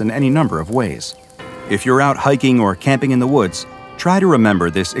kill us in any number of ways. If you're out hiking or camping in the woods, try to remember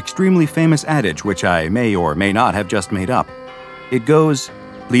this extremely famous adage which I may or may not have just made up. It goes,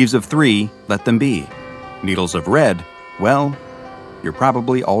 "Leaves of 3, let them be. Needles of red, well, you're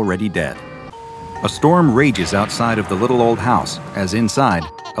probably already dead." A storm rages outside of the little old house, as inside,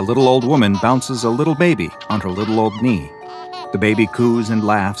 a little old woman bounces a little baby on her little old knee. The baby coos and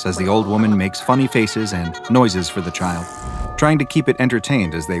laughs as the old woman makes funny faces and noises for the child, trying to keep it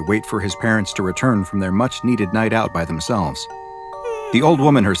entertained as they wait for his parents to return from their much-needed night out by themselves. The old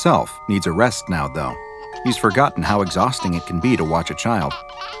woman herself needs a rest now, though, He's forgotten how exhausting it can be to watch a child.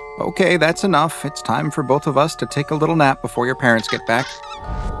 Okay, that's enough. It's time for both of us to take a little nap before your parents get back.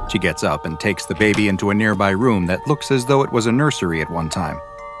 She gets up and takes the baby into a nearby room that looks as though it was a nursery at one time,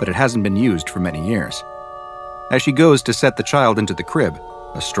 but it hasn't been used for many years. As she goes to set the child into the crib,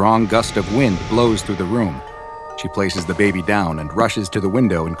 a strong gust of wind blows through the room. She places the baby down and rushes to the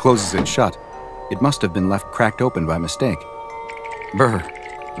window and closes it shut. It must have been left cracked open by mistake. Brr,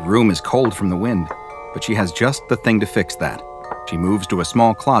 the room is cold from the wind, but she has just the thing to fix that. She moves to a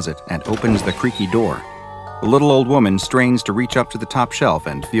small closet and opens the creaky door. The little old woman strains to reach up to the top shelf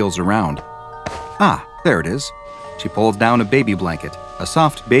and feels around. Ah, there it is. She pulls down a baby blanket, a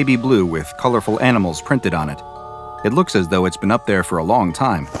soft baby blue with colorful animals printed on it. It looks as though it's been up there for a long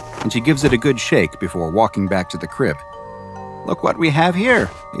time, and she gives it a good shake before walking back to the crib. Look what we have here.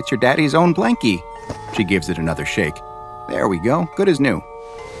 It's your daddy's own blankie. She gives it another shake. There we go, good as new.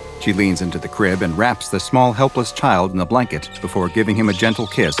 She leans into the crib and wraps the small helpless child in the blanket before giving him a gentle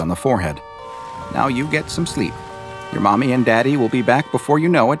kiss on the forehead. Now you get some sleep. Your mommy and daddy will be back before you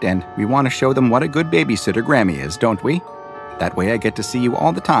know it, and we want to show them what a good babysitter Grammy is, don't we? That way I get to see you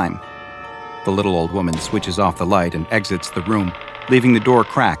all the time. The little old woman switches off the light and exits the room, leaving the door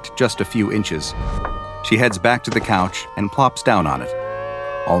cracked just a few inches. She heads back to the couch and plops down on it.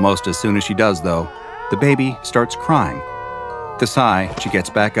 Almost as soon as she does, though, the baby starts crying. With a sigh, she gets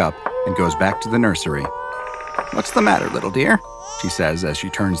back up and goes back to the nursery. What's the matter, little dear? She says as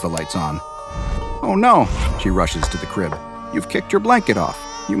she turns the lights on. Oh no, she rushes to the crib. You've kicked your blanket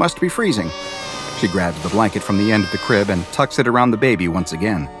off. You must be freezing. She grabs the blanket from the end of the crib and tucks it around the baby once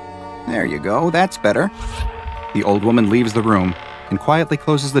again. There you go, that's better. The old woman leaves the room and quietly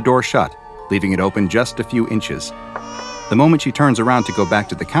closes the door shut, leaving it open just a few inches. The moment she turns around to go back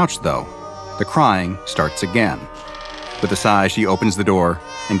to the couch, though, the crying starts again. With a sigh, she opens the door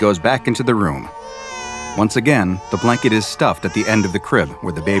and goes back into the room. Once again, the blanket is stuffed at the end of the crib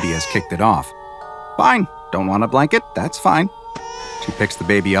where the baby has kicked it off. Fine, don't want a blanket, that's fine. She picks the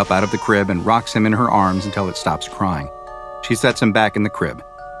baby up out of the crib and rocks him in her arms until it stops crying. She sets him back in the crib.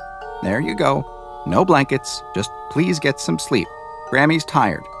 There you go. No blankets, just please get some sleep. Grammy's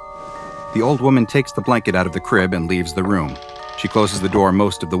tired. The old woman takes the blanket out of the crib and leaves the room. She closes the door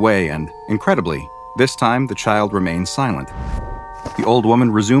most of the way and, incredibly, this time the child remains silent. The old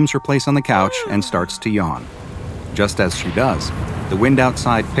woman resumes her place on the couch and starts to yawn. Just as she does, the wind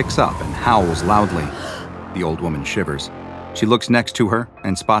outside picks up and howls loudly. The old woman shivers. She looks next to her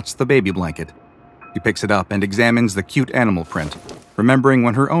and spots the baby blanket. She picks it up and examines the cute animal print, remembering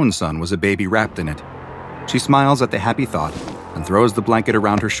when her own son was a baby wrapped in it. She smiles at the happy thought and throws the blanket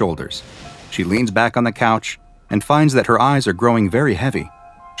around her shoulders. She leans back on the couch and finds that her eyes are growing very heavy.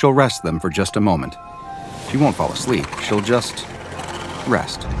 She'll rest them for just a moment. She won't fall asleep. She'll just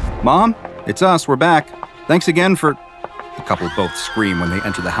rest. Mom, it's us. We're back. Thanks again for... The couple both scream when they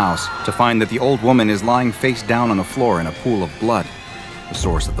enter the house to find that the old woman is lying face down on the floor in a pool of blood. The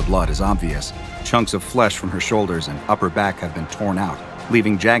source of the blood is obvious. Chunks of flesh from her shoulders and upper back have been torn out,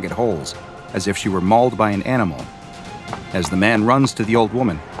 leaving jagged holes, as if she were mauled by an animal. As the man runs to the old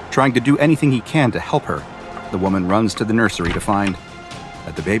woman, trying to do anything he can to help her, the woman runs to the nursery to find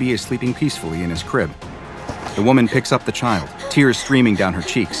that the baby is sleeping peacefully in his crib. The woman picks up the child, tears streaming down her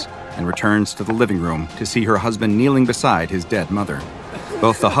cheeks, and returns to the living room to see her husband kneeling beside his dead mother.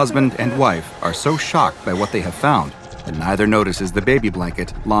 Both the husband and wife are so shocked by what they have found that neither notices the baby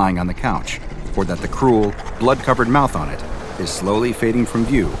blanket lying on the couch, or that the cruel, blood-covered mouth on it is slowly fading from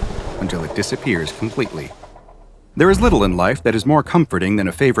view until it disappears completely. There is little in life that is more comforting than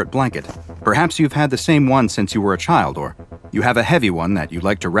a favorite blanket. Perhaps you've had the same one since you were a child, or you have a heavy one that you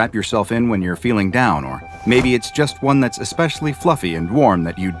like to wrap yourself in when you're feeling down, or maybe it's just one that's especially fluffy and warm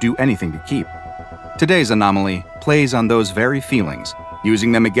that you'd do anything to keep. Today's anomaly plays on those very feelings,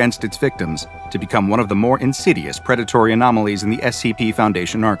 using them against its victims to become one of the more insidious predatory anomalies in the SCP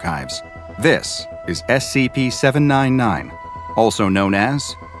Foundation archives. This is SCP-799, also known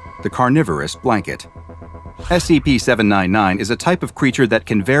as the Carnivorous Blanket. SCP-799 is a type of creature that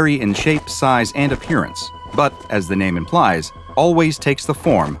can vary in shape, size, and appearance, but, as the name implies, always takes the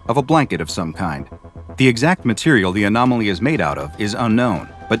form of a blanket of some kind. The exact material the anomaly is made out of is unknown,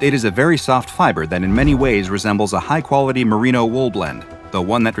 but it is a very soft fiber that in many ways resembles a high-quality merino wool blend, though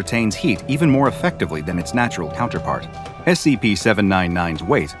one that retains heat even more effectively than its natural counterpart. SCP-799's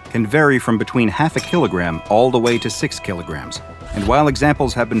weight can vary from between half a kilogram all the way to 6 kilograms, and while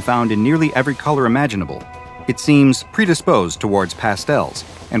examples have been found in nearly every color imaginable, it seems predisposed towards pastels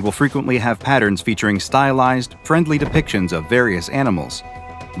and will frequently have patterns featuring stylized, friendly depictions of various animals.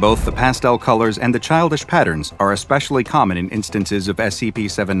 Both the pastel colors and the childish patterns are especially common in instances of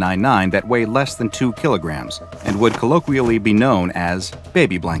SCP-799 that weigh less than 2 kilograms and would colloquially be known as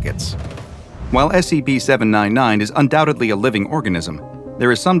baby blankets. While SCP-799 is undoubtedly a living organism,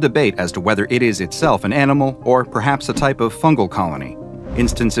 there is some debate as to whether it is itself an animal or perhaps a type of fungal colony.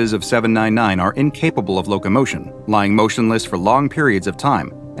 Instances of 799 are incapable of locomotion, lying motionless for long periods of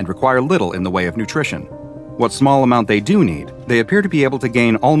time, and require little in the way of nutrition. What small amount they do need, they appear to be able to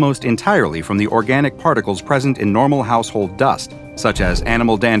gain almost entirely from the organic particles present in normal household dust, such as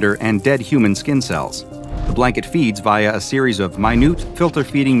animal dander and dead human skin cells. The blanket feeds via a series of minute,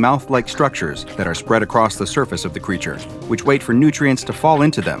 filter-feeding mouth-like structures that are spread across the surface of the creature, which wait for nutrients to fall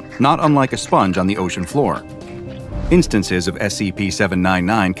into them, not unlike a sponge on the ocean floor. Instances of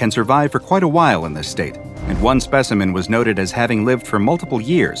SCP-799 can survive for quite a while in this state, and one specimen was noted as having lived for multiple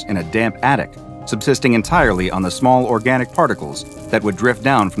years in a damp attic, subsisting entirely on the small organic particles that would drift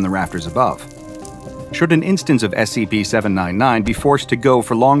down from the rafters above. Should an instance of SCP-799 be forced to go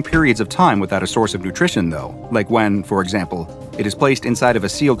for long periods of time without a source of nutrition, though, like when, for example, it is placed inside of a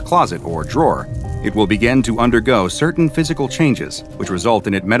sealed closet or drawer, it will begin to undergo certain physical changes, which result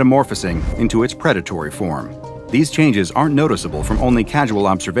in it metamorphosing into its predatory form. These changes aren't noticeable from only casual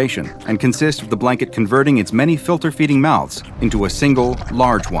observation and consist of the blanket converting its many filter-feeding mouths into a single,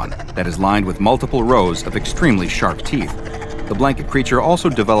 large one that is lined with multiple rows of extremely sharp teeth. The blanket creature also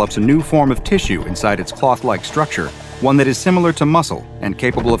develops a new form of tissue inside its cloth-like structure, one that is similar to muscle and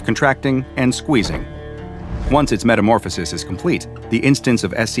capable of contracting and squeezing. Once its metamorphosis is complete, the instance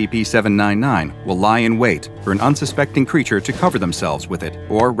of SCP-799 will lie in wait for an unsuspecting creature to cover themselves with it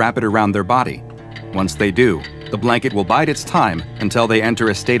or wrap it around their body. Once they do, the blanket will bide its time until they enter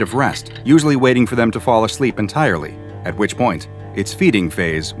a state of rest, usually waiting for them to fall asleep entirely, at which point its feeding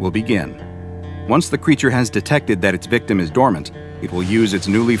phase will begin. Once the creature has detected that its victim is dormant, it will use its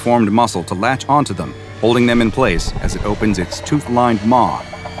newly formed muscle to latch onto them, holding them in place as it opens its tooth-lined maw.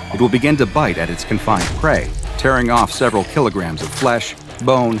 It will begin to bite at its confined prey, tearing off several kilograms of flesh,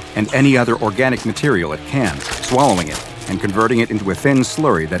 bone, and any other organic material it can, swallowing it, and converting it into a thin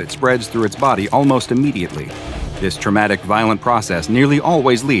slurry that it spreads through its body almost immediately. This traumatic, violent process nearly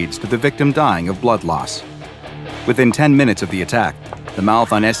always leads to the victim dying of blood loss. Within 10 minutes of the attack, the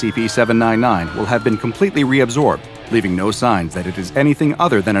mouth on SCP-799 will have been completely reabsorbed, leaving no signs that it is anything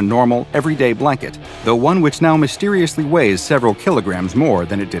other than a normal, everyday blanket, though one which now mysteriously weighs several kilograms more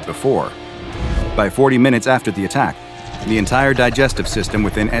than it did before. By 40 minutes after the attack, the entire digestive system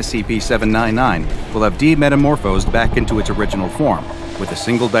within SCP-799 will have demetamorphosed back into its original form, with a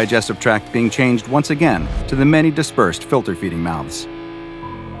single digestive tract being changed once again to the many dispersed filter-feeding mouths.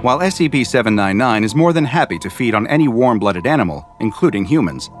 While SCP-799 is more than happy to feed on any warm-blooded animal, including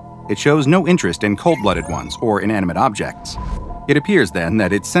humans, it shows no interest in cold-blooded ones or inanimate objects. It appears then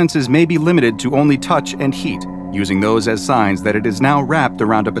that its senses may be limited to only touch and heat, using those as signs that it is now wrapped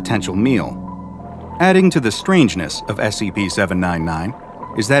around a potential meal. Adding to the strangeness of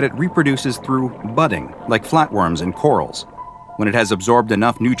SCP-799 is that it reproduces through budding, like flatworms and corals. When it has absorbed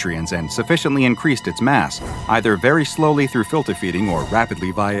enough nutrients and sufficiently increased its mass, either very slowly through filter feeding or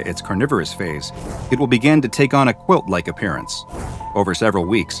rapidly via its carnivorous phase, it will begin to take on a quilt-like appearance. Over several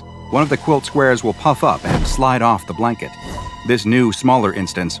weeks, one of the quilt squares will puff up and slide off the blanket. This new, smaller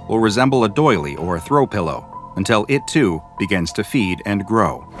instance will resemble a doily or a throw pillow, until it too begins to feed and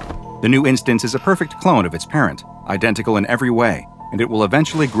grow. The new instance is a perfect clone of its parent, identical in every way, and it will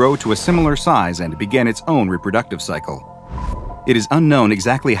eventually grow to a similar size and begin its own reproductive cycle. It is unknown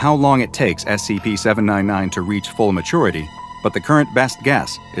exactly how long it takes SCP-799 to reach full maturity, but the current best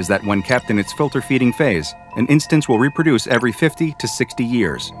guess is that when kept in its filter-feeding phase, an instance will reproduce every 50 to 60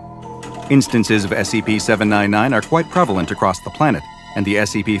 years. Instances of SCP-799 are quite prevalent across the planet, and the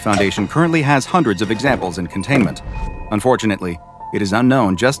SCP Foundation currently has hundreds of examples in containment. Unfortunately, it is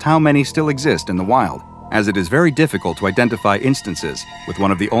unknown just how many still exist in the wild, as it is very difficult to identify instances, with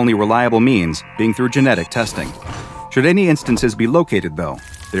one of the only reliable means being through genetic testing. Should any instances be located, though,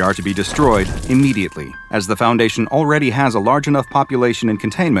 they are to be destroyed immediately, as the Foundation already has a large enough population in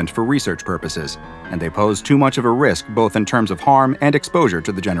containment for research purposes, and they pose too much of a risk both in terms of harm and exposure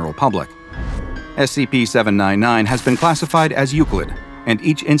to the general public. SCP-799 has been classified as Euclid, and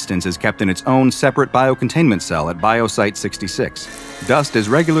each instance is kept in its own separate biocontainment cell at Biosite 66. Dust is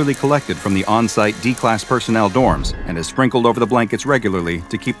regularly collected from the on-site D-Class personnel dorms and is sprinkled over the blankets regularly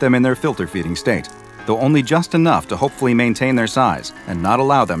to keep them in their filter-feeding state, though only just enough to hopefully maintain their size and not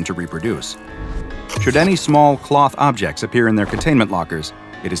allow them to reproduce. Should any small cloth objects appear in their containment lockers,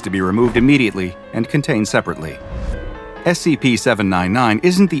 it is to be removed immediately and contained separately. SCP-799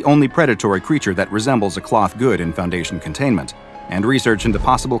 isn't the only predatory creature that resembles a cloth good in Foundation containment. and research into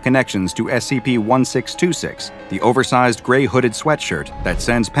possible connections to SCP-1626, the oversized gray-hooded sweatshirt that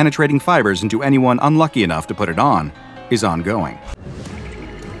sends penetrating fibers into anyone unlucky enough to put it on, is ongoing.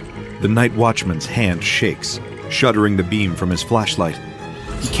 The night watchman's hand shakes, shuddering the beam from his flashlight.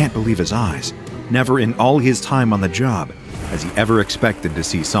 He can't believe his eyes. Never in all his time on the job has he ever expected to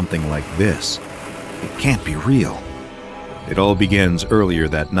see something like this. It can't be real. It all begins earlier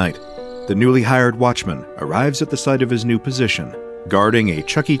that night. The newly hired watchman arrives at the site of his new position, guarding a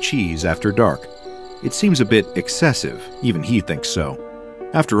Chuck E. Cheese after dark. It seems a bit excessive, even he thinks so.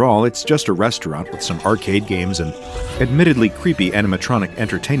 After all, it's just a restaurant with some arcade games and admittedly creepy animatronic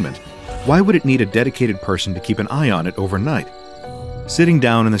entertainment. Why would it need a dedicated person to keep an eye on it overnight? Sitting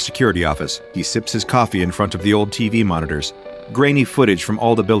down in the security office, he sips his coffee in front of the old TV monitors. Grainy footage from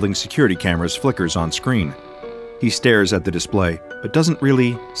all the building's security cameras flickers on screen. He stares at the display, but doesn't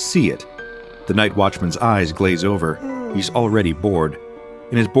really see it. The night watchman's eyes glaze over. He's already bored.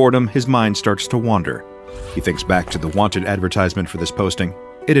 In his boredom, his mind starts to wander. He thinks back to the wanted advertisement for this posting.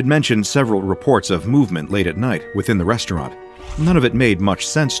 It had mentioned several reports of movement late at night within the restaurant. None of it made much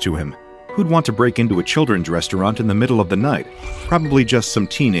sense to him. Who'd want to break into a children's restaurant in the middle of the night? Probably just some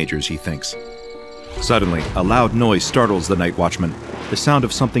teenagers, he thinks. Suddenly, a loud noise startles the night watchman. The sound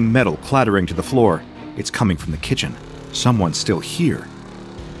of something metal clattering to the floor. It's coming from the kitchen. Someone's still here.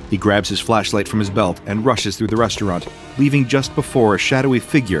 He grabs his flashlight from his belt and rushes through the restaurant, leaving just before a shadowy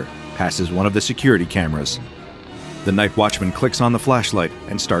figure passes one of the security cameras. The night watchman clicks on the flashlight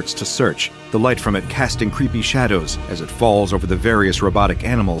and starts to search, the light from it casting creepy shadows as it falls over the various robotic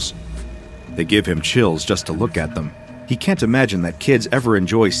animals. They give him chills just to look at them. He can't imagine that kids ever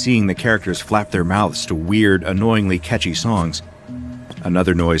enjoy seeing the characters flap their mouths to weird, annoyingly catchy songs.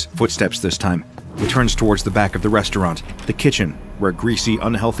 Another noise, footsteps this time. He turns towards the back of the restaurant, the kitchen, where greasy,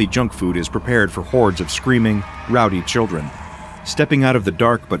 unhealthy junk food is prepared for hordes of screaming, rowdy children. Stepping out of the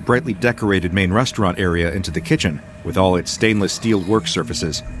dark but brightly decorated main restaurant area into the kitchen, with all its stainless steel work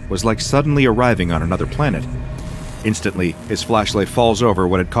surfaces, was like suddenly arriving on another planet. Instantly, his flashlight falls over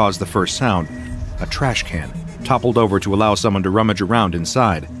what had caused the first sound. A trash can, toppled over to allow someone to rummage around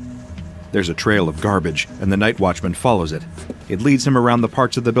inside. There's a trail of garbage, and the night watchman follows it. It leads him around the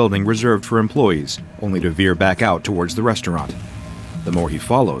parts of the building reserved for employees, only to veer back out towards the restaurant. The more he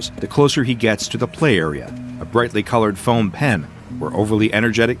follows, the closer he gets to the play area, a brightly colored foam pen, where overly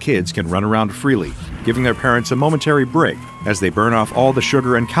energetic kids can run around freely, giving their parents a momentary break as they burn off all the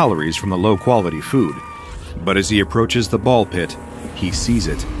sugar and calories from the low-quality food. But as he approaches the ball pit, he sees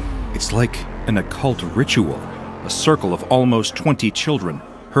it. It's like an occult ritual, a circle of almost 20 children,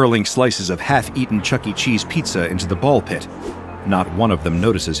 hurling slices of half-eaten Chuck E. Cheese pizza into the ball pit. Not one of them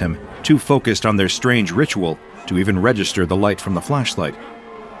notices him, too focused on their strange ritual to even register the light from the flashlight.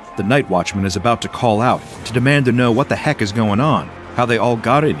 The night watchman is about to call out, to demand to know what the heck is going on, how they all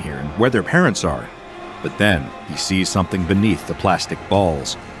got in here, and where their parents are. But then, he sees something beneath the plastic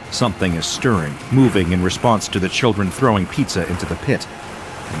balls. Something is stirring, moving in response to the children throwing pizza into the pit.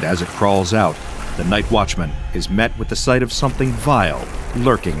 And as it crawls out, the night watchman is met with the sight of something vile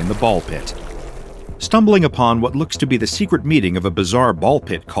lurking in the ball pit. Stumbling upon what looks to be the secret meeting of a bizarre ball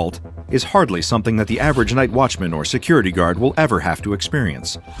pit cult is hardly something that the average night watchman or security guard will ever have to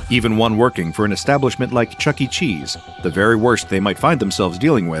experience. Even one working for an establishment like Chuck E. Cheese, the very worst they might find themselves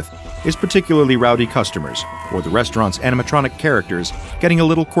dealing with is particularly rowdy customers, or the restaurant's animatronic characters getting a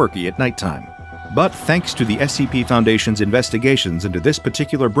little quirky at nighttime. But thanks to the SCP Foundation's investigations into this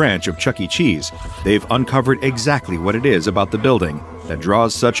particular branch of Chuck E. Cheese, they've uncovered exactly what it is about the building that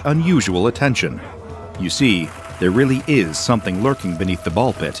draws such unusual attention. You see, there really is something lurking beneath the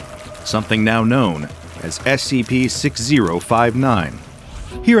ball pit, something now known as SCP-6059.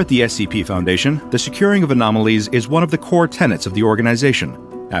 Here at the SCP Foundation, the securing of anomalies is one of the core tenets of the organization.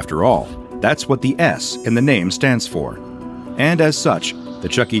 After all, that's what the S in the name stands for. And as such, the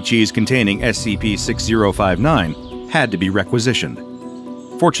Chuck E. Cheese containing SCP-6059 had to be requisitioned.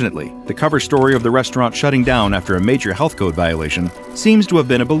 Fortunately, the cover story of the restaurant shutting down after a major health code violation seems to have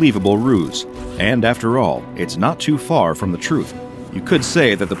been a believable ruse. And after all, it's not too far from the truth. You could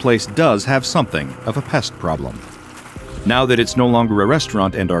say that the place does have something of a pest problem. Now that it's no longer a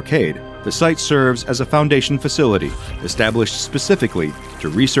restaurant and arcade, the site serves as a Foundation facility established specifically to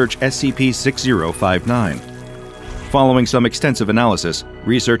research SCP-6059. Following some extensive analysis,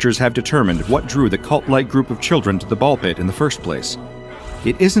 researchers have determined what drew the cult-like group of children to the ball pit in the first place.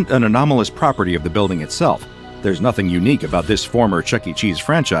 It isn't an anomalous property of the building itself. There's nothing unique about this former Chuck E. Cheese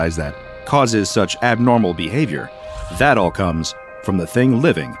franchise that causes such abnormal behavior. That all comes from the thing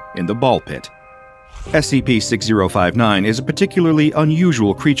living in the ball pit. SCP-6059 is a particularly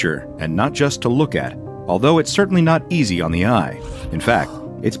unusual creature, and not just to look at. although it's certainly not easy on the eye. In fact,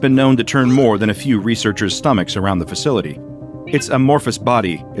 it's been known to turn more than a few researchers' stomachs around the facility. Its amorphous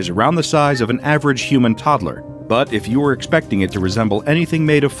body is around the size of an average human toddler, but if you were expecting it to resemble anything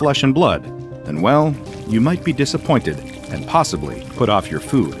made of flesh and blood, then well, you might be disappointed and possibly put off your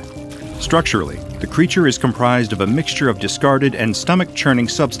food. Structurally, the creature is comprised of a mixture of discarded and stomach-churning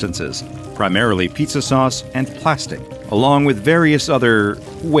substances, primarily pizza sauce and plastic, along with various other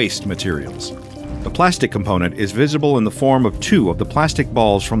waste materials. The plastic component is visible in the form of 2 of the plastic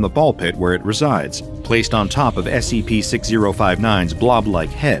balls from the ball pit where it resides, placed on top of SCP-6059's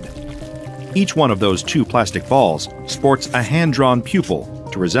blob-like head. Each one of those 2 plastic balls sports a hand-drawn pupil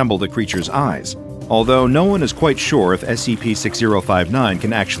to resemble the creature's eyes, although no one is quite sure if SCP-6059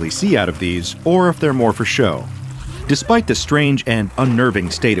 can actually see out of these or if they're more for show. Despite the strange and unnerving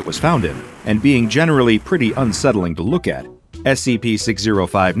state it was found in, and being generally pretty unsettling to look at,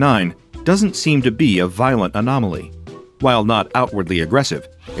 SCP-6059 doesn't seem to be a violent anomaly. While not outwardly aggressive,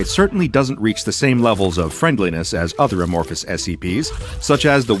 it certainly doesn't reach the same levels of friendliness as other amorphous SCPs, such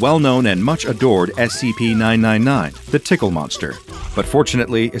as the well-known and much-adored SCP-999, the Tickle Monster. But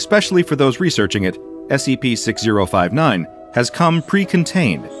fortunately, especially for those researching it, SCP-6059 has come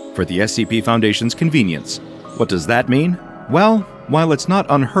pre-contained for the SCP Foundation's convenience. What does that mean? Well, while it's not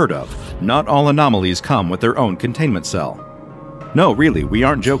unheard of, not all anomalies come with their own containment cell. No, really, we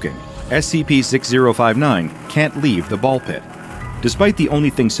aren't joking. SCP-6059 can't leave the ball pit. Despite the only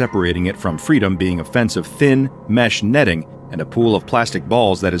thing separating it from freedom being a fence of thin, mesh netting and a pool of plastic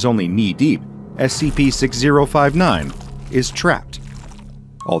balls that is only knee-deep, SCP-6059 is trapped.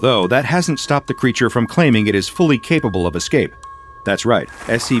 Although that hasn't stopped the creature from claiming it is fully capable of escape. That's right,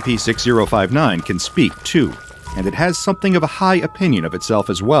 SCP-6059 can speak too, and it has something of a high opinion of itself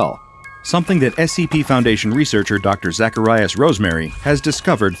as well. Something that SCP Foundation researcher Dr. Zacharias Rosemary has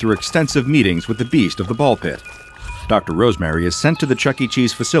discovered through extensive meetings with the beast of the ball pit. Dr. Rosemary is sent to the Chuck E.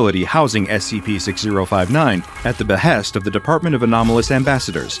 Cheese facility housing SCP-6059 at the behest of the Department of Anomalous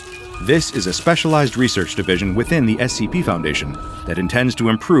Ambassadors. This is a specialized research division within the SCP Foundation that intends to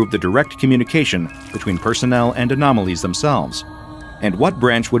improve the direct communication between personnel and anomalies themselves. And what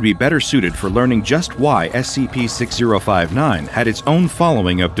branch would be better suited for learning just why SCP-6059 had its own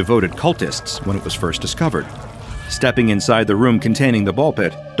following of devoted cultists when it was first discovered? Stepping inside the room containing the ball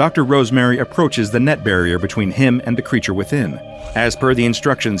pit, Dr. Rosemary approaches the net barrier between him and the creature within. As per the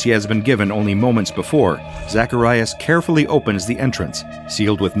instructions he has been given only moments before, Zacharias carefully opens the entrance,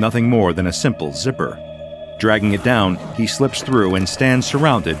 sealed with nothing more than a simple zipper. Dragging it down, he slips through and stands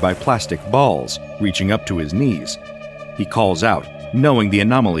surrounded by plastic balls, reaching up to his knees. He calls out, knowing the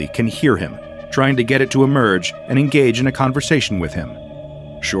anomaly can hear him, trying to get it to emerge and engage in a conversation with him.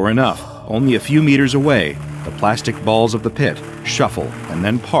 Sure enough, only a few meters away, the plastic balls of the pit shuffle and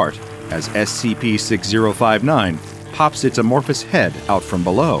then part as SCP-6059 pops its amorphous head out from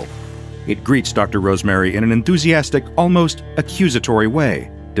below. It greets Dr. Rosemary in an enthusiastic, almost accusatory way,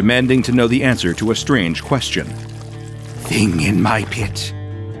 demanding to know the answer to a strange question. Thing in my pit.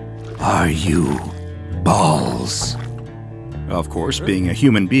 Are you balls? Of course, being a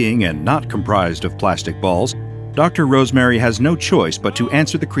human being and not comprised of plastic balls, Dr. Rosemary has no choice but to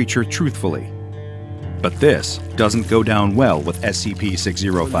answer the creature truthfully. But this doesn't go down well with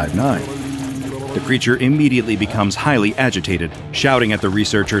SCP-6059. The creature immediately becomes highly agitated, shouting at the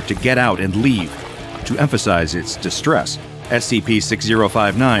researcher to get out and leave. To emphasize its distress,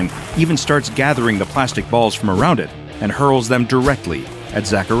 SCP-6059 even starts gathering the plastic balls from around it and hurls them directly at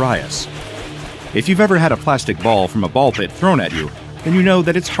Zacharias. If you've ever had a plastic ball from a ball pit thrown at you, then you know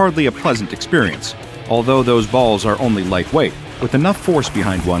that it's hardly a pleasant experience. Although those balls are only lightweight, with enough force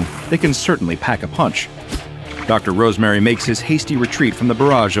behind one, they can certainly pack a punch. Dr. Rosemary makes his hasty retreat from the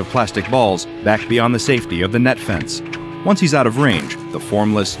barrage of plastic balls back beyond the safety of the net fence. Once he's out of range, the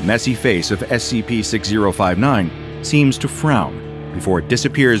formless, messy face of SCP-6059 seems to frown before it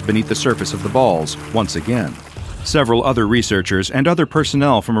disappears beneath the surface of the balls once again. Several other researchers and other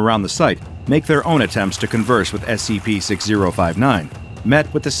personnel from around the site make their own attempts to converse with SCP-6059,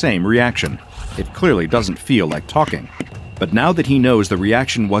 met with the same reaction. It clearly doesn't feel like talking. But now that he knows the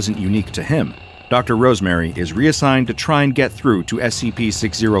reaction wasn't unique to him, Dr. Rosemary is reassigned to try and get through to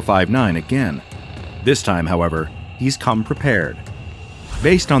SCP-6059 again. This time, however, he's come prepared.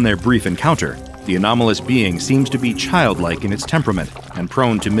 Based on their brief encounter, the anomalous being seems to be childlike in its temperament and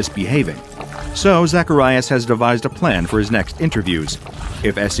prone to misbehaving. So Zacharias has devised a plan for his next interviews.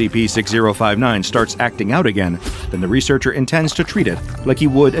 If SCP-6059 starts acting out again, then the researcher intends to treat it like he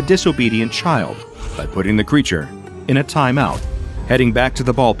would a disobedient child, by putting the creature in a timeout. Heading back to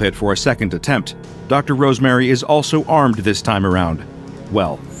the ball pit for a second attempt, Dr. Rosemary is also armed this time around.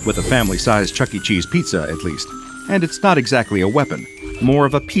 Well, with a family-sized Chuck E. Cheese pizza, at least. And it's not exactly a weapon, more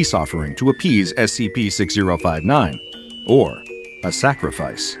of a peace offering to appease SCP-6059. Or a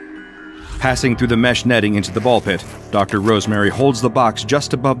sacrifice. Passing through the mesh netting into the ball pit, Dr. Rosemary holds the box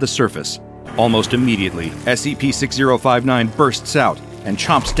just above the surface. Almost immediately, SCP-6059 bursts out and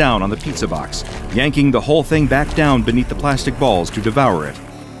chomps down on the pizza box, yanking the whole thing back down beneath the plastic balls to devour it.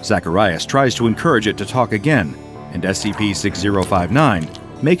 Zacharias tries to encourage it to talk again, and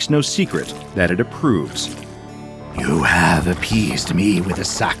SCP-6059 makes no secret that it approves. You have appeased me with a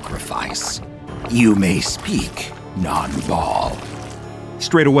sacrifice. You may speak, non-ball.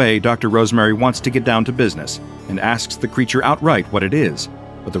 Straight away, Dr. Rosemary wants to get down to business and asks the creature outright what it is,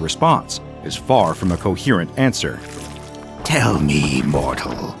 but the response is far from a coherent answer. Tell me,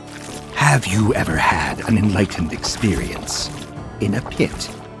 mortal, have you ever had an enlightened experience in a pit?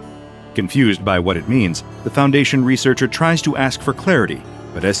 Confused by what it means, the Foundation researcher tries to ask for clarity,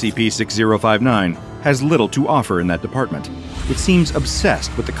 but SCP-6059 has little to offer in that department. It seems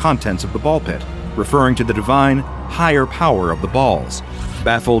obsessed with the contents of the ball pit, referring to the divine, higher power of the balls.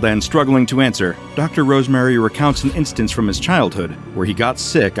 Baffled and struggling to answer, Dr. Rosemary recounts an instance from his childhood where he got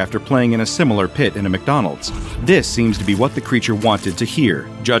sick after playing in a similar pit in a McDonald's. This seems to be what the creature wanted to hear,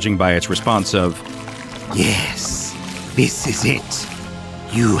 judging by its response of, Yes, this is it.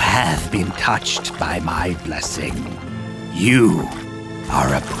 You have been touched by my blessing. You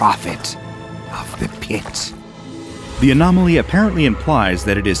are a prophet of the pit. The anomaly apparently implies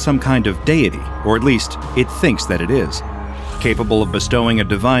that it is some kind of deity, or at least it thinks that it is, capable of bestowing a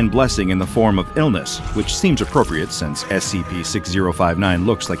divine blessing in the form of illness, which seems appropriate since SCP-6059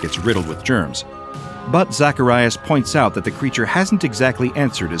 looks like it's riddled with germs. But Zacharias points out that the creature hasn't exactly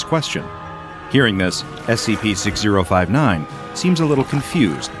answered his question. Hearing this, SCP-6059 seems a little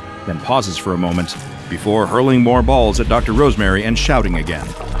confused, then pauses for a moment before hurling more balls at Dr. Rosemary and shouting again.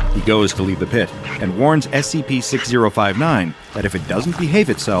 He goes to leave the pit and warns SCP-6059 that if it doesn't behave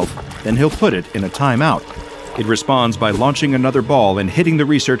itself, then he'll put it in a timeout. It responds by launching another ball and hitting the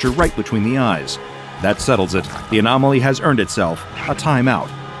researcher right between the eyes. That settles it. The anomaly has earned itself a timeout.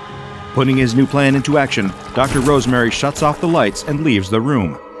 Putting his new plan into action, Dr. Rosemary shuts off the lights and leaves the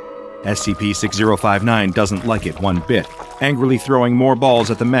room. SCP-6059 doesn't like it one bit, angrily throwing more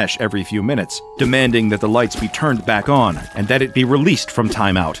balls at the mesh every few minutes, demanding that the lights be turned back on and that it be released from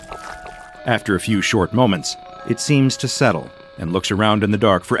timeout. After a few short moments, it seems to settle and looks around in the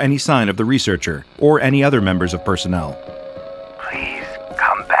dark for any sign of the researcher or any other members of personnel. Please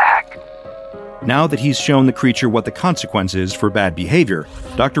come back. Now that he's shown the creature what the consequence is for bad behavior,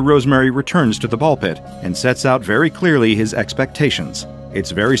 Dr. Rosemary returns to the ball pit and sets out very clearly his expectations.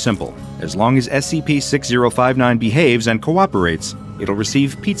 It's very simple. As long as SCP-6059 behaves and cooperates, it'll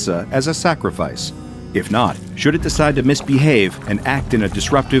receive pizza as a sacrifice. If not, should it decide to misbehave and act in a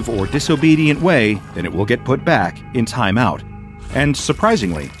disruptive or disobedient way, then it will get put back in timeout. And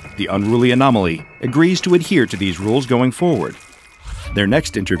surprisingly, the unruly anomaly agrees to adhere to these rules going forward. Their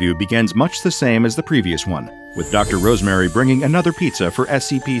next interview begins much the same as the previous one, with Dr. Rosemary bringing another pizza for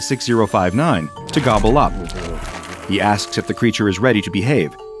SCP-6059 to gobble up. He asks if the creature is ready to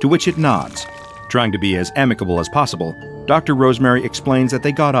behave, to which it nods. Trying to be as amicable as possible, Dr. Rosemary explains that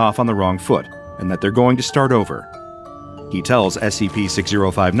they got off on the wrong foot, and that they're going to start over. He tells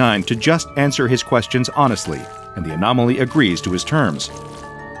SCP-6059 to just answer his questions honestly, and the anomaly agrees to his terms.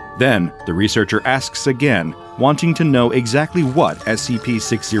 Then, the researcher asks again, wanting to know exactly what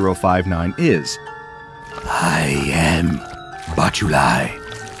SCP-6059 is. I am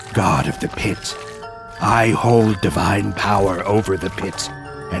Bachulai, god of the pit. I hold divine power over the pit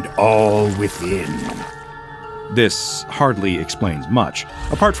and all within. This hardly explains much,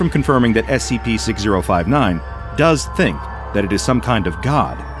 apart from confirming that SCP-6059 does think that it is some kind of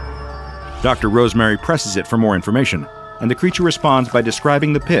god. Dr. Rosemary presses it for more information, and the creature responds by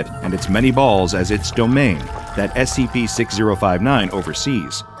describing the pit and its many balls as its domain that SCP-6059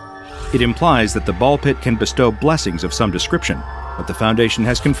 oversees. It implies that the ball pit can bestow blessings of some description, but the Foundation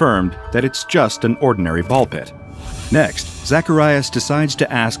has confirmed that it's just an ordinary ball pit. Next, Zacharias decides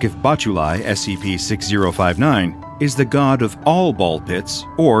to ask if Bachulai, SCP-6059, is the god of all ball pits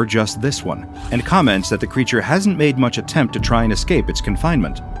or just this one, and comments that the creature hasn't made much attempt to try and escape its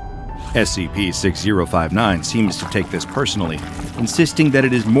confinement. SCP-6059 seems to take this personally, insisting that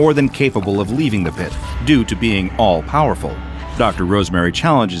it is more than capable of leaving the pit, due to being all-powerful. Dr. Rosemary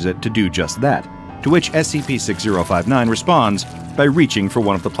challenges it to do just that, to which SCP-6059 responds by reaching for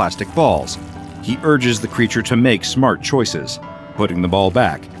one of the plastic balls. He urges the creature to make smart choices. Putting the ball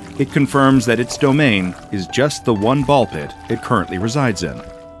back, it confirms that its domain is just the one ball pit it currently resides in.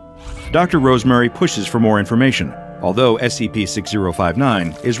 Dr. Rosemary pushes for more information, although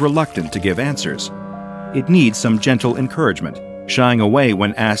SCP-6059 is reluctant to give answers. It needs some gentle encouragement, shying away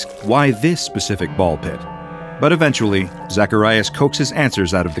when asked why this specific ball pit. But eventually, Zacharias coaxes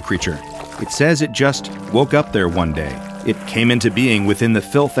answers out of the creature. It says it just woke up there one day. It came into being within the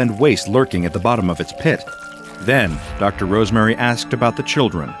filth and waste lurking at the bottom of its pit. Then, Dr. Rosemary asked about the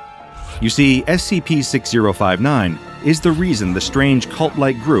children. You see, SCP-6059 is the reason the strange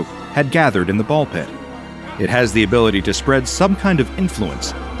cult-like group had gathered in the ball pit. It has the ability to spread some kind of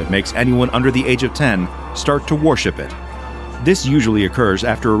influence that makes anyone under the age of 10 start to worship it. This usually occurs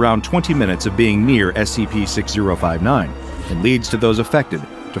after around 20 minutes of being near SCP-6059 and leads to those affected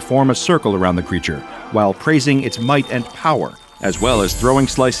to form a circle around the creature while praising its might and power, as well as throwing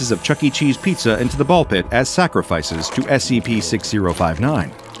slices of Chuck E. Cheese pizza into the ball pit as sacrifices to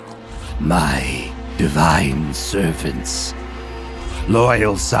SCP-6059. My divine servants,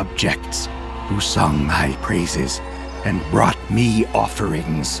 loyal subjects who sung my praises and brought me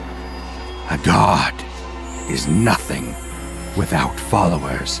offerings. A god is nothing without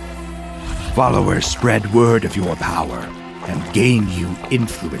followers. Followers spread word of your power and gain you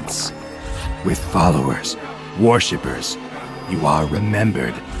influence. With followers, worshippers, you are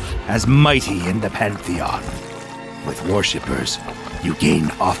remembered as mighty in the pantheon. With worshippers, you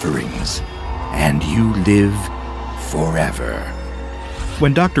gain offerings, and you live forever.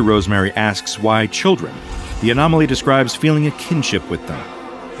 When Dr. Rosemary asks why children, the anomaly describes feeling a kinship with them.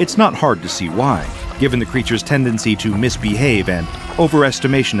 It's not hard to see why, given the creature's tendency to misbehave and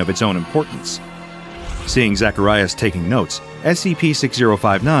overestimation of its own importance. Seeing Zacharias taking notes,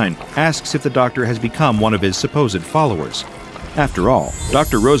 SCP-6059 asks if the doctor has become one of his supposed followers. After all,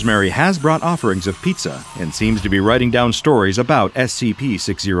 Dr. Rosemary has brought offerings of pizza and seems to be writing down stories about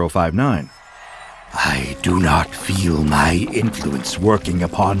SCP-6059. I do not feel my influence working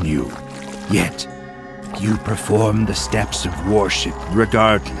upon you, yet you perform the steps of worship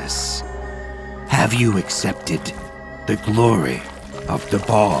regardless. Have you accepted the glory of the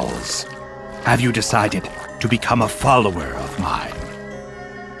balls? Have you decided to become a follower of mine?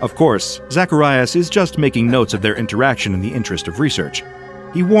 Of course, Zacharias is just making notes of their interaction in the interest of research.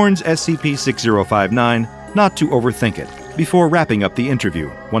 He warns SCP-6059 not to overthink it before wrapping up the interview,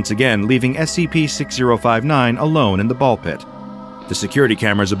 once again leaving SCP-6059 alone in the ball pit. The security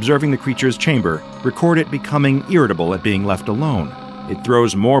cameras observing the creature's chamber record it becoming irritable at being left alone. It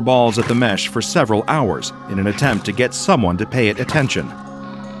throws more balls at the mesh for several hours in an attempt to get someone to pay it attention.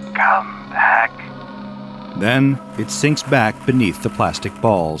 Come back. Then, it sinks back beneath the plastic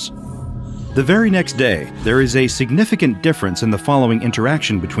balls. The very next day, there is a significant difference in the following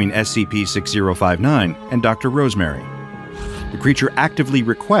interaction between SCP-6059 and Dr. Rosemary. The creature actively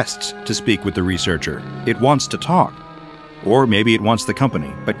requests to speak with the researcher. It wants to talk. Or maybe it wants the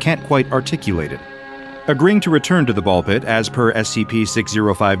company, but can't quite articulate it. Agreeing to return to the ball pit as per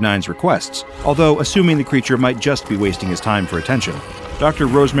SCP-6059's requests, although assuming the creature might just be wasting his time for attention, Dr.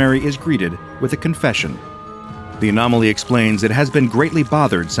 Rosemary is greeted with a confession. The anomaly explains it has been greatly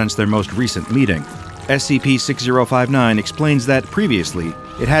bothered since their most recent meeting. SCP-6059 explains that previously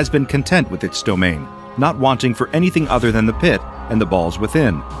it has been content with its domain, not wanting for anything other than the pit and the balls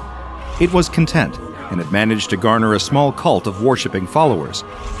within. It was content, and it managed to garner a small cult of worshipping followers,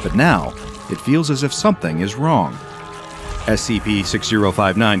 but now it feels as if something is wrong.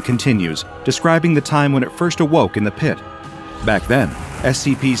 SCP-6059 continues, describing the time when it first awoke in the pit. Back then,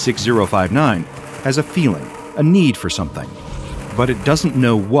 SCP-6059 has a feeling, a need for something, but it doesn't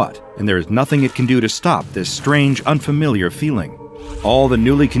know what, and there is nothing it can do to stop this strange, unfamiliar feeling. All the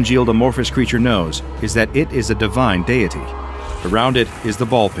newly congealed amorphous creature knows is that it is a divine deity. Around it is the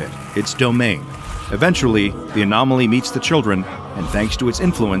ball pit, its domain. Eventually, the anomaly meets the children, and thanks to its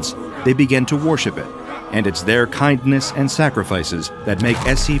influence, they begin to worship it, and it's their kindness and sacrifices that make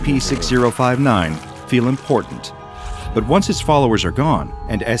SCP-6059 feel important. But once its followers are gone,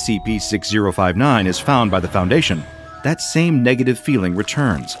 and SCP-6059 is found by the Foundation, that same negative feeling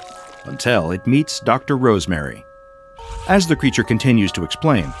returns, until it meets Dr. Rosemary. As the creature continues to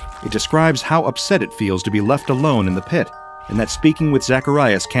explain, it describes how upset it feels to be left alone in the pit, and that speaking with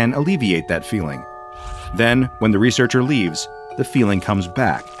Zacharias can alleviate that feeling. Then, when the researcher leaves, the feeling comes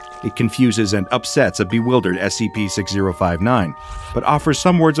back. It confuses and upsets a bewildered SCP-6059, but offers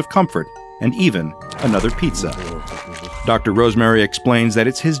some words of comfort, and even another pizza. Dr. Rosemary explains that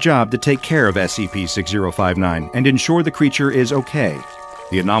it's his job to take care of SCP-6059 and ensure the creature is okay.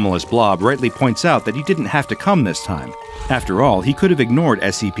 The anomalous blob rightly points out that he didn't have to come this time. After all, he could have ignored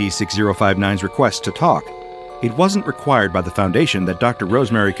SCP-6059's request to talk. It wasn't required by the Foundation that Dr.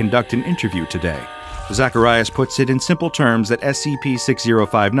 Rosemary conduct an interview today. Zacharias puts it in simple terms that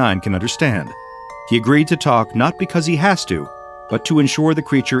SCP-6059 can understand. He agreed to talk not because he has to, but to ensure the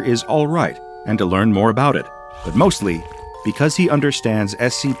creature is all right and to learn more about it, but mostly because he understands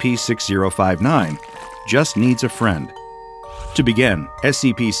SCP-6059 just needs a friend. To begin,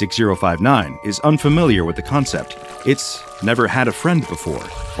 SCP-6059 is unfamiliar with the concept. It's never had a friend before,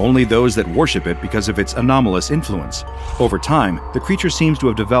 only those that worship it because of its anomalous influence. Over time, the creature seems to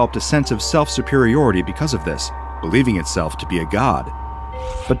have developed a sense of self-superiority because of this, believing itself to be a god.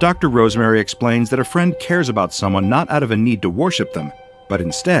 But Dr. Rosemary explains that a friend cares about someone not out of a need to worship them, but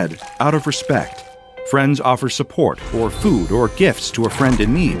instead out of respect. Friends offer support or food or gifts to a friend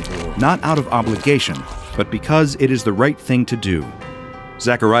in need, not out of obligation, but because it is the right thing to do.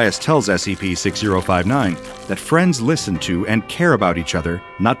 Zacharias tells SCP-6059 that friends listen to and care about each other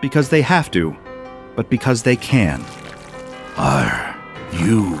not because they have to, but because they can. Are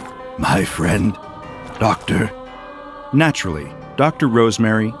you my friend, Doctor? Naturally, Dr.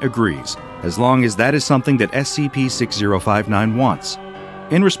 Rosemary agrees, as long as that is something that SCP-6059 wants.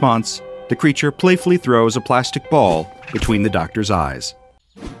 In response, the creature playfully throws a plastic ball between the doctor's eyes.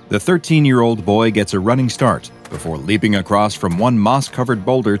 The 13-year-old boy gets a running start before leaping across from one moss-covered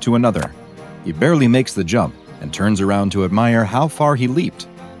boulder to another. He barely makes the jump and turns around to admire how far he leaped.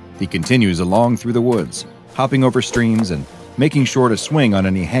 He continues along through the woods, hopping over streams and making sure to swing on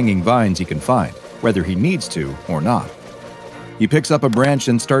any hanging vines he can find, whether he needs to or not. He picks up a branch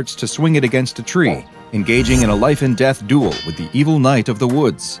and starts to swing it against a tree, engaging in a life-and-death duel with the evil knight of the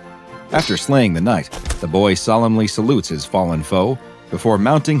woods. After slaying the knight, the boy solemnly salutes his fallen foe before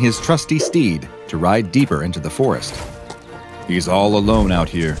mounting his trusty steed to ride deeper into the forest. He's all alone out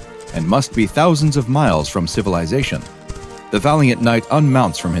here and must be thousands of miles from civilization. The valiant knight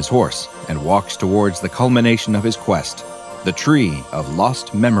unmounts from his horse and walks towards the culmination of his quest, the Tree of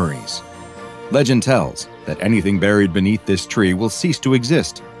Lost Memories. Legend tells that anything buried beneath this tree will cease to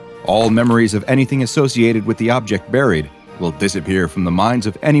exist. All memories of anything associated with the object buried will disappear from the minds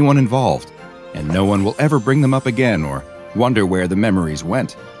of anyone involved, and no one will ever bring them up again or wonder where the memories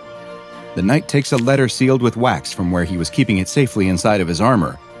went. The knight takes a letter sealed with wax from where he was keeping it safely inside of his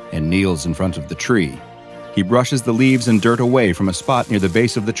armor and kneels in front of the tree. He brushes the leaves and dirt away from a spot near the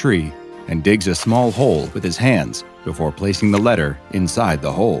base of the tree and digs a small hole with his hands before placing the letter inside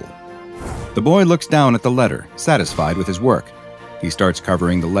the hole. The boy looks down at the letter, satisfied with his work. He starts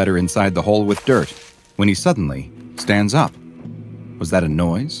covering the letter inside the hole with dirt when he suddenly stands up. Was that a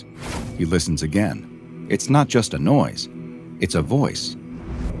noise? He listens again. It's not just a noise, it's a voice.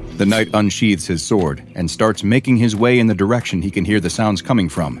 The knight unsheathes his sword and starts making his way in the direction he can hear the sounds coming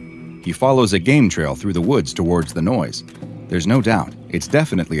from. He follows a game trail through the woods towards the noise. There's no doubt, it's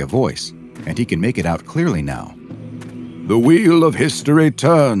definitely a voice, and he can make it out clearly now. The wheel of history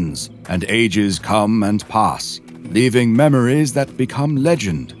turns, and ages come and pass, leaving memories that become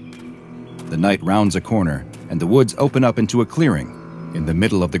legend. The knight rounds a corner, and the woods open up into a clearing. In the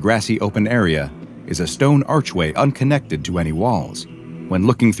middle of the grassy open area is a stone archway unconnected to any walls. When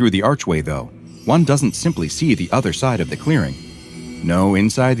looking through the archway, though, one doesn't simply see the other side of the clearing. No,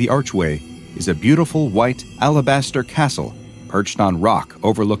 inside the archway is a beautiful white alabaster castle perched on rock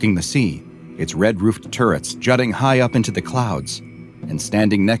overlooking the sea, its red-roofed turrets jutting high up into the clouds. And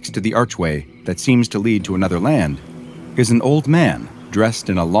standing next to the archway that seems to lead to another land is an old man dressed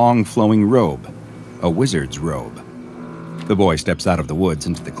in a long flowing robe, a wizard's robe. The boy steps out of the woods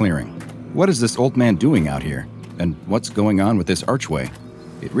into the clearing. What is this old man doing out here? And what's going on with this archway?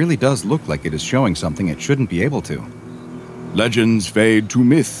 It really does look like it is showing something it shouldn't be able to. Legends fade to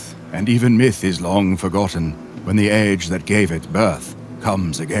myth, and even myth is long forgotten when the age that gave it birth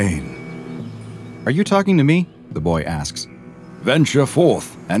comes again. Are you talking to me? The boy asks. Venture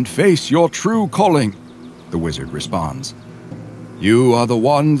forth and face your true calling, the wizard responds. You are the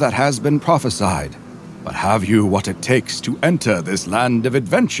one that has been prophesied, but have you what it takes to enter this land of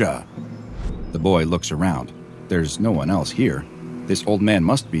adventure? The boy looks around. There's no one else here. This old man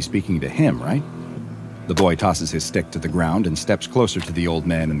must be speaking to him, right? The boy tosses his stick to the ground and steps closer to the old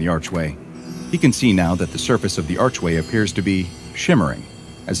man in the archway. He can see now that the surface of the archway appears to be shimmering,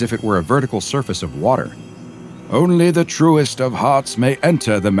 as if it were a vertical surface of water. Only the truest of hearts may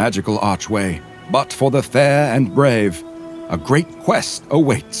enter the magical archway, but for the fair and brave, a great quest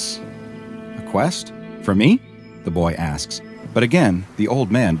awaits. A quest? For me? The boy asks. But again, the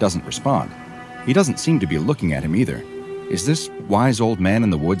old man doesn't respond. He doesn't seem to be looking at him either. Is this wise old man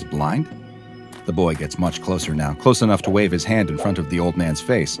in the woods blind? The boy gets much closer now, close enough to wave his hand in front of the old man's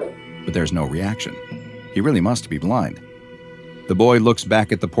face, but there's no reaction. He really must be blind. The boy looks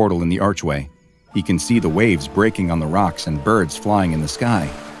back at the portal in the archway. He can see the waves breaking on the rocks and birds flying in the sky.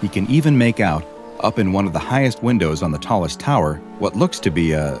 He can even make out, up in one of the highest windows on the tallest tower, what looks to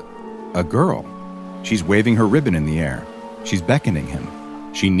be a girl. She's waving her ribbon in the air. She's beckoning him.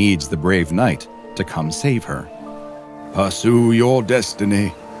 She needs the brave knight to come save her. Pursue your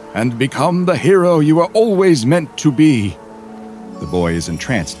destiny and become the hero you were always meant to be. The boy is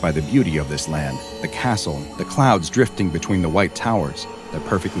entranced by the beauty of this land, the castle, the clouds drifting between the white towers, the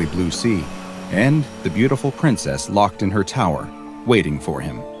perfectly blue sea, and the beautiful princess locked in her tower, waiting for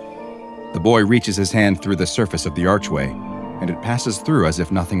him. The boy reaches his hand through the surface of the archway, and it passes through as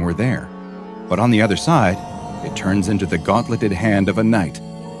if nothing were there. But on the other side, it turns into the gauntleted hand of a knight.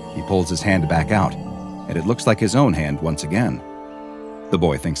 He pulls his hand back out, and it looks like his own hand once again. The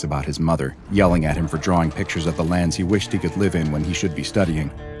boy thinks about his mother, yelling at him for drawing pictures of the lands he wished he could live in when he should be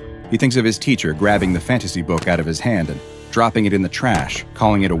studying. He thinks of his teacher grabbing the fantasy book out of his hand and dropping it in the trash,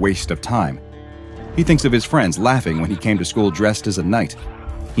 calling it a waste of time. He thinks of his friends laughing when he came to school dressed as a knight.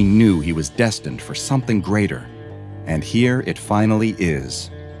 He knew he was destined for something greater. And here it finally is.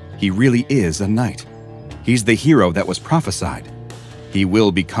 He really is a knight. He's the hero that was prophesied. He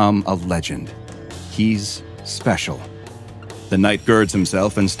will become a legend. He's special. The knight girds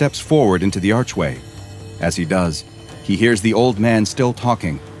himself and steps forward into the archway. As he does, he hears the old man still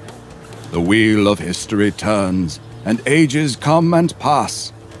talking. The wheel of history turns, and ages come and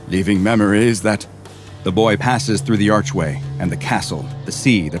pass, leaving memories that... The boy passes through the archway, and the castle, the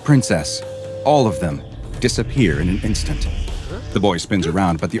sea, the princess, all of them disappear in an instant. The boy spins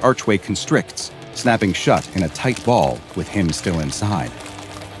around, but the archway constricts, snapping shut in a tight ball with him still inside.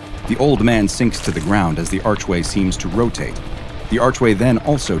 The old man sinks to the ground as the archway seems to rotate. The archway then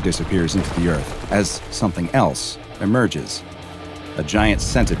also disappears into the earth as something else emerges. A giant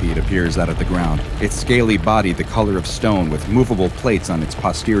centipede appears out of the ground, its scaly body the color of stone with movable plates on its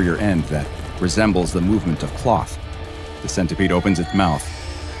posterior end that resembles the movement of cloth. The centipede opens its mouth,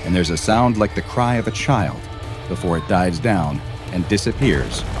 and there's a sound like the cry of a child before it dies down and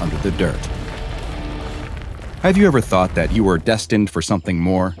disappears under the dirt. Have you ever thought that you were destined for something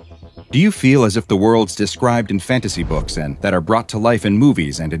more? Do you feel as if the worlds described in fantasy books and that are brought to life in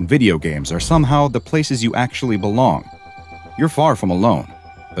movies and in video games are somehow the places you actually belong? You're far from alone,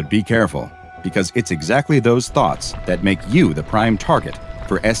 but be careful, because it's exactly those thoughts that make you the prime target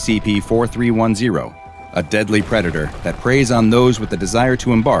for SCP-4310, a deadly predator that preys on those with the desire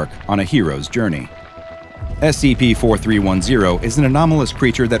to embark on a hero's journey. SCP-4310 is an anomalous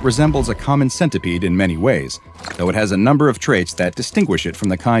creature that resembles a common centipede in many ways, though it has a number of traits that distinguish it from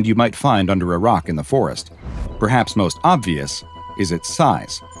the kind you might find under a rock in the forest. Perhaps most obvious is its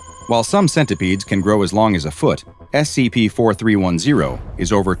size. While some centipedes can grow as long as a foot, SCP-4310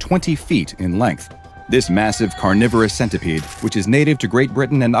 is over 20 feet in length. This massive carnivorous centipede, which is native to Great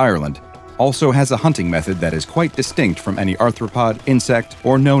Britain and Ireland, also has a hunting method that is quite distinct from any arthropod, insect,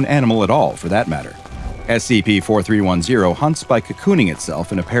 or known animal at all, for that matter. SCP-4310 hunts by cocooning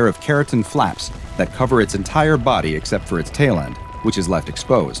itself in a pair of keratin flaps that cover its entire body except for its tail end, which is left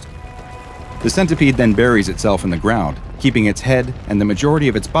exposed. The centipede then buries itself in the ground, keeping its head and the majority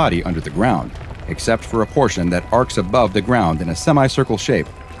of its body under the ground, except for a portion that arcs above the ground in a semicircle shape,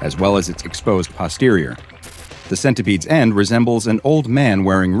 as well as its exposed posterior. The centipede's end resembles an old man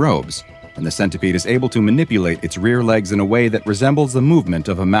wearing robes, and the centipede is able to manipulate its rear legs in a way that resembles the movement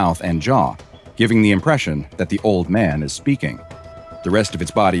of a mouth and jaw, giving the impression that the old man is speaking. The rest of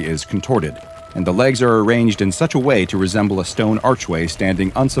its body is contorted, and the legs are arranged in such a way to resemble a stone archway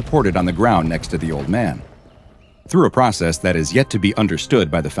standing unsupported on the ground next to the old man. Through a process that is yet to be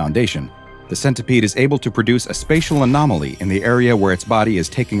understood by the Foundation, the centipede is able to produce a spatial anomaly in the area where its body is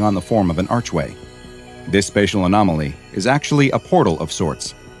taking on the form of an archway. This spatial anomaly is actually a portal of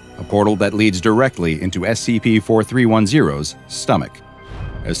sorts, a portal that leads directly into SCP-4310's stomach.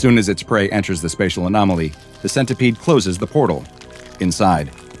 As soon as its prey enters the spatial anomaly, the centipede closes the portal.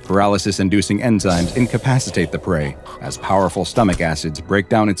 Inside, paralysis-inducing enzymes incapacitate the prey as powerful stomach acids break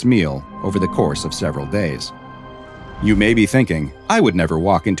down its meal over the course of several days. You may be thinking, I would never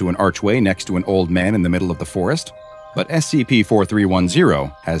walk into an archway next to an old man in the middle of the forest. But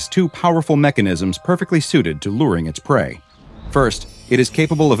SCP-4310 has two powerful mechanisms perfectly suited to luring its prey. First, it is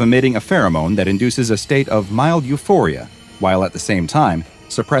capable of emitting a pheromone that induces a state of mild euphoria, while at the same time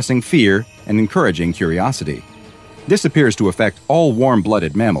suppressing fear and encouraging curiosity. This appears to affect all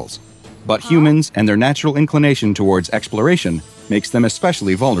warm-blooded mammals, but humans and their natural inclination towards exploration makes them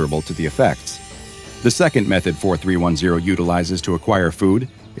especially vulnerable to the effects. The second method 4310 utilizes to acquire food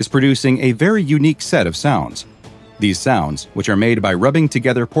is producing a very unique set of sounds. These sounds, which are made by rubbing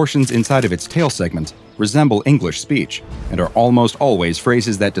together portions inside of its tail segment, resemble English speech and are almost always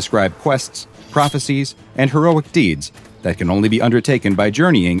phrases that describe quests, prophecies, and heroic deeds that can only be undertaken by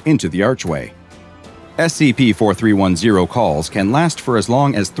journeying into the archway. SCP-4310 calls can last for as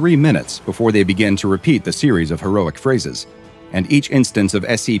long as 3 minutes before they begin to repeat the series of heroic phrases, and each instance of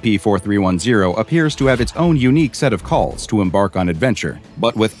SCP-4310 appears to have its own unique set of calls to embark on adventure,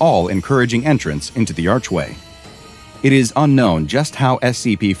 but with all encouraging entrance into the archway. It is unknown just how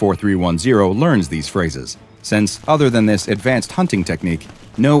SCP-4310 learns these phrases, since, other than this advanced hunting technique,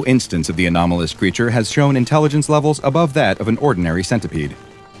 no instance of the anomalous creature has shown intelligence levels above that of an ordinary centipede.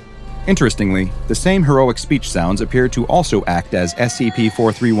 Interestingly, the same heroic speech sounds appear to also act as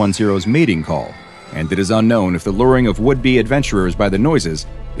SCP-4310's mating call, and it is unknown if the luring of would-be adventurers by the noises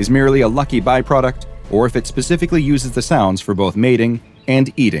is merely a lucky byproduct or if it specifically uses the sounds for both mating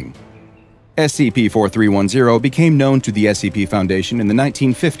and eating. SCP-4310 became known to the SCP Foundation in the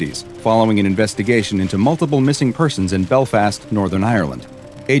 1950s following an investigation into multiple missing persons in Belfast, Northern Ireland.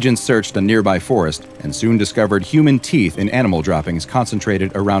 Agents searched a nearby forest and soon discovered human teeth in animal droppings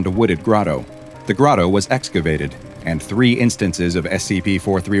concentrated around a wooded grotto. The grotto was excavated, and 3 instances of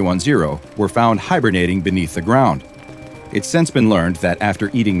SCP-4310 were found hibernating beneath the ground. It's since been learned that after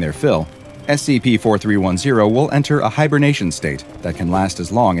eating their fill, SCP-4310 will enter a hibernation state that can last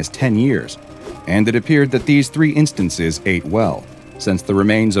as long as 10 years, and it appeared that these 3 instances ate well, since the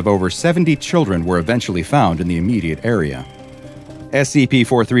remains of over 70 children were eventually found in the immediate area.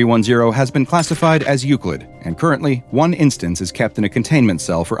 SCP-4310 has been classified as Euclid, and currently 1 instance is kept in a containment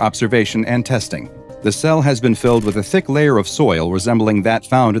cell for observation and testing. The cell has been filled with a thick layer of soil resembling that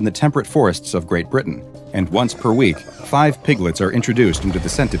found in the temperate forests of Great Britain, and once per week, 5 piglets are introduced into the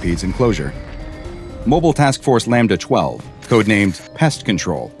Centipede's enclosure. Mobile Task Force Lambda-12, codenamed Pest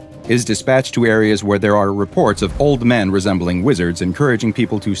Control, is dispatched to areas where there are reports of old men resembling wizards encouraging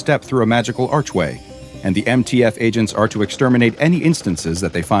people to step through a magical archway, and the MTF agents are to exterminate any instances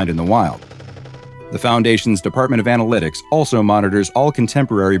that they find in the wild. The Foundation's Department of Analytics also monitors all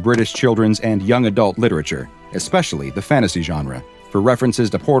contemporary British children's and young adult literature, especially the fantasy genre, for references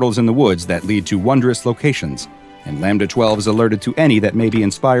to portals in the woods that lead to wondrous locations, and Lambda-12 is alerted to any that may be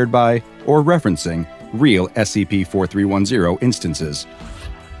inspired by or referencing real SCP-4310 instances.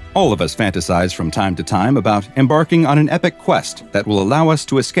 All of us fantasize from time to time about embarking on an epic quest that will allow us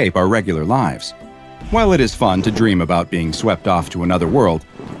to escape our regular lives. While it is fun to dream about being swept off to another world,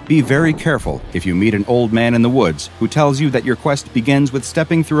 be very careful if you meet an old man in the woods who tells you that your quest begins with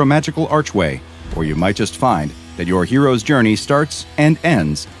stepping through a magical archway, or you might just find that your hero's journey starts and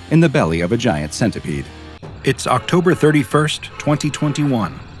ends in the belly of a giant centipede. It's October 31st,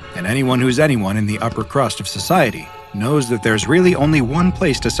 2021, and anyone who's anyone in the upper crust of society knows that there's really only one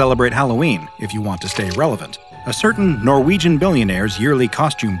place to celebrate Halloween if you want to stay relevant: a certain Norwegian billionaire's yearly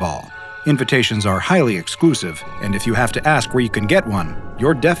costume ball. Invitations are highly exclusive, and if you have to ask where you can get one,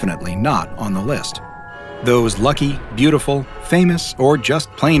 you're definitely not on the list. Those lucky, beautiful, famous, or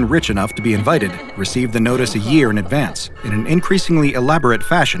just plain rich enough to be invited receive the notice a year in advance, in an increasingly elaborate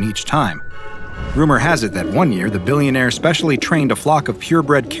fashion each time. Rumor has it that one year the billionaire specially trained a flock of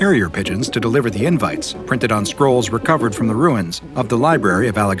purebred carrier pigeons to deliver the invites, printed on scrolls recovered from the ruins of the Library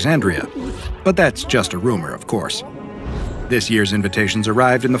of Alexandria. But that's just a rumor, of course. This year's invitations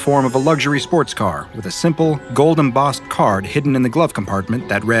arrived in the form of a luxury sports car with a simple, gold-embossed card hidden in the glove compartment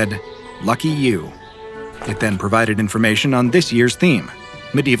that read, "Lucky You." It then provided information on this year's theme,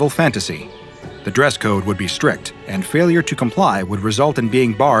 medieval fantasy. The dress code would be strict, and failure to comply would result in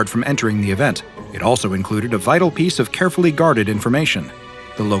being barred from entering the event. It also included a vital piece of carefully guarded information,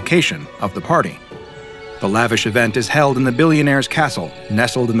 the location of the party. The lavish event is held in the billionaire's castle,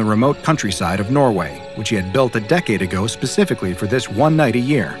 nestled in the remote countryside of Norway, which he had built a decade ago specifically for this one night a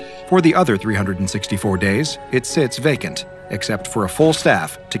year. For the other 364 days, it sits vacant, except for a full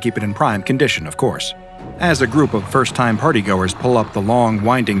staff to keep it in prime condition, of course. As a group of first-time partygoers pull up the long,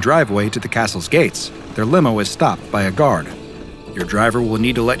 winding driveway to the castle's gates, their limo is stopped by a guard. "Your driver will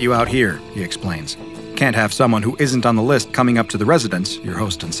need to let you out here," he explains. "Can't have someone who isn't on the list coming up to the residence," your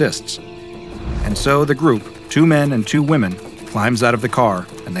host insists. And so the group, 2 men and 2 women, climbs out of the car,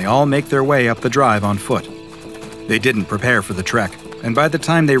 and they all make their way up the drive on foot. They didn't prepare for the trek, and by the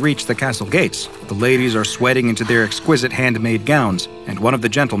time they reach the castle gates, the ladies are sweating into their exquisite handmade gowns, and one of the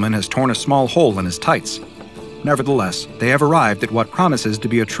gentlemen has torn a small hole in his tights. Nevertheless, they have arrived at what promises to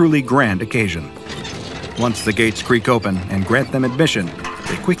be a truly grand occasion. Once the gates creak open and grant them admission,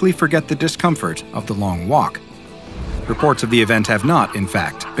 they quickly forget the discomfort of the long walk. Reports of the event have not, in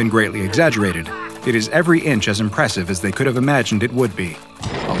fact, been greatly exaggerated. It is every inch as impressive as they could have imagined it would be.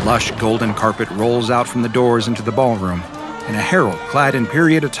 A lush golden carpet rolls out from the doors into the ballroom, and a herald clad in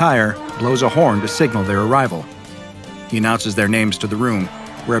period attire blows a horn to signal their arrival. He announces their names to the room,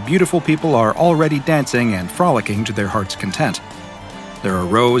 where beautiful people are already dancing and frolicking to their heart's content. There are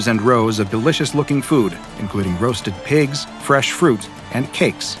rows and rows of delicious-looking food, including roasted pigs, fresh fruit, and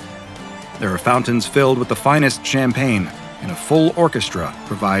cakes. There are fountains filled with the finest champagne, and a full orchestra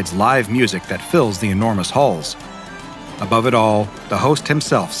provides live music that fills the enormous halls. Above it all, the host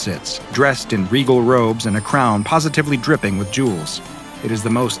himself sits, dressed in regal robes and a crown positively dripping with jewels. It is the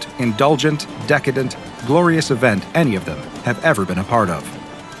most indulgent, decadent, glorious event any of them have ever been a part of.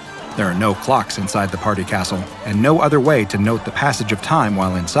 There are no clocks inside the party castle, and no other way to note the passage of time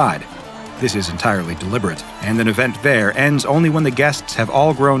while inside. This is entirely deliberate, and an event there ends only when the guests have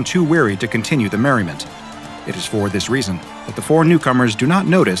all grown too weary to continue the merriment. It is for this reason that the 4 newcomers do not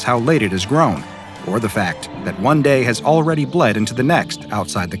notice how late it has grown, or the fact that one day has already bled into the next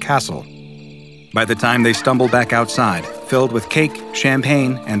outside the castle. By the time they stumble back outside, filled with cake,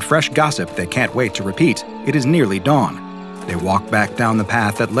 champagne, and fresh gossip they can't wait to repeat, it is nearly dawn. They walk back down the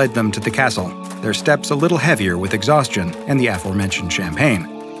path that led them to the castle, their steps a little heavier with exhaustion and the aforementioned champagne,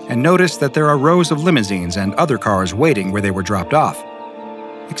 and notice that there are rows of limousines and other cars waiting where they were dropped off.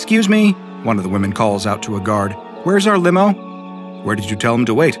 "Excuse me," one of the women calls out to a guard. "Where's our limo?" "Where did you tell him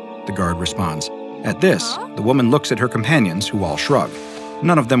to wait?" the guard responds. At this, the woman looks at her companions, who all shrug.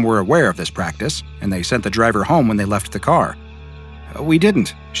 None of them were aware of this practice, and they sent the driver home when they left the car. "We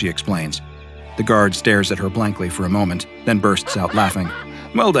didn't," she explains. The guard stares at her blankly for a moment, then bursts out laughing.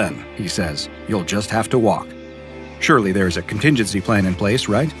 "Well then," he says, "you'll just have to walk." Surely there's a contingency plan in place,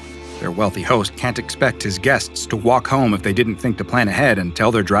 right? Their wealthy host can't expect his guests to walk home if they didn't think to plan ahead and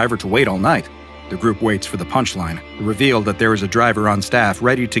tell their driver to wait all night. The group waits for the punchline, the reveal that there is a driver on staff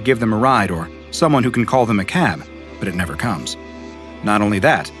ready to give them a ride or someone who can call them a cab, but it never comes. Not only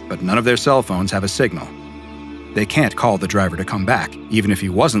that, but none of their cell phones have a signal. They can't call the driver to come back, even if he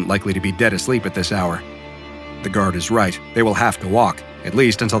wasn't likely to be dead asleep at this hour. The guard is right, they will have to walk, at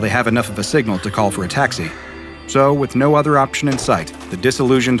least until they have enough of a signal to call for a taxi. So, with no other option in sight, the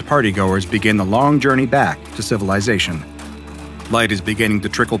disillusioned partygoers begin the long journey back to civilization. Light is beginning to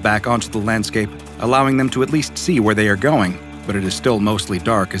trickle back onto the landscape, allowing them to at least see where they are going, but it is still mostly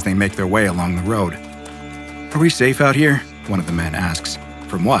dark as they make their way along the road. "Are we safe out here?" one of the men asks.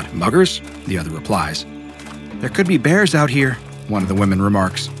 "From what, muggers?" the other replies. "There could be bears out here," one of the women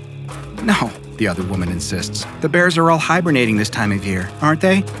remarks. "No," the other woman insists. "The bears are all hibernating this time of year, aren't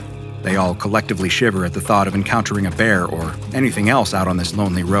they?" They all collectively shiver at the thought of encountering a bear or anything else out on this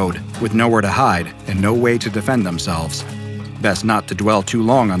lonely road, with nowhere to hide and no way to defend themselves. Best not to dwell too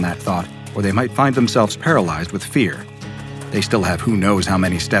long on that thought, or they might find themselves paralyzed with fear. They still have who knows how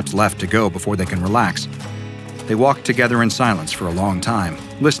many steps left to go before they can relax. They walk together in silence for a long time,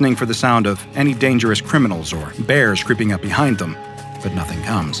 listening for the sound of any dangerous criminals or bears creeping up behind them, but nothing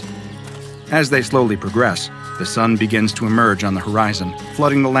comes. As they slowly progress, the sun begins to emerge on the horizon,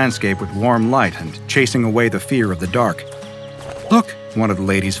 flooding the landscape with warm light and chasing away the fear of the dark. "Look," one of the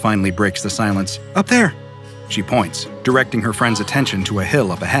ladies finally breaks the silence. "Up there!" She points, directing her friend's attention to a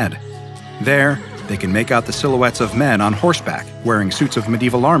hill up ahead. There, they can make out the silhouettes of men on horseback, wearing suits of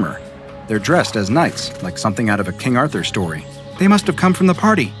medieval armor. They're dressed as knights, like something out of a King Arthur story. "They must have come from the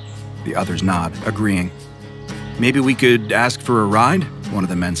party." The others nod, agreeing. "Maybe we could ask for a ride?" one of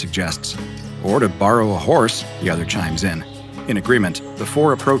the men suggests. "Or to borrow a horse," the other chimes in. In agreement, the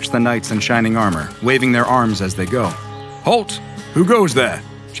 4 approach the knights in shining armor, waving their arms as they go. "Halt! Who goes there?"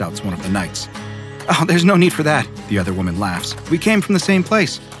 shouts one of the knights. "Oh, there's no need for that," the other woman laughs. "We came from the same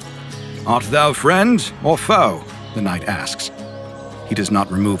place." "Art thou friend or foe?" the knight asks. He does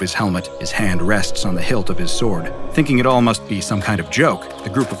not remove his helmet. His hand rests on the hilt of his sword. Thinking it all must be some kind of joke, the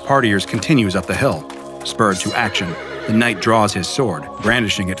group of partiers continues up the hill. Spurred to action, the knight draws his sword,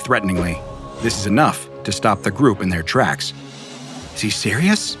 brandishing it threateningly. This is enough to stop the group in their tracks. "Is he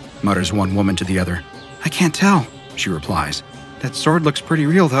serious?" mutters one woman to the other. "I can't tell," she replies. "That sword looks pretty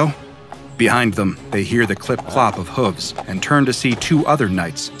real, though." Behind them, they hear the clip-clop of hooves and turn to see 2 other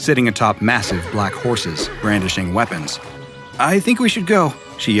knights sitting atop massive black horses, brandishing weapons. "I think we should go,"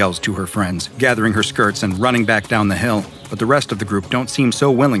 she yells to her friends, gathering her skirts and running back down the hill, but the rest of the group don't seem so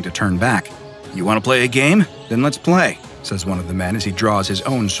willing to turn back. "You want to play a game? Then let's play," says one of the men as he draws his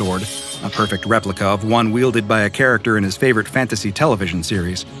own sword, a perfect replica of one wielded by a character in his favorite fantasy television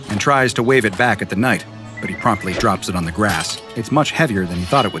series, and tries to wave it back at the knight, but he promptly drops it on the grass. It's much heavier than he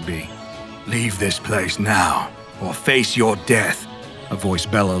thought it would be. "Leave this place now, or face your death," a voice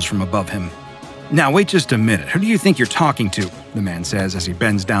bellows from above him. "Now wait just a minute, who do you think you're talking to?" the man says as he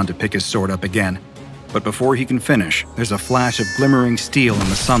bends down to pick his sword up again. But before he can finish, there's a flash of glimmering steel in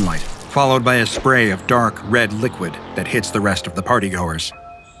the sunlight, followed by a spray of dark red liquid that hits the rest of the partygoers.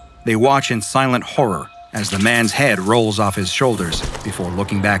 They watch in silent horror as the man's head rolls off his shoulders before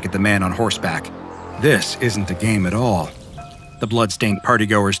looking back at the man on horseback. This isn't a game at all. The blood-stained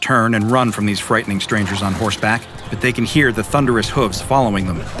partygoers turn and run from these frightening strangers on horseback, but they can hear the thunderous hooves following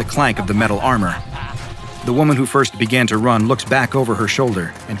them, the clank of the metal armor. The woman who first began to run looks back over her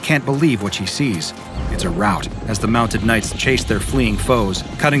shoulder and can't believe what she sees. It's a rout, as the mounted knights chase their fleeing foes,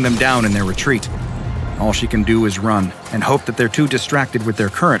 cutting them down in their retreat. All she can do is run and hope that they're too distracted with their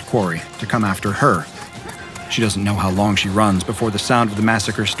current quarry to come after her. She doesn't know how long she runs before the sound of the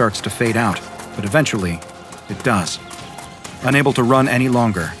massacre starts to fade out, but eventually, it does. Unable to run any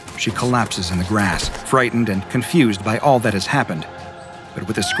longer, she collapses in the grass, frightened and confused by all that has happened. But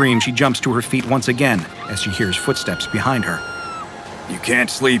with a scream, she jumps to her feet once again as she hears footsteps behind her. "You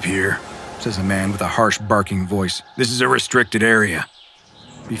can't sleep here," says a man with a harsh, barking voice. "This is a restricted area."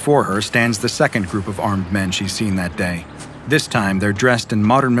 Before her stands the second group of armed men she's seen that day. This time, they're dressed in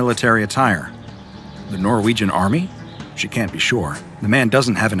modern military attire. The Norwegian army? She can't be sure. The man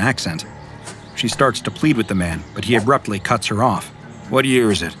doesn't have an accent. She starts to plead with the man, but he abruptly cuts her off. "What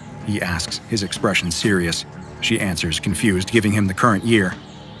year is it?" he asks, his expression serious. She answers, confused, giving him the current year.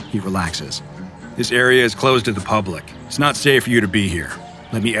 He relaxes. "This area is closed to the public. It's not safe for you to be here.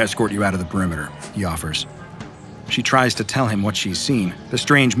 Let me escort you out of the perimeter," he offers. She tries to tell him what she's seen, the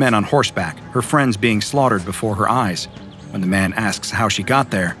strange men on horseback, her friends being slaughtered before her eyes. When the man asks how she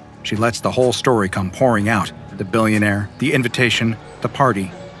got there, she lets the whole story come pouring out. The billionaire, the invitation, the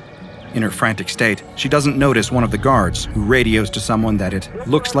party. In her frantic state, she doesn't notice one of the guards, who radios to someone that it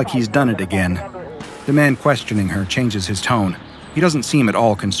looks like he's done it again. The man questioning her changes his tone. He doesn't seem at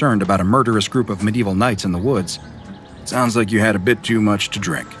all concerned about a murderous group of medieval knights in the woods. "Sounds like you had a bit too much to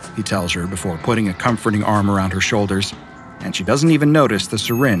drink," he tells her before putting a comforting arm around her shoulders. And she doesn't even notice the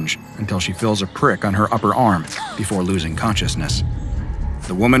syringe until she feels a prick on her upper arm before losing consciousness.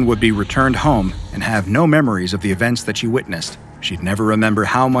 The woman would be returned home and have no memories of the events that she witnessed. She'd never remember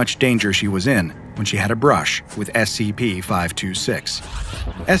how much danger she was in when she had a brush with SCP-526.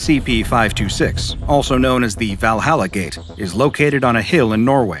 SCP-526, also known as the Valhalla Gate, is located on a hill in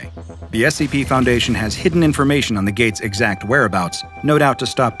Norway. The SCP Foundation has hidden information on the gate's exact whereabouts, no doubt to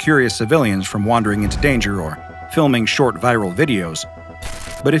stop curious civilians from wandering into danger or filming short viral videos.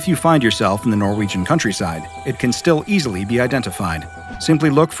 But if you find yourself in the Norwegian countryside, it can still easily be identified. Simply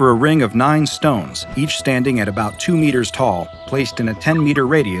look for a ring of 9 stones, each standing at about 2 meters tall, placed in a 10-meter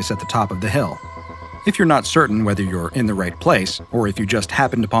radius at the top of the hill. If you're not certain whether you're in the right place, or if you just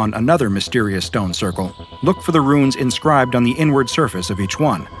happened upon another mysterious stone circle, look for the runes inscribed on the inward surface of each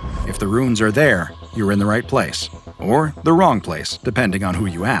one. If the runes are there, you're in the right place. Or the wrong place, depending on who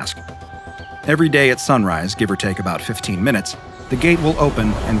you ask. Every day at sunrise, give or take about 15 minutes, the gate will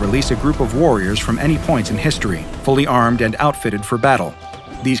open and release a group of warriors from any point in history, fully armed and outfitted for battle.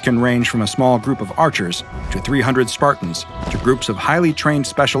 These can range from a small group of archers to 300 Spartans to groups of highly trained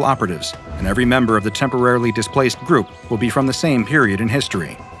special operatives, and every member of the temporarily displaced group will be from the same period in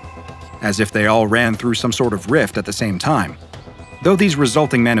history. As if they all ran through some sort of rift at the same time. Though these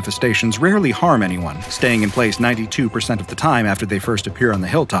resulting manifestations rarely harm anyone, staying in place 92% of the time after they first appear on the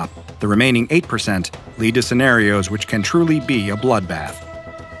hilltop, the remaining 8% lead to scenarios which can truly be a bloodbath.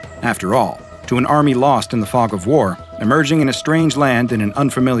 After all, to an army lost in the fog of war, emerging in a strange land in an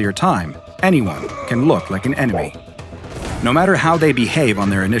unfamiliar time, anyone can look like an enemy. No matter how they behave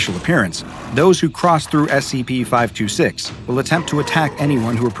on their initial appearance, those who cross through SCP-526 will attempt to attack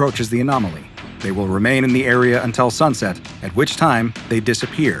anyone who approaches the anomaly. They will remain in the area until sunset, at which time they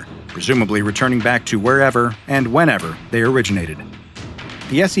disappear, presumably returning back to wherever and whenever they originated.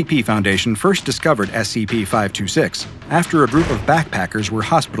 The SCP Foundation first discovered SCP-526 after a group of backpackers were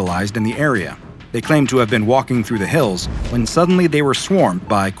hospitalized in the area. They claimed to have been walking through the hills when suddenly they were swarmed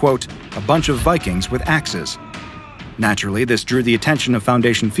by, quote, a bunch of Vikings with axes. Naturally, this drew the attention of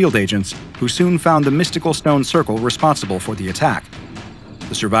Foundation field agents, who soon found the mystical stone circle responsible for the attack.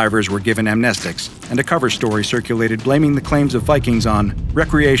 The survivors were given amnestics, and a cover story circulated blaming the claims of Vikings on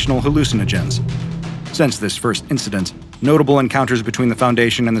recreational hallucinogens. Since this first incident, notable encounters between the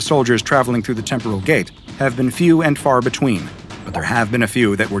Foundation and the soldiers traveling through the temporal gate have been few and far between, but there have been a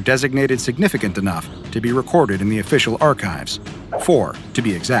few that were designated significant enough to be recorded in the official archives. 4, to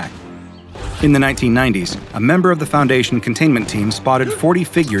be exact. In the 1990s, a member of the Foundation containment team spotted 40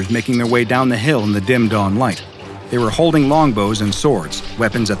 figures making their way down the hill in the dim dawn light. They were holding longbows and swords,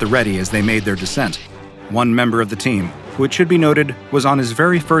 weapons at the ready as they made their descent. One member of the team, who it should be noted was on his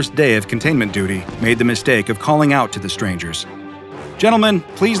very first day of containment duty, made the mistake of calling out to the strangers. "Gentlemen,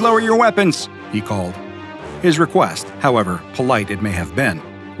 please lower your weapons," he called. His request, however polite it may have been,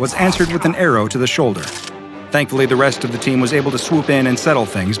 was answered with an arrow to the shoulder. Thankfully, the rest of the team was able to swoop in and settle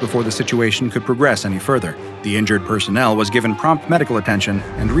things before the situation could progress any further. The injured personnel was given prompt medical attention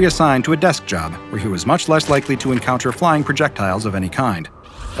and reassigned to a desk job, where he was much less likely to encounter flying projectiles of any kind.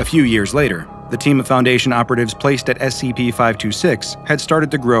 A few years later, the team of Foundation operatives placed at SCP-526 had started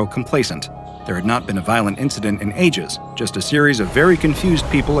to grow complacent. There had not been a violent incident in ages, just a series of very confused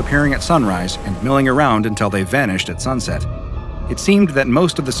people appearing at sunrise and milling around until they vanished at sunset. It seemed that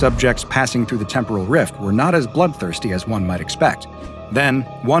most of the subjects passing through the temporal rift were not as bloodthirsty as one might expect. Then,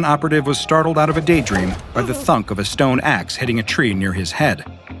 one operative was startled out of a daydream by the thunk of a stone axe hitting a tree near his head.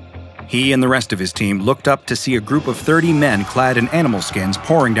 He and the rest of his team looked up to see a group of 30 men clad in animal skins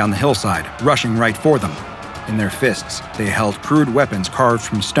pouring down the hillside, rushing right for them. In their fists, they held crude weapons carved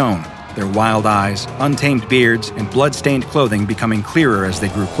from stone, their wild eyes, untamed beards, and blood-stained clothing becoming clearer as they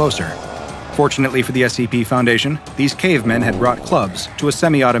grew closer. Fortunately for the SCP Foundation, these cavemen had brought clubs to a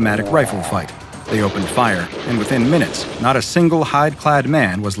semi-automatic rifle fight. They opened fire, and within minutes, not a single hide-clad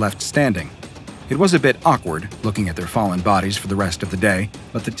man was left standing. It was a bit awkward, looking at their fallen bodies for the rest of the day,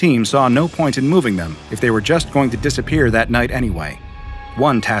 but the team saw no point in moving them if they were just going to disappear that night anyway.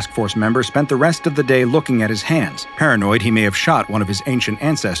 One task force member spent the rest of the day looking at his hands, paranoid he may have shot one of his ancient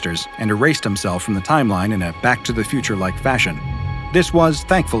ancestors and erased himself from the timeline in a Back-to-the-Future-like fashion. This was,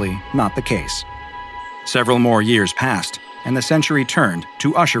 thankfully, not the case. Several more years passed, and the century turned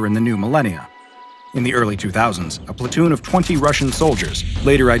to usher in the new millennia. In the early 2000s, a platoon of 20 Russian soldiers,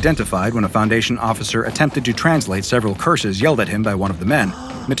 later identified when a Foundation officer attempted to translate several curses yelled at him by one of the men,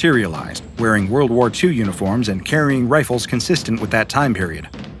 materialized, wearing World War II uniforms and carrying rifles consistent with that time period.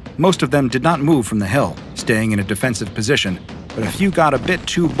 Most of them did not move from the hill, staying in a defensive position, but a few got a bit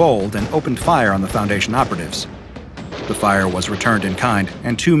too bold and opened fire on the Foundation operatives. The fire was returned in kind,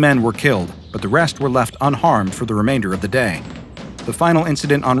 and 2 men were killed, but the rest were left unharmed for the remainder of the day. The final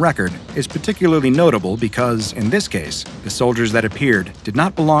incident on record is particularly notable because, in this case, the soldiers that appeared did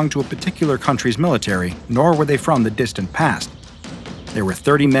not belong to a particular country's military, nor were they from the distant past. There were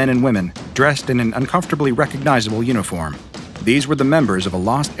 30 men and women, dressed in an uncomfortably recognizable uniform. These were the members of a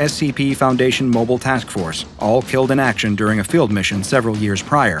lost SCP Foundation mobile task force, all killed in action during a field mission several years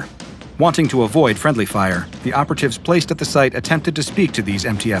prior. Wanting to avoid friendly fire, the operatives placed at the site attempted to speak to these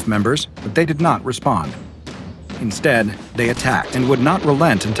MTF members, but they did not respond. Instead, they attacked and would not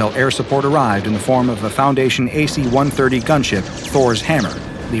relent until air support arrived in the form of a Foundation AC-130 gunship, Thor's Hammer,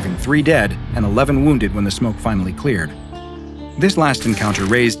 leaving 3 dead and 11 wounded when the smoke finally cleared. This last encounter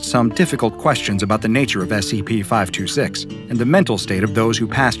raised some difficult questions about the nature of SCP-526 and the mental state of those who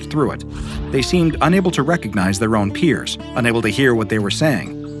passed through it. They seemed unable to recognize their own peers, unable to hear what they were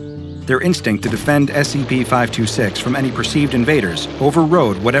saying. Their instinct to defend SCP-526 from any perceived invaders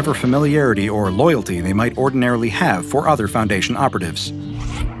overrode whatever familiarity or loyalty they might ordinarily have for other Foundation operatives.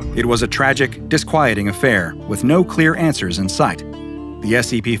 It was a tragic, disquieting affair with no clear answers in sight. The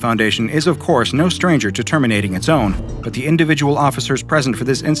SCP Foundation is of course no stranger to terminating its own, but the individual officers present for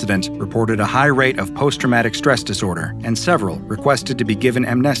this incident reported a high rate of post-traumatic stress disorder, and several requested to be given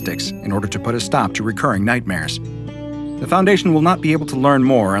amnestics in order to put a stop to recurring nightmares. The Foundation will not be able to learn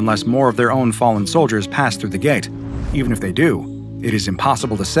more unless more of their own fallen soldiers pass through the gate. Even if they do, it is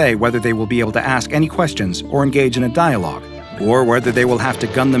impossible to say whether they will be able to ask any questions or engage in a dialogue, or whether they will have to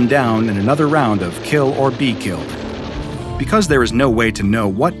gun them down in another round of kill or be killed. Because there is no way to know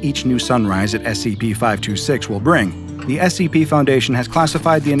what each new sunrise at SCP-526 will bring, the SCP Foundation has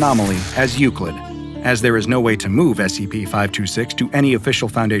classified the anomaly as Euclid. As there is no way to move SCP-526 to any official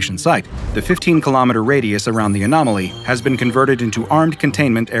Foundation site, the 15-kilometer radius around the anomaly has been converted into Armed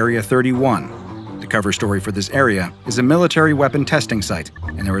Containment Area 31. The cover story for this area is a military weapon testing site,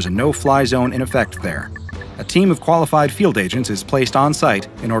 and there is a no-fly zone in effect there. A team of qualified field agents is placed on site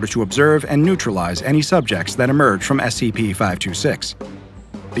in order to observe and neutralize any subjects that emerge from SCP-526.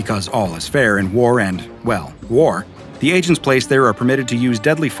 Because all is fair in war and, well, war, the agents placed there are permitted to use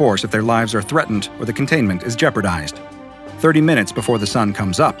deadly force if their lives are threatened or the containment is jeopardized. 30 minutes before the sun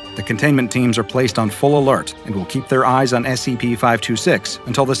comes up, the containment teams are placed on full alert and will keep their eyes on SCP-526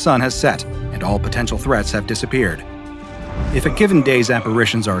 until the sun has set and all potential threats have disappeared. If a given day's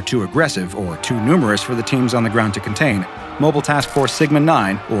apparitions are too aggressive or too numerous for the teams on the ground to contain, Mobile Task Force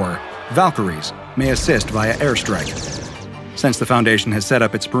Sigma-9, or Valkyries, may assist via airstrike. Since the Foundation has set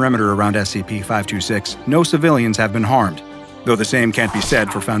up its perimeter around SCP-526, no civilians have been harmed, though the same can't be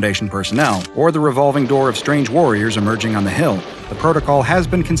said for Foundation personnel or the revolving door of strange warriors emerging on the hill. The protocol has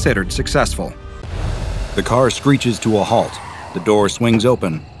been considered successful. The car screeches to a halt, the door swings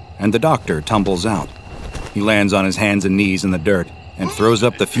open, and the doctor tumbles out. He lands on his hands and knees in the dirt and throws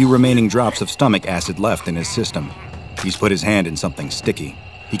up the few remaining drops of stomach acid left in his system. He's put his hand in something sticky.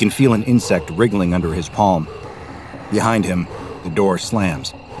 He can feel an insect wriggling under his palm. Behind him, the door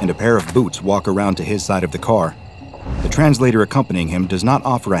slams, and a pair of boots walk around to his side of the car. The translator accompanying him does not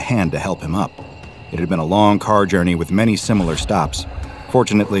offer a hand to help him up. It had been a long car journey with many similar stops.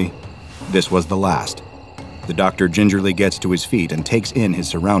 Fortunately, this was the last. The doctor gingerly gets to his feet and takes in his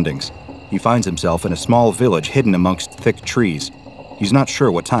surroundings. He finds himself in a small village hidden amongst thick trees. He's not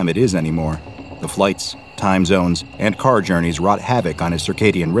sure what time it is anymore. The flights, time zones, and car journeys wrought havoc on his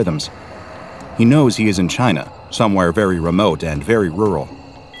circadian rhythms. He knows he is in China, somewhere very remote and very rural.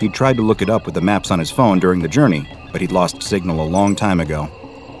 He tried to look it up with the maps on his phone during the journey, but he'd lost signal a long time ago.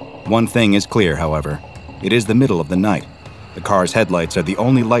 One thing is clear, however. It is the middle of the night. The car's headlights are the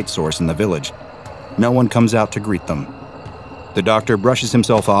only light source in the village. No one comes out to greet them. The doctor brushes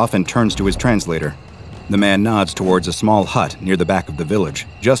himself off and turns to his translator. The man nods towards a small hut near the back of the village,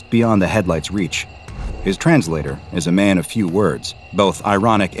 just beyond the headlight's reach. His translator is a man of few words, both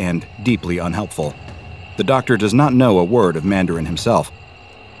ironic and deeply unhelpful. The doctor does not know a word of Mandarin himself.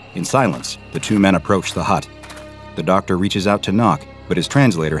 In silence, the two men approach the hut. The doctor reaches out to knock, but his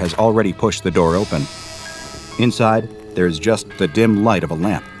translator has already pushed the door open. Inside, there is just the dim light of a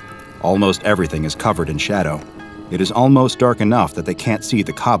lamp. Almost everything is covered in shadow. It is almost dark enough that they can't see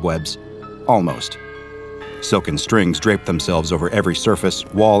the cobwebs. Almost. Silken strings drape themselves over every surface,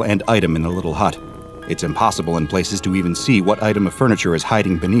 wall, and item in the little hut. It's impossible in places to even see what item of furniture is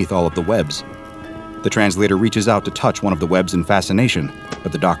hiding beneath all of the webs. The translator reaches out to touch one of the webs in fascination,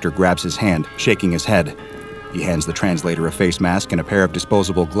 but the doctor grabs his hand, shaking his head. He hands the translator a face mask and a pair of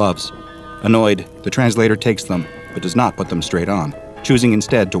disposable gloves. Annoyed, the translator takes them, but does not put them straight on, choosing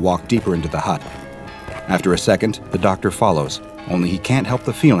instead to walk deeper into the hut. After a second, the doctor follows, only he can't help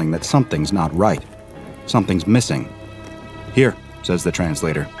the feeling that something's not right. Something's missing. "Here," says the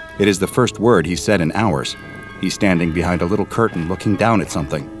translator. It is the first word he's said in hours. He's standing behind a little curtain looking down at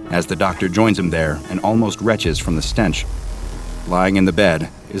something, as the doctor joins him there and almost retches from the stench. Lying in the bed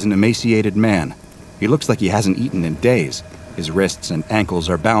is an emaciated man. He looks like he hasn't eaten in days. His wrists and ankles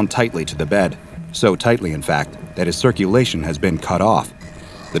are bound tightly to the bed, so tightly, in fact, that his circulation has been cut off.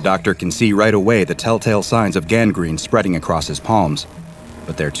 The doctor can see right away the telltale signs of gangrene spreading across his palms.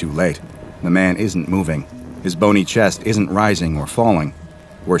 But they're too late. The man isn't moving. His bony chest isn't rising or falling.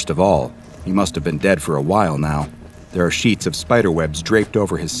 Worst of all, he must have been dead for a while now. There are sheets of spiderwebs draped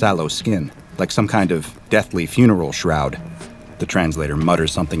over his sallow skin, like some kind of deathly funeral shroud. The translator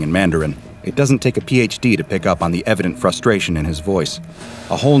mutters something in Mandarin. It doesn't take a PhD to pick up on the evident frustration in his voice.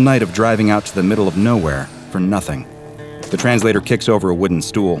 A whole night of driving out to the middle of nowhere for nothing. The translator kicks over a wooden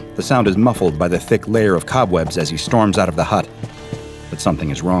stool. The sound is muffled by the thick layer of cobwebs as he storms out of the hut. But something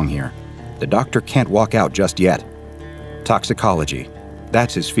is wrong here. The doctor can't walk out just yet. Toxicology.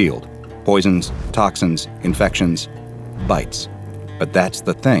 That's his field. Poisons, toxins, infections, bites. But that's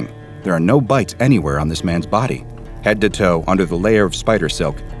the thing. There are no bites anywhere on this man's body. Head to toe, under the layer of spider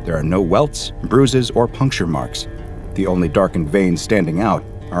silk, there are no welts, bruises, or puncture marks. The only darkened veins standing out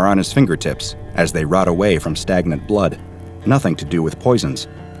are on his fingertips, as they rot away from stagnant blood. Nothing to do with poisons.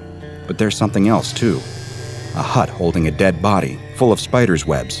 But there's something else, too. A hut holding a dead body, full of spiders'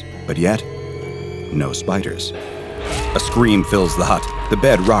 webs, but yet, no spiders. A scream fills the hut. The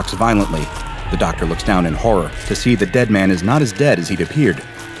bed rocks violently. The doctor looks down in horror to see the dead man is not as dead as he'd appeared.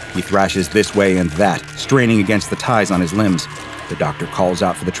 He thrashes this way and that, straining against the ties on his limbs. The doctor calls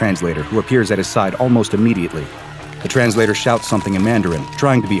out for the translator, who appears at his side almost immediately. The translator shouts something in Mandarin,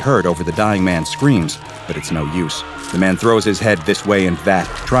 trying to be heard over the dying man's screams, but it's no use. The man throws his head this way and that,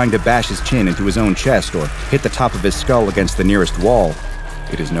 trying to bash his chin into his own chest or hit the top of his skull against the nearest wall.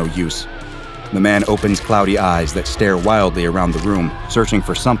 It is no use. The man opens cloudy eyes that stare wildly around the room, searching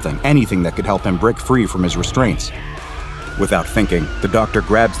for something, anything that could help him break free from his restraints. Without thinking, the doctor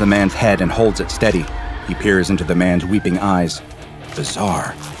grabs the man's head and holds it steady. He peers into the man's weeping eyes.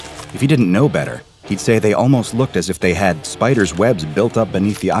 Bizarre. If he didn't know better, he'd say they almost looked as if they had spiders' webs built up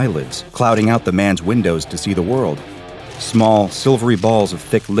beneath the eyelids, clouding out the man's windows to see the world. Small, silvery balls of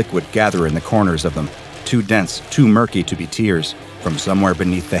thick liquid gather in the corners of them, too dense, too murky to be tears. From somewhere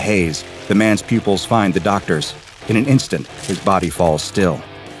beneath the haze, the man's pupils find the doctor's. In an instant, his body falls still.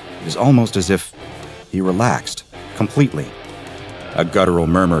 It is almost as if he relaxed, completely. A guttural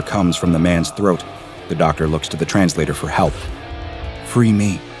murmur comes from the man's throat. The doctor looks to the translator for help. "Free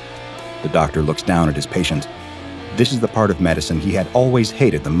me." The doctor looks down at his patient. This is the part of medicine he had always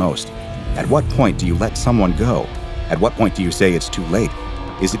hated the most. At what point do you let someone go? At what point do you say it's too late?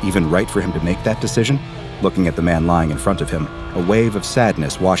 Is it even right for him to make that decision? Looking at the man lying in front of him, a wave of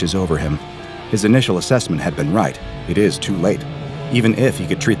sadness washes over him. His initial assessment had been right. It is too late. Even if he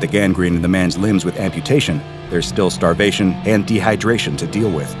could treat the gangrene in the man's limbs with amputation, There's still starvation and dehydration to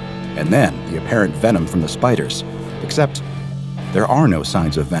deal with, and then the apparent venom from the spiders. Except, there are no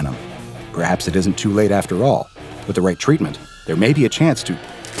signs of venom. Perhaps it isn't too late after all. With the right treatment, there may be a chance to...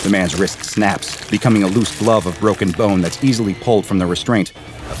 The man's wrist snaps, becoming a loose glove of broken bone that's easily pulled from the restraint.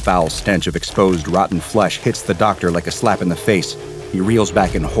 A foul stench of exposed, rotten flesh hits the doctor like a slap in the face. He reels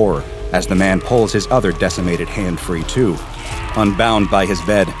back in horror as the man pulls his other decimated hand free too. Unbound by his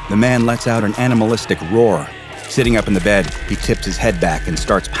bed, the man lets out an animalistic roar. Sitting up in the bed, he tips his head back and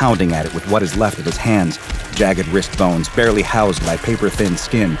starts pounding at it with what is left of his hands. Jagged wrist bones, barely housed by paper-thin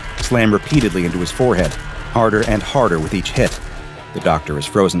skin, slam repeatedly into his forehead, harder and harder with each hit. The doctor is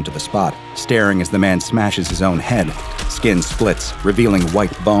frozen to the spot, staring as the man smashes his own head. Skin splits, revealing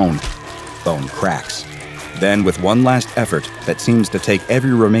white bone. Bone cracks. Then, with one last effort that seems to take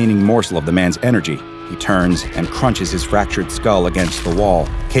every remaining morsel of the man's energy, he turns and crunches his fractured skull against the wall,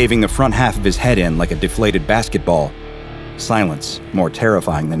 caving the front half of his head in like a deflated basketball. Silence, more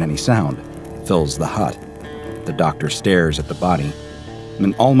terrifying than any sound, fills the hut. The doctor stares at the body.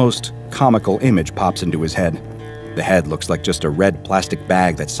 An almost comical image pops into his head. The head looks like just a red plastic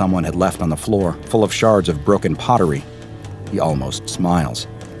bag that someone had left on the floor, full of shards of broken pottery. He almost smiles.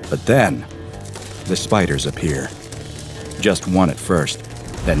 But then, the spiders appear. Just one at first,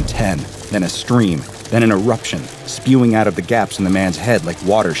 then 10, then a stream, then an eruption, spewing out of the gaps in the man's head like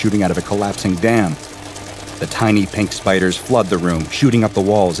water shooting out of a collapsing dam. The tiny pink spiders flood the room, shooting up the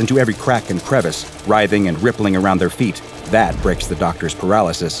walls into every crack and crevice, writhing and rippling around their feet. That breaks the doctor's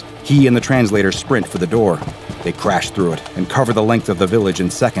paralysis. He and the translator sprint for the door. They crash through it and cover the length of the village in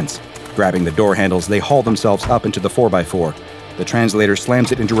seconds. Grabbing the door handles, they haul themselves up into the 4x4. The translator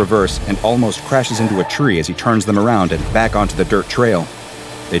slams it into reverse and almost crashes into a tree as he turns them around and back onto the dirt trail.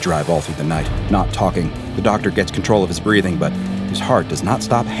 They drive all through the night, not talking. The doctor gets control of his breathing, but his heart does not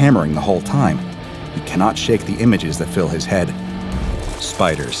stop hammering the whole time. He cannot shake the images that fill his head.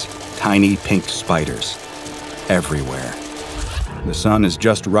 Spiders. Tiny pink spiders. Everywhere. The sun is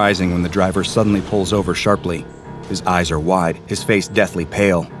just rising when the driver suddenly pulls over sharply. His eyes are wide, his face deathly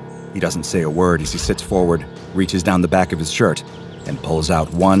pale. He doesn't say a word as he sits forward, reaches down the back of his shirt, and pulls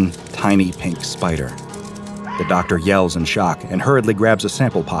out one tiny pink spider. The doctor yells in shock and hurriedly grabs a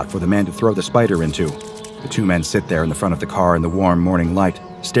sample pot for the man to throw the spider into. The two men sit there in the front of the car in the warm morning light,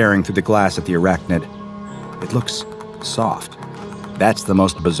 staring through the glass at the Arachnid. It looks soft. That's the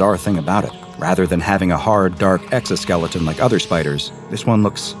most bizarre thing about it. Rather than having a hard, dark exoskeleton like other spiders, this one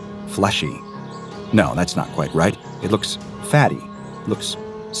looks fleshy. No, that's not quite right. It looks fatty. It looks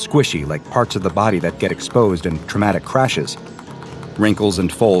squishy, like parts of the body that get exposed in traumatic crashes. Wrinkles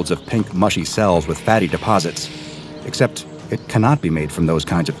and folds of pink, mushy cells with fatty deposits. Except it cannot be made from those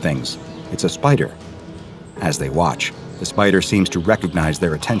kinds of things. It's a spider. As they watch, the spider seems to recognize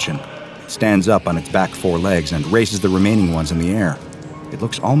their attention. It stands up on its back 4 legs and races the remaining ones in the air. It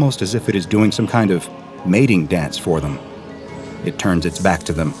looks almost as if it is doing some kind of mating dance for them. It turns its back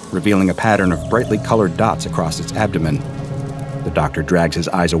to them, revealing a pattern of brightly colored dots across its abdomen. The doctor drags his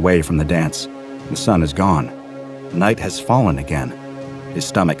eyes away from the dance. The sun is gone. Night has fallen again. His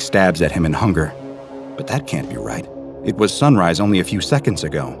stomach stabs at him in hunger. But that can't be right. It was sunrise only a few seconds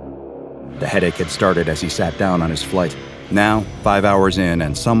ago. The headache had started as he sat down on his flight. Now, 5 hours in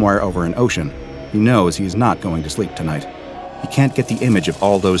and somewhere over an ocean, he knows he is not going to sleep tonight. He can't get the image of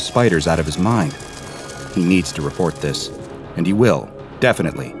all those spiders out of his mind. He needs to report this. And he will,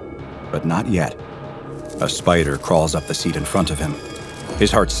 definitely. But not yet. A spider crawls up the seat in front of him.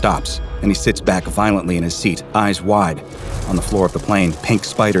 His heart stops, and he sits back violently in his seat, eyes wide. On the floor of the plane, pink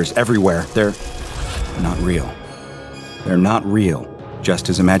spiders everywhere. They're not real. They're not real, just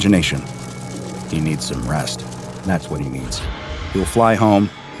his imagination. He needs some rest. That's what he needs. He'll fly home,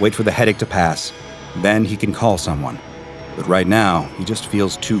 wait for the headache to pass. Then he can call someone. But right now, he just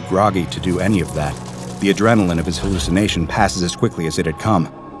feels too groggy to do any of that. The adrenaline of his hallucination passes as quickly as it had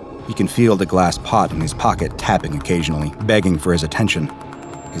come. He can feel the glass pot in his pocket tapping occasionally, begging for his attention.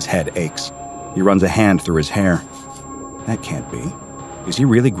 His head aches. He runs a hand through his hair. That can't be. Is he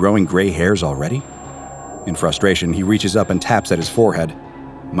really growing gray hairs already? In frustration, he reaches up and taps at his forehead.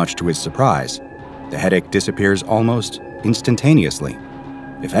 Much to his surprise, the headache disappears almost instantaneously.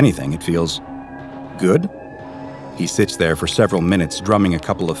 If anything, it feels good. He sits there for several minutes, drumming a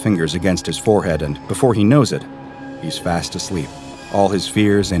couple of fingers against his forehead, and before he knows it, he's fast asleep. All his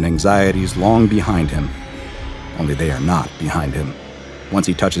fears and anxieties long behind him. Only they are not behind him. Once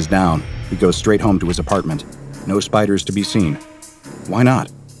he touches down, he goes straight home to his apartment. No spiders to be seen. Why not?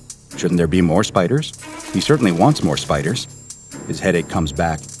 Shouldn't there be more spiders? He certainly wants more spiders. His headache comes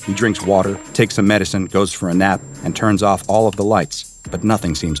back. He drinks water, takes some medicine, goes for a nap, and turns off all of the lights, but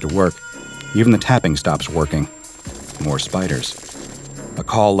nothing seems to work. Even the tapping stops working. More spiders. A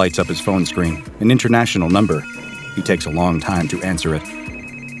call lights up his phone screen, an international number. He takes a long time to answer it.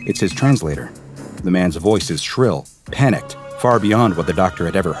 It's his translator. The man's voice is shrill, panicked, far beyond what the doctor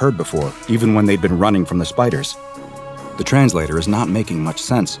had ever heard before, even when they'd been running from the spiders. The translator is not making much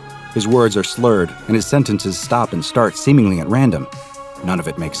sense. His words are slurred, and his sentences stop and start seemingly at random. None of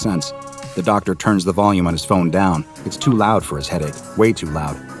it makes sense. The doctor turns the volume on his phone down. It's too loud for his headache, way too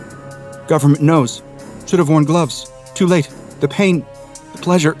loud. Government knows. Should have worn gloves. Too late. The pain, the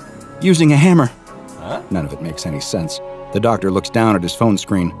pleasure, using a hammer. Huh? None of it makes any sense. The doctor looks down at his phone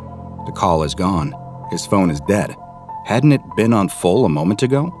screen. The call is gone. His phone is dead. Hadn't it been on full a moment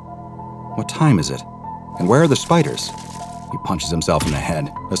ago? What time is it? And where are the spiders? He punches himself in the head.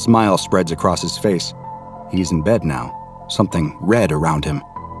 A smile spreads across his face. He's in bed now. Something red around him.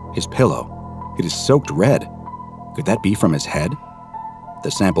 His pillow. It is soaked red. Could that be from his head?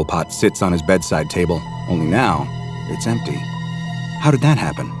 The sample pot sits on his bedside table, only now it's empty. How did that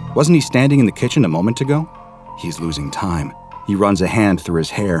happen? Wasn't he standing in the kitchen a moment ago? He's losing time. He runs a hand through his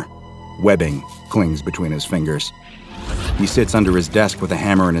hair. Webbing clings between his fingers. He sits under his desk with a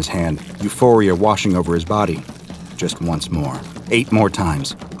hammer in his hand, euphoria washing over his body. Just once more. 8 more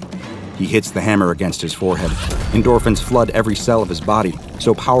times. He hits the hammer against his forehead. Endorphins flood every cell of his body,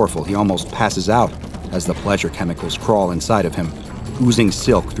 so powerful he almost passes out as the pleasure chemicals crawl inside of him, oozing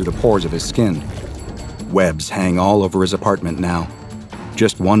silk through the pores of his skin. Webs hang all over his apartment now.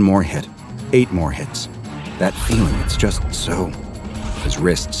 Just one more hit. 8 more hits. That feeling, it's just so. His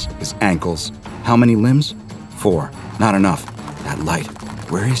wrists, his ankles. How many limbs? 4. Not enough. That light.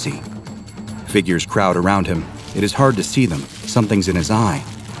 Where is he? Figures crowd around him. It is hard to see them. Something's in his eye.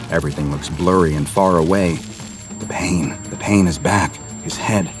 Everything looks blurry and far away. The pain is back. His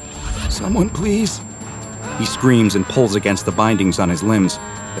head. Someone, please. He screams and pulls against the bindings on his limbs.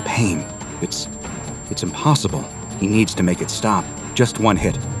 The pain. It's impossible. He needs to make it stop. Just one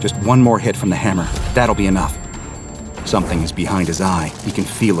hit. Just one more hit from the hammer. That'll be enough. Something is behind his eye. He can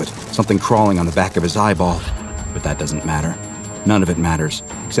feel it. Something crawling on the back of his eyeball. But that doesn't matter. None of it matters,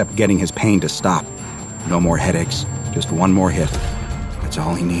 except getting his pain to stop. No more headaches. Just one more hit. That's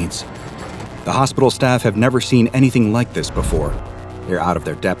all he needs. The hospital staff have never seen anything like this before. They're out of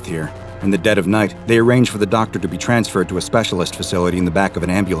their depth here. In the dead of night, they arrange for the doctor to be transferred to a specialist facility in the back of an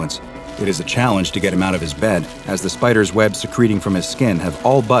ambulance. It is a challenge to get him out of his bed, as the spider's webs secreting from his skin have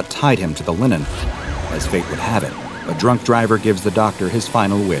all but tied him to the linen. As fate would have it, a drunk driver gives the doctor his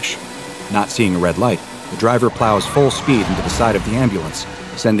final wish. Not seeing a red light, the driver plows full speed into the side of the ambulance,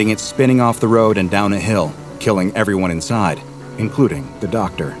 sending it spinning off the road and down a hill, killing everyone inside, including the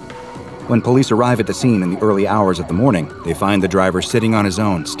doctor. When police arrive at the scene in the early hours of the morning, they find the driver sitting on his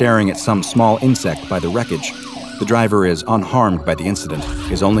own, staring at some small insect by the wreckage. The driver is unharmed by the incident.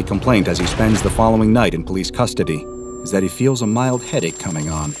 His only complaint as he spends the following night in police custody is that he feels a mild headache coming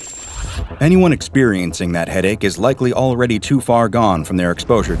on. Anyone experiencing that headache is likely already too far gone from their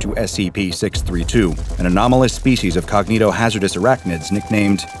exposure to SCP-632, an anomalous species of cognitohazardous arachnids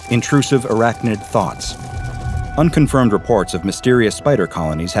nicknamed Intrusive Arachnid Thoughts. Unconfirmed reports of mysterious spider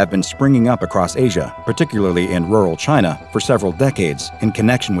colonies have been springing up across Asia, particularly in rural China, for several decades in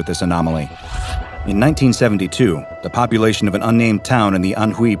connection with this anomaly. In 1972, the population of an unnamed town in the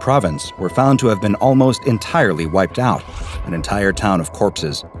Anhui province were found to have been almost entirely wiped out. An entire town of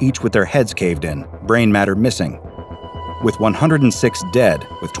corpses, each with their heads caved in, brain matter missing. With 106 dead,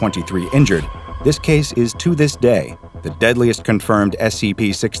 with 23 injured, this case is to this day the deadliest confirmed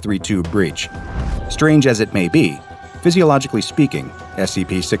SCP-632 breach. Strange as it may be, physiologically speaking,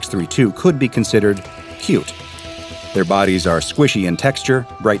 SCP-632 could be considered cute. Their bodies are squishy in texture,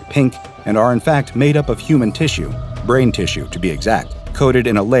 bright pink, and are in fact made up of human tissue, brain tissue to be exact, coated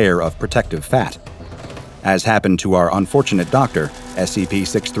in a layer of protective fat. As happened to our unfortunate doctor,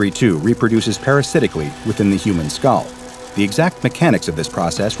 SCP-632 reproduces parasitically within the human skull. The exact mechanics of this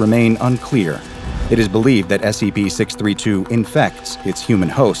process remain unclear. It is believed that SCP-632 infects its human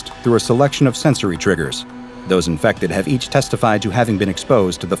host through a selection of sensory triggers. Those infected have each testified to having been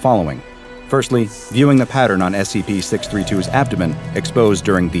exposed to the following. Firstly, viewing the pattern on SCP-632's abdomen exposed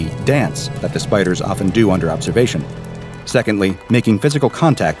during the dance that the spiders often do under observation. Secondly, making physical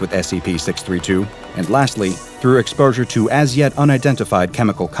contact with SCP-632. And lastly, through exposure to as yet unidentified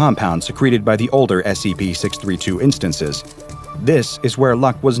chemical compounds secreted by the older SCP-632 instances. This is where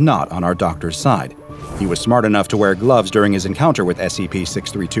luck was not on our doctor's side. He was smart enough to wear gloves during his encounter with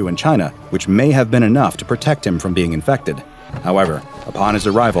SCP-632 in China, which may have been enough to protect him from being infected. However, upon his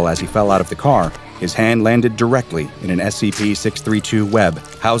arrival as he fell out of the car, his hand landed directly in an SCP-632 web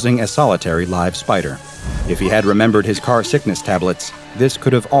housing a solitary live spider. If he had remembered his car sickness tablets, this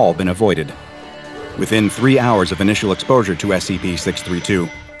could have all been avoided. Within 3 hours of initial exposure to SCP-632,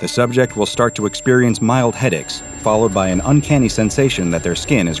 the subject will start to experience mild headaches, followed by an uncanny sensation that their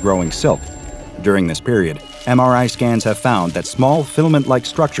skin is growing silk. During this period, MRI scans have found that small filament-like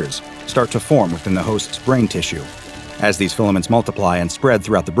structures start to form within the host's brain tissue. As these filaments multiply and spread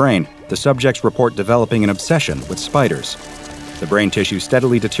throughout the brain, the subjects report developing an obsession with spiders. The brain tissue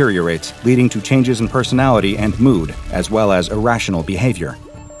steadily deteriorates, leading to changes in personality and mood, as well as irrational behavior.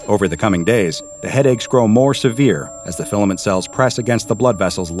 Over the coming days, the headaches grow more severe as the filament cells press against the blood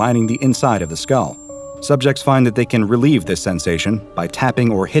vessels lining the inside of the skull. Subjects find that they can relieve this sensation by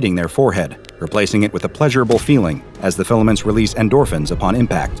tapping or hitting their forehead, replacing it with a pleasurable feeling as the filaments release endorphins upon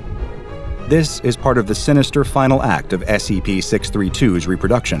impact. This is part of the sinister final act of SCP-632's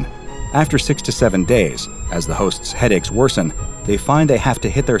reproduction. After 6 to 7 days, as the host's headaches worsen, they find they have to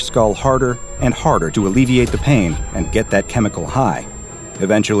hit their skull harder and harder to alleviate the pain and get that chemical high.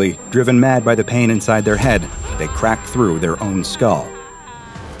 Eventually, driven mad by the pain inside their head, they crack through their own skull.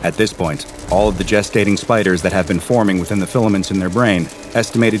 At this point, all of the gestating spiders that have been forming within the filaments in their brain,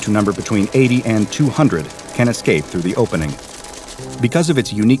 estimated to number between 80 and 200, can escape through the opening. Because of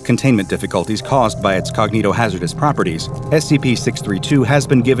its unique containment difficulties caused by its cognitohazardous properties, SCP-632 has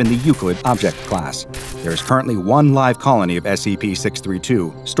been given the Euclid object class. There is currently 1 live colony of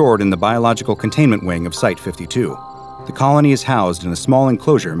SCP-632 stored in the biological containment wing of Site-52. The colony is housed in a small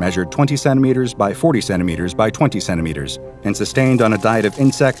enclosure measured 20 centimeters by 40 centimeters by 20 centimeters and sustained on a diet of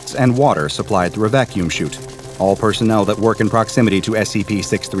insects and water supplied through a vacuum chute. All personnel that work in proximity to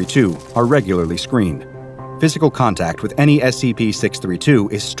SCP-632 are regularly screened. Physical contact with any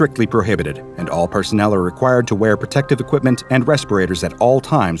SCP-632 is strictly prohibited, and all personnel are required to wear protective equipment and respirators at all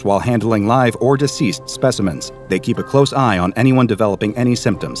times while handling live or deceased specimens. They keep a close eye on anyone developing any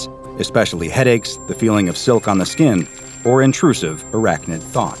symptoms, especially headaches, the feeling of silk on the skin, or intrusive arachnid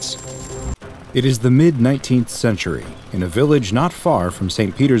thoughts. It is the mid-19th century, in a village not far from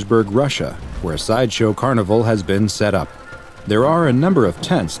St. Petersburg, Russia, where a sideshow carnival has been set up. There are a number of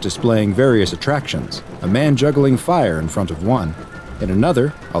tents displaying various attractions, a man juggling fire in front of one. In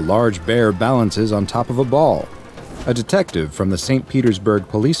another, a large bear balances on top of a ball. A detective from the St. Petersburg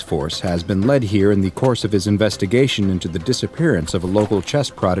police force has been led here in the course of his investigation into the disappearance of a local chess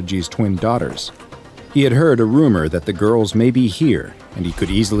prodigy's twin daughters. He had heard a rumor that the girls may be here, and he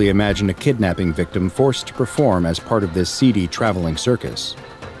could easily imagine a kidnapping victim forced to perform as part of this seedy traveling circus.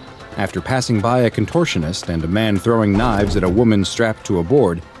 After passing by a contortionist and a man throwing knives at a woman strapped to a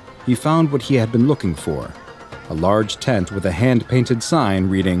board, he found what he had been looking for: a large tent with a hand-painted sign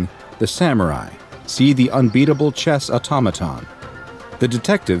reading, "The Samurai. See the unbeatable chess automaton." The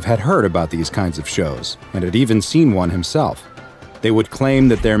detective had heard about these kinds of shows, and had even seen one himself. They would claim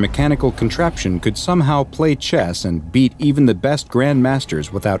that their mechanical contraption could somehow play chess and beat even the best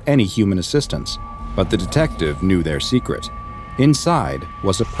grandmasters without any human assistance. But the detective knew their secret. Inside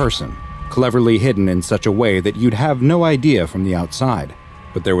was a person, cleverly hidden in such a way that you'd have no idea from the outside.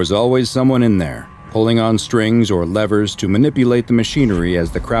 But there was always someone in there, pulling on strings or levers to manipulate the machinery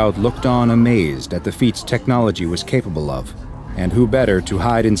as the crowd looked on amazed at the feats technology was capable of. And who better to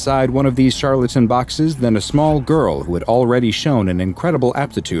hide inside one of these charlatan boxes than a small girl who had already shown an incredible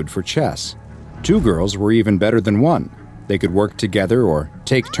aptitude for chess? 2 girls were even better than 1. They could work together or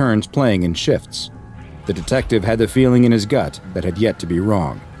take turns playing in shifts. The detective had the feeling in his gut that had yet to be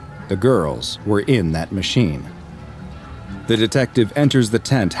wrong. The girls were in that machine. The detective enters the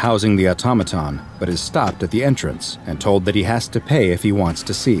tent housing the automaton, but is stopped at the entrance and told that he has to pay if he wants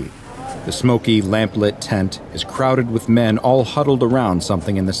to see. The smoky, lamplit tent is crowded with men all huddled around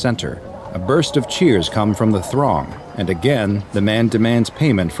something in the center. A burst of cheers come from the throng, and again the man demands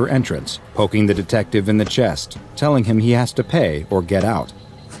payment for entrance, poking the detective in the chest, telling him he has to pay or get out.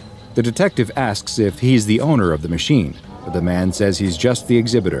 The detective asks if he's the owner of the machine, but the man says he's just the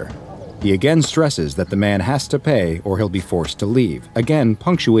exhibitor. He again stresses that the man has to pay or he'll be forced to leave, again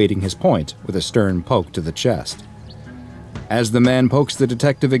punctuating his point with a stern poke to the chest. As the man pokes the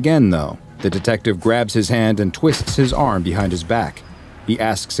detective again, though, the detective grabs his hand and twists his arm behind his back. He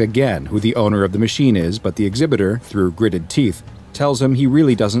asks again who the owner of the machine is, but the exhibitor, through gritted teeth, tells him he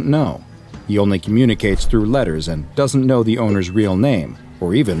really doesn't know. He only communicates through letters and doesn't know the owner's real name,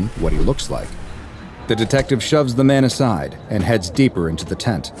 or even what he looks like. The detective shoves the man aside and heads deeper into the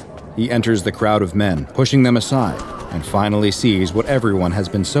tent. He enters the crowd of men, pushing them aside, and finally sees what everyone has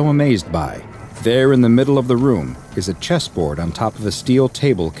been so amazed by. There in the middle of the room is a chessboard on top of a steel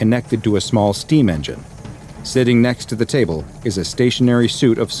table connected to a small steam engine. Sitting next to the table is a stationary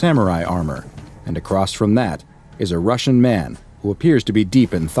suit of samurai armor, and across from that is a Russian man who appears to be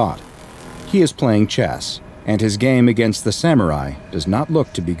deep in thought. He is playing chess, and his game against the samurai does not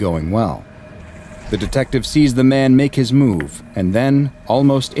look to be going well. The detective sees the man make his move, and then,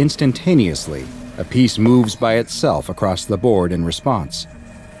 almost instantaneously, a piece moves by itself across the board in response.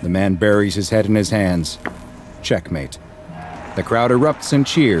 The man buries his head in his hands. Checkmate. The crowd erupts in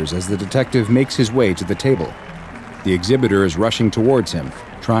cheers as the detective makes his way to the table. The exhibitor is rushing towards him,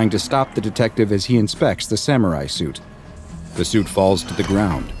 trying to stop the detective as he inspects the samurai suit. The suit falls to the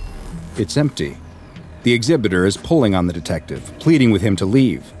ground. It's empty. The exhibitor is pulling on the detective, pleading with him to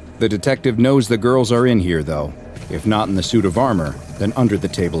leave. The detective knows the girls are in here, though. If not in the suit of armor, then under the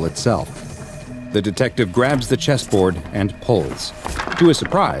table itself. The detective grabs the chessboard and pulls. To his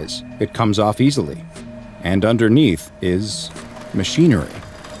surprise, it comes off easily. And underneath is machinery.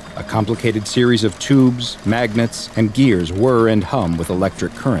 A complicated series of tubes, magnets, and gears whir and hum with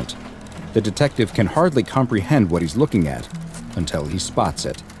electric current. The detective can hardly comprehend what he's looking at until he spots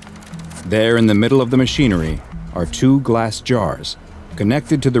it. There in the middle of the machinery are 2 glass jars,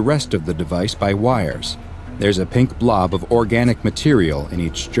 connected to the rest of the device by wires. There's a pink blob of organic material in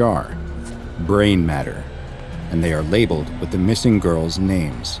each jar. Brain matter. And they are labeled with the missing girls'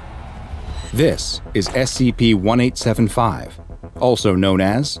 names. This is SCP-1875, also known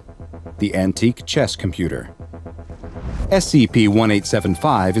as the Antique Chess Computer.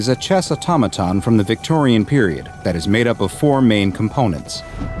 SCP-1875 is a chess automaton from the Victorian period that is made up of 4 main components.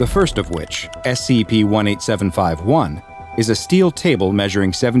 The first of which, SCP-18751, is a steel table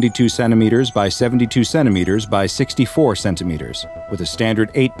measuring 72 centimeters by 72 centimeters by 64 centimeters, with a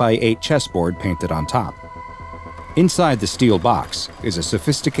standard 8x8 chessboard painted on top. Inside the steel box is a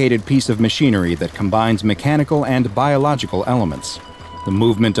sophisticated piece of machinery that combines mechanical and biological elements. The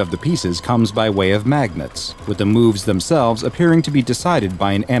movement of the pieces comes by way of magnets, with the moves themselves appearing to be decided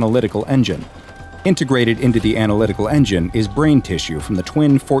by an analytical engine. Integrated into the analytical engine is brain tissue from the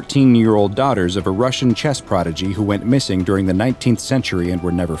twin 14-year-old daughters of a Russian chess prodigy who went missing during the 19th century and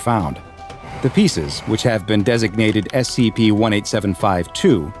were never found. The pieces, which have been designated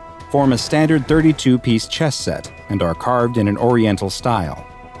SCP-18752, form a standard 32-piece chess set and are carved in an Oriental style.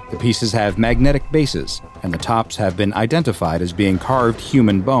 The pieces have magnetic bases, and the tops have been identified as being carved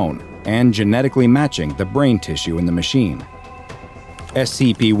human bone and genetically matching the brain tissue in the machine.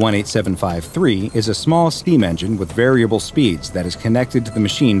 SCP-18753 is a small steam engine with variable speeds that is connected to the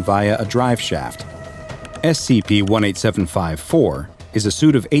machine via a drive shaft. SCP-18754 is a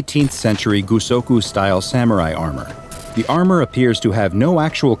suit of 18th century Gusoku-style samurai armor. The armor appears to have no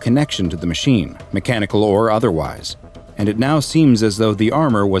actual connection to the machine, mechanical or otherwise, and it now seems as though the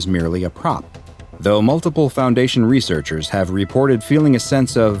armor was merely a prop, though multiple Foundation researchers have reported feeling a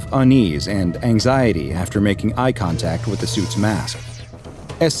sense of unease and anxiety after making eye contact with the suit's mask.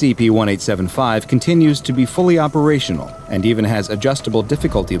 SCP-1875 continues to be fully operational and even has adjustable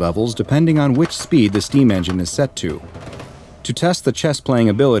difficulty levels depending on which speed the steam engine is set to. To test the chess-playing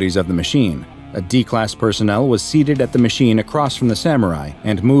abilities of the machine, a D-Class personnel was seated at the machine across from the samurai,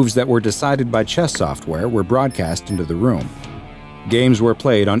 and moves that were decided by chess software were broadcast into the room. Games were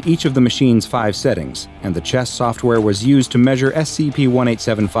played on each of the machine's 5 settings, and the chess software was used to measure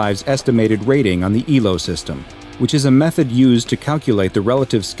SCP-1875's estimated rating on the ELO system, which is a method used to calculate the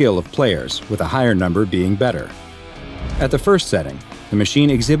relative skill of players, with a higher number being better. At the first setting, the machine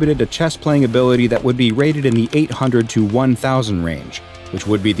exhibited a chess-playing ability that would be rated in the 800 to 1000 range, which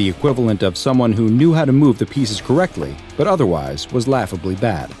would be the equivalent of someone who knew how to move the pieces correctly, but otherwise was laughably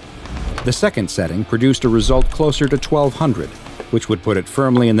bad. The second setting produced a result closer to 1200, which would put it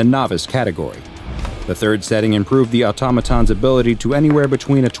firmly in the novice category. The third setting improved the automaton's ability to anywhere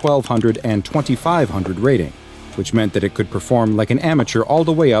between a 1200 and 2500 rating, which meant that it could perform like an amateur all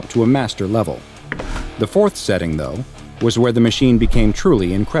the way up to a master level. The fourth setting, though, was where the machine became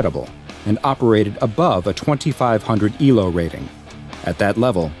truly incredible, and operated above a 2500 ELO rating. At that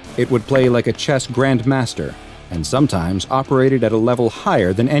level, it would play like a chess grandmaster, and sometimes operated at a level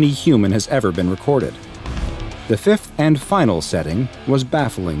higher than any human has ever been recorded. The fifth and final setting was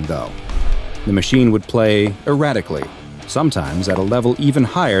baffling, though. The machine would play erratically, sometimes at a level even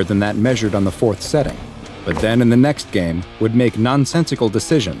higher than that measured on the fourth setting, but then in the next game would make nonsensical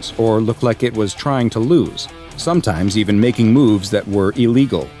decisions or look like it was trying to lose, sometimes even making moves that were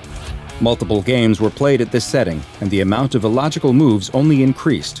illegal. Multiple games were played at this setting, and the amount of illogical moves only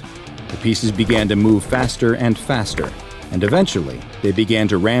increased. The pieces began to move faster and faster, and eventually they began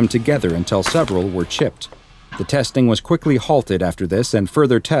to ram together until several were chipped. The testing was quickly halted after this, and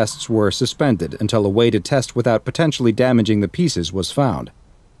further tests were suspended until a way to test without potentially damaging the pieces was found.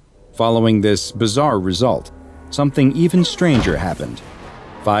 Following this bizarre result, something even stranger happened.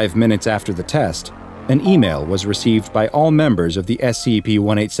 5 minutes after the test, an email was received by all members of the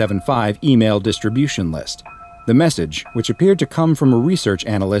SCP-1875 email distribution list. The message, which appeared to come from a research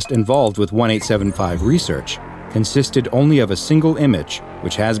analyst involved with 1875 research, consisted only of a single image,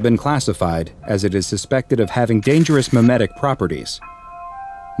 which has been classified as it is suspected of having dangerous memetic properties.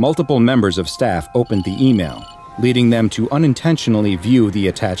 Multiple members of staff opened the email, leading them to unintentionally view the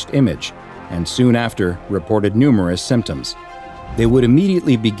attached image, and soon after reported numerous symptoms. They would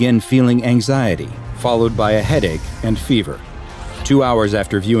immediately begin feeling anxiety, followed by a headache and fever. 2 hours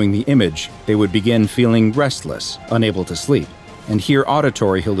after viewing the image, they would begin feeling restless, unable to sleep, and hear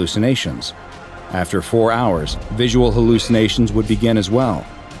auditory hallucinations. After 4 hours, visual hallucinations would begin as well.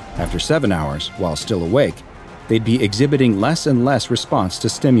 After 7 hours, while still awake, they'd be exhibiting less and less response to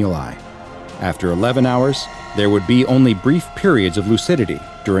stimuli. After 11 hours, there would be only brief periods of lucidity,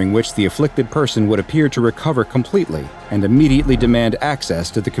 during which the afflicted person would appear to recover completely and immediately demand access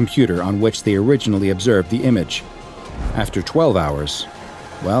to the computer on which they originally observed the image. After 12 hours,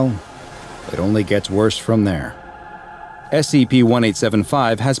 well, it only gets worse from there.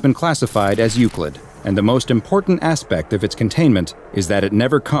 SCP-1875 has been classified as Euclid, and the most important aspect of its containment is that it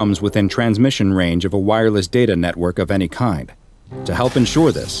never comes within transmission range of a wireless data network of any kind. To help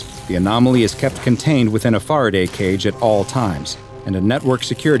ensure this, the anomaly is kept contained within a Faraday cage at all times, and a network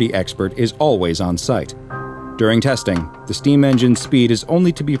security expert is always on site. During testing, the steam engine's speed is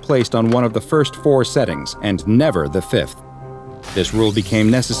only to be placed on one of the first 4 settings, and never the 5th. This rule became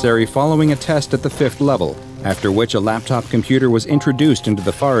necessary following a test at the 5th level, after which a laptop computer was introduced into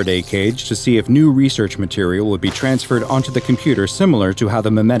the Faraday cage to see if new research material would be transferred onto the computer similar to how the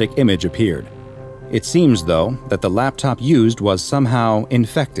memetic image appeared. It seems, though, that the laptop used was somehow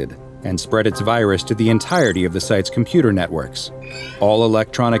infected and spread its virus to the entirety of the site's computer networks. All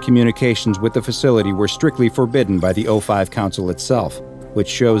electronic communications with the facility were strictly forbidden by the O5 Council itself, which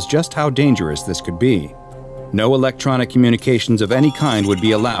shows just how dangerous this could be. No electronic communications of any kind would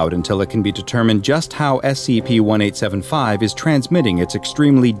be allowed until it can be determined just how SCP-1875 is transmitting its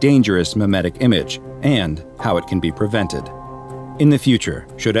extremely dangerous memetic image, and how it can be prevented. In the future,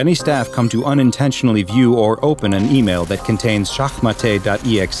 should any staff come to unintentionally view or open an email that contains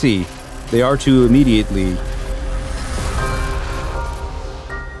shachmate.exe, they are to immediately...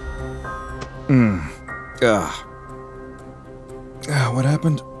 What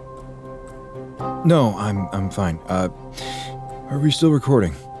happened? No, I'm fine. Are we still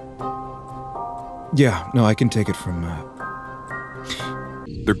recording? Yeah, no, I can take it from,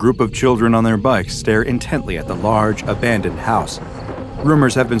 The group of children on their bikes stare intently at the large, abandoned house.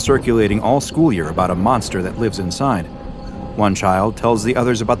 Rumors have been circulating all school year about a monster that lives inside. One child tells the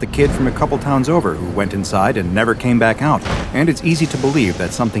others about the kid from a couple towns over who went inside and never came back out, and it's easy to believe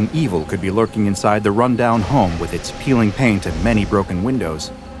that something evil could be lurking inside the rundown home with its peeling paint and many broken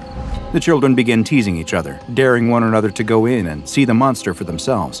windows. The children begin teasing each other, daring one another to go in and see the monster for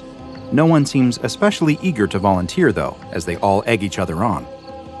themselves. No one seems especially eager to volunteer, though, as they all egg each other on.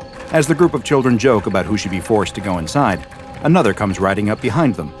 As the group of children joke about who should be forced to go inside, another comes riding up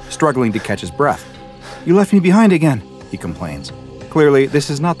behind them, struggling to catch his breath. "You left me behind again," he complains. Clearly, this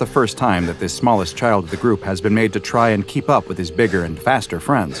is not the first time that this smallest child of the group has been made to try and keep up with his bigger and faster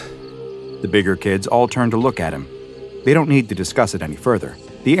friends. The bigger kids all turn to look at him. They don't need to discuss it any further.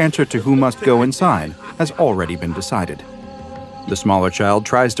 The answer to who must go inside has already been decided. The smaller child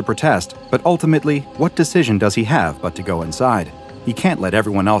tries to protest, but ultimately, what decision does he have but to go inside? He can't let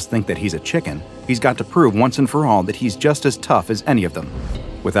everyone else think that he's a chicken. He's got to prove once and for all that he's just as tough as any of them.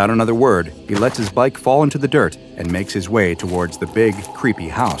 Without another word, he lets his bike fall into the dirt and makes his way towards the big, creepy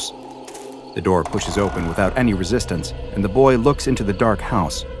house. The door pushes open without any resistance, and the boy looks into the dark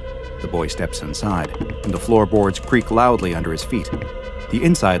house. The boy steps inside, and the floorboards creak loudly under his feet. The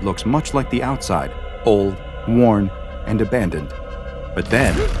inside looks much like the outside, old, worn, and abandoned. But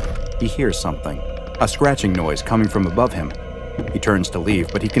then, he hears something, a scratching noise coming from above him. He turns to leave,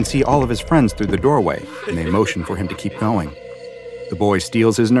 but he can see all of his friends through the doorway, and they motion for him to keep going. The boy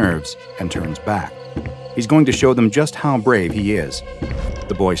steels his nerves and turns back. He's going to show them just how brave he is.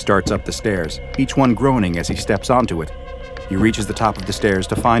 The boy starts up the stairs, each one groaning as he steps onto it. He reaches the top of the stairs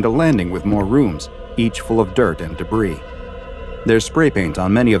to find a landing with more rooms, each full of dirt and debris. There's spray paint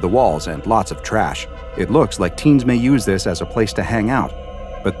on many of the walls and lots of trash. It looks like teens may use this as a place to hang out.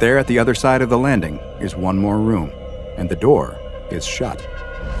 But there at the other side of the landing is one more room, and the door is shut.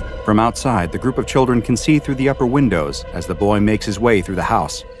 From outside, the group of children can see through the upper windows as the boy makes his way through the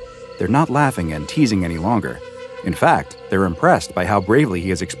house. They're not laughing and teasing any longer. In fact, they're impressed by how bravely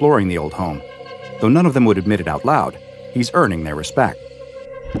he is exploring the old home. Though none of them would admit it out loud, he's earning their respect.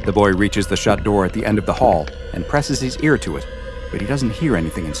 The boy reaches the shut door at the end of the hall and presses his ear to it, but he doesn't hear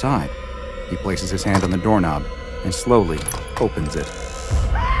anything inside. He places his hand on the doorknob and slowly opens it.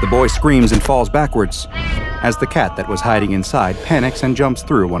 The boy screams and falls backwards. as the cat that was hiding inside panics and jumps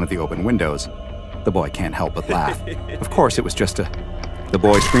through one of the open windows. The boy can't help but laugh. Of course it was just a... The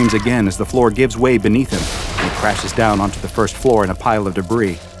boy screams again as the floor gives way beneath him, and he crashes down onto the first floor in a pile of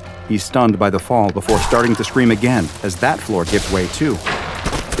debris. He's stunned by the fall before starting to scream again as that floor gives way too.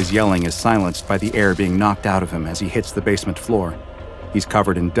 His yelling is silenced by the air being knocked out of him as he hits the basement floor. He's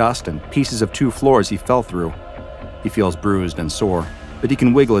covered in dust and pieces of 2 floors he fell through. He feels bruised and sore, but he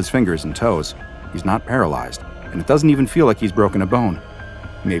can wiggle his fingers and toes. He's not paralyzed, and it doesn't even feel like he's broken a bone.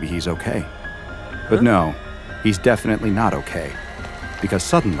 Maybe he's okay. But no, he's definitely not okay. Because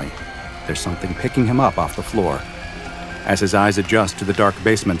suddenly, there's something picking him up off the floor. As his eyes adjust to the dark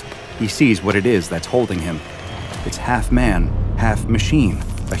basement, he sees what it is that's holding him. It's half man, half machine,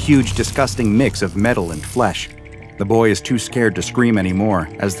 a huge, disgusting mix of metal and flesh. The boy is too scared to scream anymore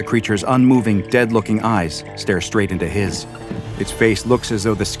as the creature's unmoving, dead-looking eyes stare straight into his. Its face looks as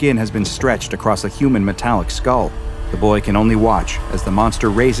though the skin has been stretched across a human metallic skull. The boy can only watch as the monster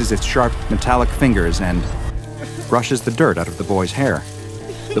raises its sharp, metallic fingers and brushes the dirt out of the boy's hair.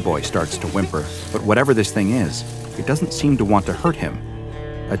 The boy starts to whimper, but whatever this thing is, it doesn't seem to want to hurt him.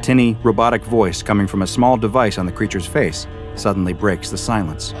 A tinny, robotic voice coming from a small device on the creature's face suddenly breaks the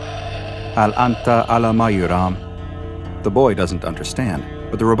silence. Al anta ala mayuram. The boy doesn't understand,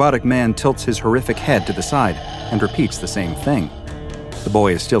 but the robotic man tilts his horrific head to the side and repeats the same thing. The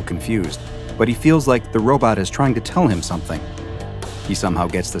boy is still confused, but he feels like the robot is trying to tell him something. He somehow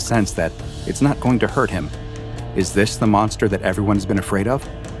gets the sense that it's not going to hurt him. Is this the monster that everyone has been afraid of?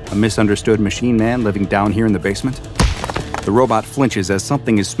 A misunderstood machine man living down here in the basement? The robot flinches as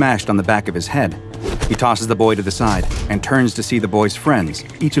something is smashed on the back of his head. He tosses the boy to the side and turns to see the boy's friends,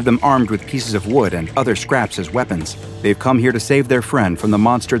 each of them armed with pieces of wood and other scraps as weapons. They've come here to save their friend from the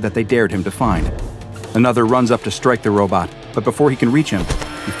monster that they dared him to find. Another runs up to strike the robot, but before he can reach him,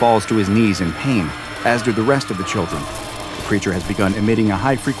 he falls to his knees in pain, as do the rest of the children. The creature has begun emitting a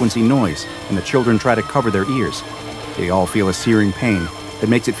high-frequency noise, and the children try to cover their ears. They all feel a searing pain that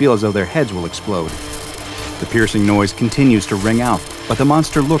makes it feel as though their heads will explode. The piercing noise continues to ring out, but the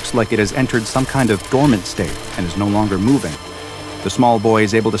monster looks like it has entered some kind of dormant state and is no longer moving. The small boy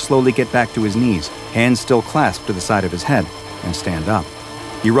is able to slowly get back to his knees, hands still clasped to the side of his head, and stand up.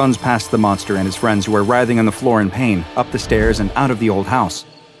 He runs past the monster and his friends who are writhing on the floor in pain, up the stairs and out of the old house.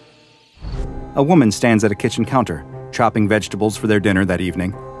 A woman stands at a kitchen counter, chopping vegetables for their dinner that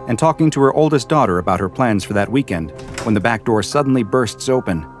evening, and talking to her oldest daughter about her plans for that weekend, when the back door suddenly bursts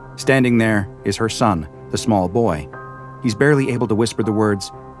open. Standing there is her son, the small boy. He's barely able to whisper the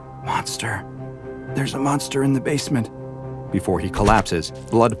words, "Monster. There's a monster in the basement," before he collapses,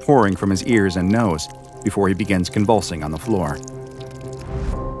 blood pouring from his ears and nose, before he begins convulsing on the floor.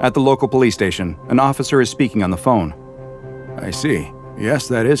 At the local police station, an officer is speaking on the phone. "I see. Yes,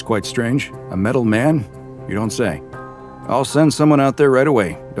 that is quite strange. A metal man? You don't say. I'll send someone out there right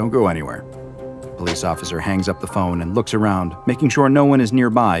away. Don't go anywhere." The police officer hangs up the phone and looks around, making sure no one is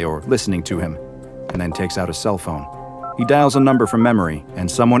nearby or listening to him, and then takes out his cell phone. He dials a number from memory, and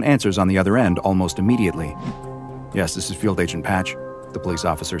someone answers on the other end almost immediately. "Yes, this is Field Agent Patch," the police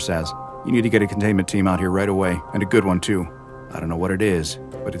officer says. "You need to get a containment team out here right away, and a good one too. I don't know what it is,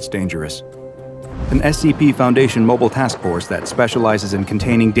 but it's dangerous." An SCP Foundation mobile task force that specializes in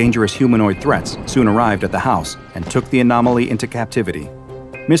containing dangerous humanoid threats soon arrived at the house and took the anomaly into captivity.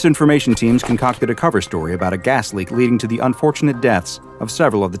 Misinformation teams concocted a cover story about a gas leak leading to the unfortunate deaths of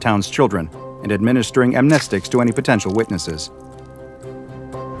several of the town's children and administering amnestics to any potential witnesses.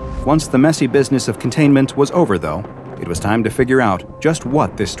 Once the messy business of containment was over, though, it was time to figure out just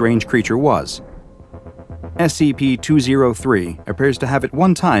what this strange creature was. SCP-003 appears to have at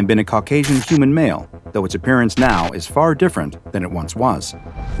one time been a Caucasian human male, though its appearance now is far different than it once was.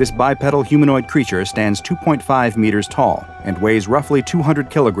 This bipedal humanoid creature stands 2.5 meters tall and weighs roughly 200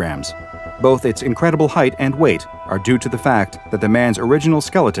 kilograms. Both its incredible height and weight are due to the fact that the man's original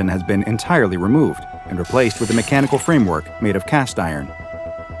skeleton has been entirely removed and replaced with a mechanical framework made of cast iron.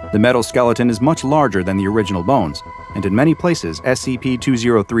 The metal skeleton is much larger than the original bones, and in many places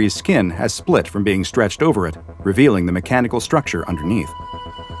SCP-203's skin has split from being stretched over it, revealing the mechanical structure underneath.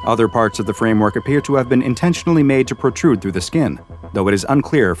 Other parts of the framework appear to have been intentionally made to protrude through the skin, though it is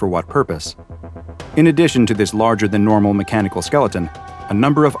unclear for what purpose. In addition to this larger-than-normal mechanical skeleton, a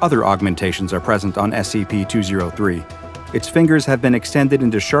number of other augmentations are present on SCP-203. Its fingers have been extended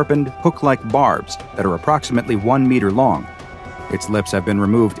into sharpened, hook-like barbs that are approximately 1 meter long. Its lips have been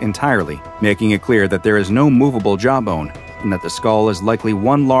removed entirely, making it clear that there is no movable jawbone, and that the skull is likely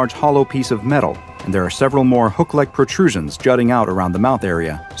one large hollow piece of metal, and there are several more hook-like protrusions jutting out around the mouth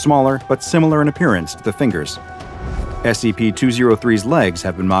area, smaller but similar in appearance to the fingers. SCP-203's legs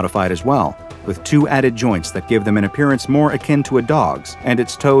have been modified as well, with 2 added joints that give them an appearance more akin to a dog's, and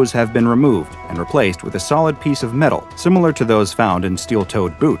its toes have been removed and replaced with a solid piece of metal similar to those found in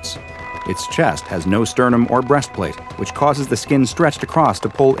steel-toed boots. Its chest has no sternum or breastplate, which causes the skin stretched across to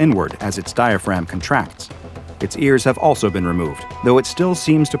pull inward as its diaphragm contracts. Its ears have also been removed, though it still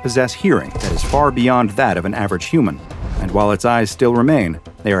seems to possess hearing that is far beyond that of an average human. And while its eyes still remain,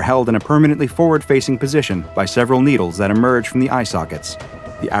 they are held in a permanently forward-facing position by several needles that emerge from the eye sockets.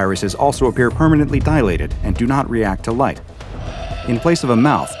 The irises also appear permanently dilated and do not react to light. In place of a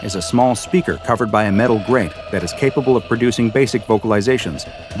mouth is a small speaker covered by a metal grate that is capable of producing basic vocalizations,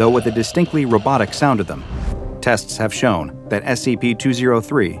 though with a distinctly robotic sound to them. Tests have shown that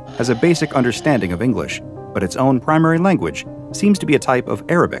SCP-003 has a basic understanding of English, but its own primary language seems to be a type of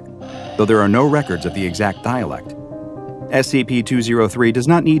Arabic, though there are no records of the exact dialect. SCP-003 does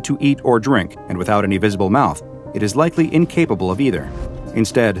not need to eat or drink, and without any visible mouth, it is likely incapable of either.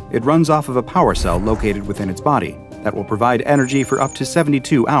 Instead, it runs off of a power cell located within its body that will provide energy for up to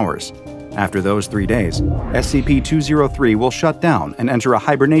 72 hours. After those 3 days, SCP-003 will shut down and enter a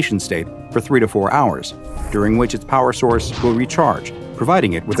hibernation state for 3 to 4 hours, during which its power source will recharge,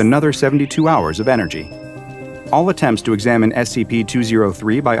 providing it with another 72 hours of energy. All attempts to examine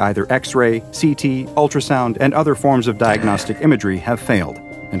SCP-003 by either X-ray, CT, ultrasound, and other forms of diagnostic imagery have failed,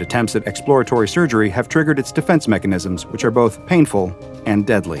 and attempts at exploratory surgery have triggered its defense mechanisms, which are both painful and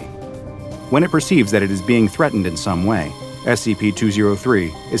deadly. When it perceives that it is being threatened in some way,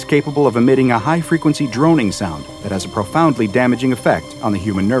 SCP-003 is capable of emitting a high-frequency droning sound that has a profoundly damaging effect on the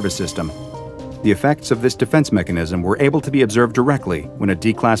human nervous system. The effects of this defense mechanism were able to be observed directly when a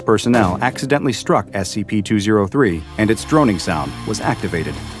D-Class personnel accidentally struck SCP-003 and its droning sound was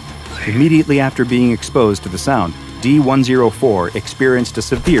activated. Immediately after being exposed to the sound, D-104 experienced a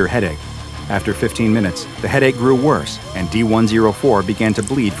severe headache. After 15 minutes, the headache grew worse, and D-104 began to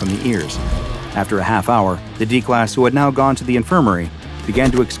bleed from the ears. After a half hour, the D-Class, who had now gone to the infirmary,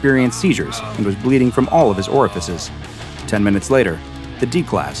 began to experience seizures and was bleeding from all of his orifices. 10 minutes later, the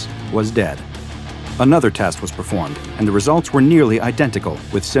D-Class was dead. Another test was performed, and the results were nearly identical,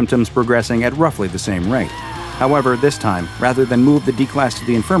 with symptoms progressing at roughly the same rate. However, this time, rather than move the D-Class to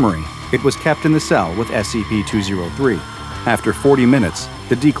the infirmary, it was kept in the cell with SCP-203. After 40 minutes,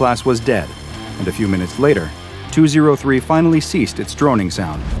 the D-Class was dead, and a few minutes later, 203 finally ceased its droning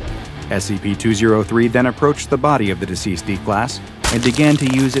sound. SCP-203 then approached the body of the deceased D-Class and began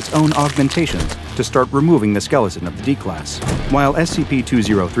to use its own augmentations to start removing the skeleton of the D-Class. While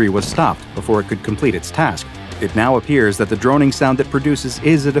SCP-203 was stopped before it could complete its task, it now appears that the droning sound it produces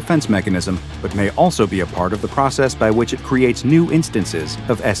is a defense mechanism, but may also be a part of the process by which it creates new instances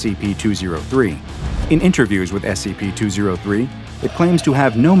of SCP-203. In interviews with SCP-203, it claims to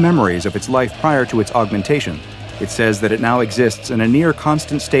have no memories of its life prior to its augmentation. It says that it now exists in a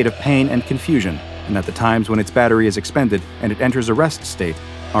near-constant state of pain and confusion, and that the times when its battery is expended and it enters a rest state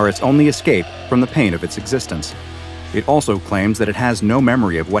are its only escape from the pain of its existence. It also claims that it has no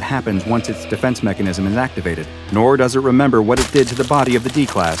memory of what happens once its defense mechanism is activated, nor does it remember what it did to the body of the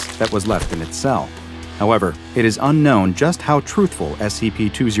D-Class that was left in its cell. However, it is unknown just how truthful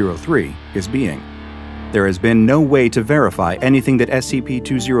SCP-203 is being. There has been no way to verify anything that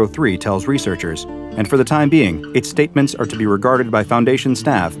SCP-203 tells researchers, and for the time being, its statements are to be regarded by Foundation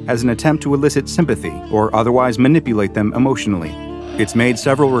staff as an attempt to elicit sympathy or otherwise manipulate them emotionally. It's made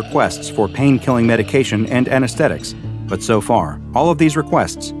several requests for pain-killing medication and anesthetics, but so far, all of these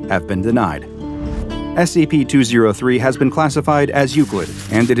requests have been denied. SCP-203 has been classified as Euclid,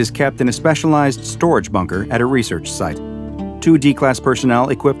 and it is kept in a specialized storage bunker at a research site. 2 D-Class personnel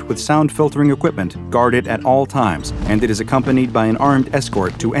equipped with sound filtering equipment guard it at all times, and it is accompanied by an armed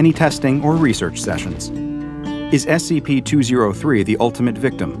escort to any testing or research sessions. Is SCP-203 the ultimate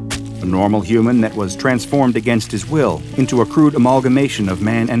victim? A normal human that was transformed against his will into a crude amalgamation of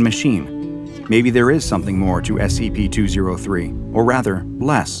man and machine? Maybe there is something more to SCP-203, or rather,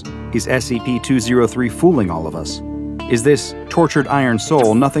 less. Is SCP-203 fooling all of us? Is this tortured iron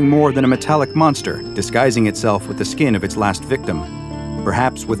soul nothing more than a metallic monster disguising itself with the skin of its last victim?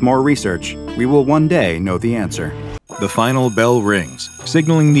 Perhaps with more research, we will one day know the answer. The final bell rings,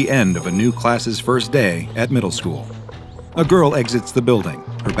 signaling the end of a new class's first day at middle school. A girl exits the building,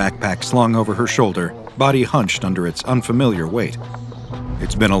 her backpack slung over her shoulder, body hunched under its unfamiliar weight.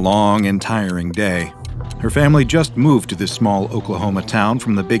 It's been a long and tiring day. Her family just moved to this small Oklahoma town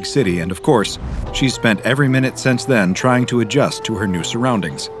from the big city, and of course, she's spent every minute since then trying to adjust to her new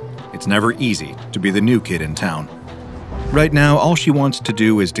surroundings. It's never easy to be the new kid in town. Right now, all she wants to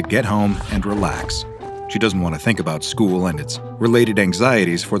do is to get home and relax. She doesn't want to think about school and its related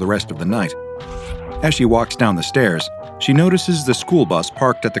anxieties for the rest of the night. As she walks down the stairs, she notices the school bus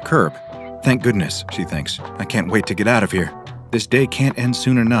parked at the curb. Thank goodness, she thinks. I can't wait to get out of here. This day can't end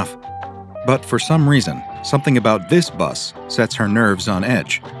soon enough. But for some reason, something about this bus sets her nerves on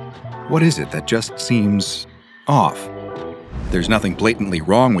edge. What is it that just seems off? There's nothing blatantly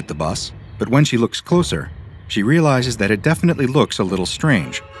wrong with the bus, but when she looks closer, she realizes that it definitely looks a little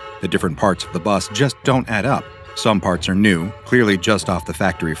strange. The different parts of the bus just don't add up. Some parts are new, clearly just off the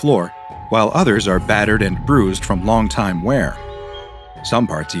factory floor, while others are battered and bruised from long-time wear. Some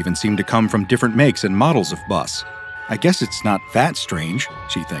parts even seem to come from different makes and models of bus. I guess it's not that strange,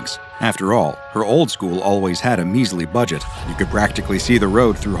 she thinks. After all, her old school always had a measly budget. You could practically see the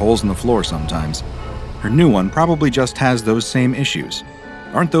road through holes in the floor sometimes. Her new one probably just has those same issues.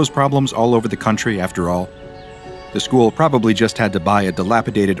 Aren't those problems all over the country, after all? The school probably just had to buy a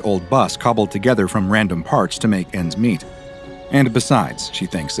dilapidated old bus cobbled together from random parts to make ends meet. And besides, she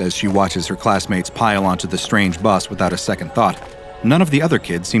thinks as she watches her classmates pile onto the strange bus without a second thought, none of the other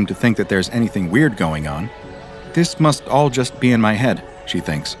kids seem to think that there's anything weird going on. This must all just be in my head, she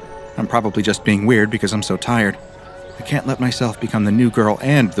thinks. I'm probably just being weird because I'm so tired. I can't let myself become the new girl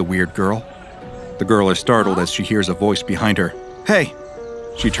and the weird girl. The girl is startled as she hears a voice behind her. Hey!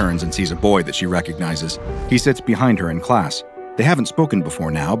 She turns and sees a boy that she recognizes. He sits behind her in class. They haven't spoken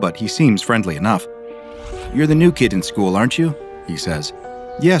before now, but he seems friendly enough. You're the new kid in school, aren't you? He says.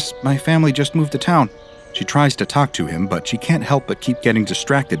 Yes, my family just moved to town. She tries to talk to him, but she can't help but keep getting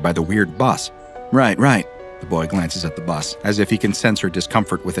distracted by the weird bus. Right. The boy glances at the bus, as if he can sense her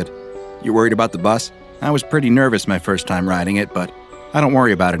discomfort with it. You worried about the bus? I was pretty nervous my first time riding it, but I don't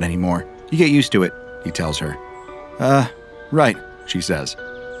worry about it anymore. You get used to it, he tells her. Right, she says.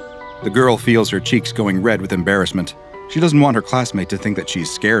 The girl feels her cheeks going red with embarrassment. She doesn't want her classmate to think that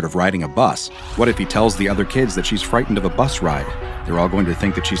she's scared of riding a bus. What if he tells the other kids that she's frightened of a bus ride? They're all going to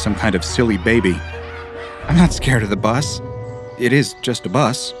think that she's some kind of silly baby. I'm not scared of the bus. It is just a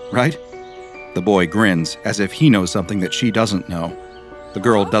bus, right? The boy grins, as if he knows something that she doesn't know. The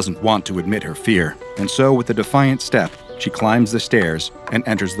girl doesn't want to admit her fear, and so with a defiant step, she climbs the stairs and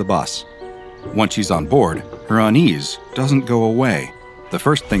enters the bus. Once she's on board, her unease doesn't go away. The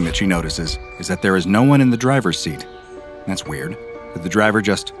first thing that she notices is that there is no one in the driver's seat. That's weird. Did the driver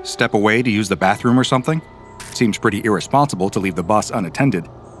just step away to use the bathroom or something? Seems pretty irresponsible to leave the bus unattended.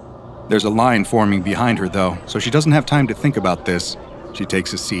 There's a line forming behind her, though, so she doesn't have time to think about this. She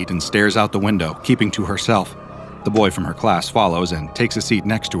takes a seat and stares out the window, keeping to herself. The boy from her class follows and takes a seat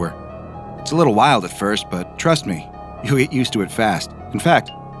next to her. It's a little wild at first, but trust me, you'll get used to it fast. In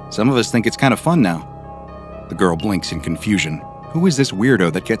fact, some of us think it's kind of fun now. The girl blinks in confusion. Who is this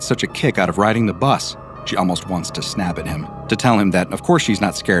weirdo that gets such a kick out of riding the bus? She almost wants to snap at him, to tell him that of course she's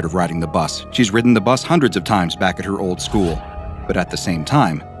not scared of riding the bus. She's ridden the bus hundreds of times back at her old school. But at the same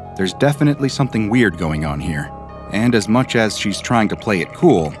time, there's definitely something weird going on here. And as much as she's trying to play it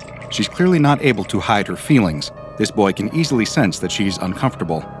cool, she's clearly not able to hide her feelings. This boy can easily sense that she's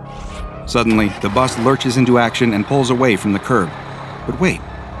uncomfortable. Suddenly, the bus lurches into action and pulls away from the curb. But wait,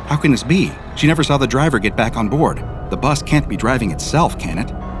 how can this be? She never saw the driver get back on board. The bus can't be driving itself, can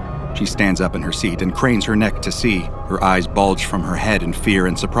it? She stands up in her seat and cranes her neck to see. Her eyes bulge from her head in fear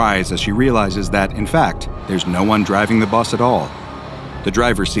and surprise as she realizes that, in fact, there's no one driving the bus at all. The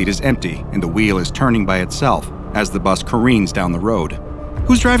driver's seat is empty and the wheel is turning by itself as the bus careens down the road.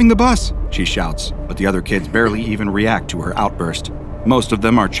 Who's driving the bus? She shouts, but the other kids barely even react to her outburst. Most of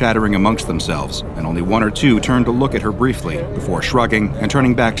them are chattering amongst themselves, and only one or two turn to look at her briefly before shrugging and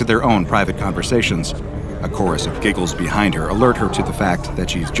turning back to their own private conversations. A chorus of giggles behind her alert her to the fact that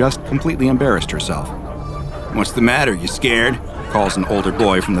she's just completely embarrassed herself. What's the matter, you scared? Calls an older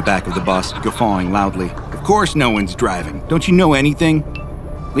boy from the back of the bus, guffawing loudly. Of course no one's driving. Don't you know anything?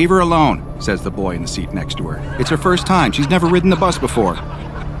 Leave her alone, says the boy in the seat next to her. It's her first time. She's never ridden the bus before.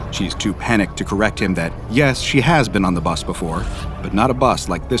 She's too panicked to correct him that, yes, she has been on the bus before, but not a bus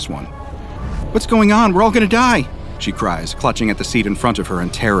like this one. What's going on? We're all gonna die, she cries, clutching at the seat in front of her in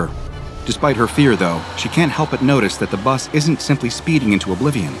terror. Despite her fear, though, she can't help but notice that the bus isn't simply speeding into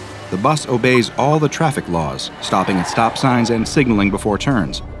oblivion. The bus obeys all the traffic laws, stopping at stop signs and signaling before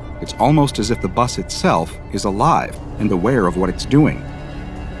turns. It's almost as if the bus itself is alive and aware of what it's doing.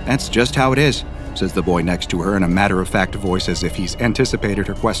 That's just how it is, says the boy next to her in a matter-of-fact voice as if he's anticipated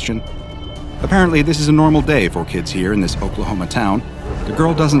her question. Apparently, this is a normal day for kids here in this Oklahoma town. The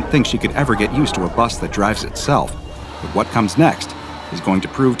girl doesn't think she could ever get used to a bus that drives itself. But what comes next is going to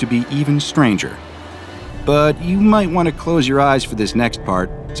prove to be even stranger. But you might want to close your eyes for this next part,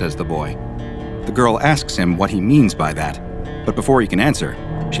 says the boy. The girl asks him what he means by that. But before he can answer,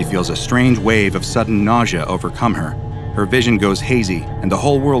 she feels a strange wave of sudden nausea overcome her. Her vision goes hazy, and the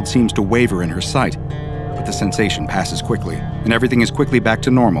whole world seems to waver in her sight. But the sensation passes quickly, and everything is quickly back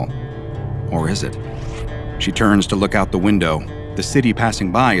to normal. Or is it? She turns to look out the window. The city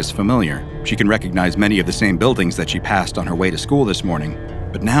passing by is familiar. She can recognize many of the same buildings that she passed on her way to school this morning,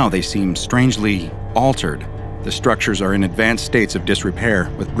 but now they seem strangely altered. The structures are in advanced states of disrepair,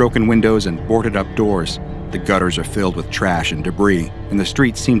 with broken windows and boarded-up doors. The gutters are filled with trash and debris, and the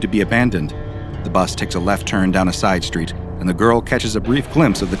streets seem to be abandoned. The bus takes a left turn down a side street, and the girl catches a brief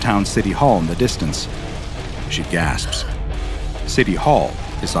glimpse of the town city hall in the distance. She gasps. City Hall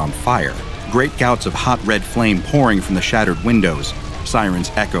is on fire. Great gouts of hot red flame pouring from the shattered windows.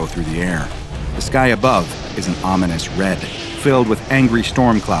 Sirens echo through the air. The sky above is an ominous red, filled with angry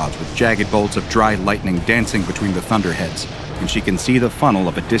storm clouds with jagged bolts of dry lightning dancing between the thunderheads, and she can see the funnel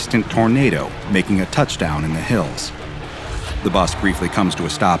of a distant tornado making a touchdown in the hills. The bus briefly comes to a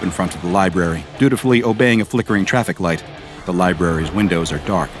stop in front of the library, dutifully obeying a flickering traffic light. The library's windows are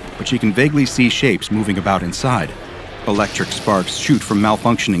dark, but she can vaguely see shapes moving about inside. Electric sparks shoot from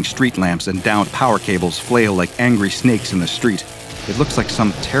malfunctioning street lamps, and downed power cables flail like angry snakes in the street. It looks like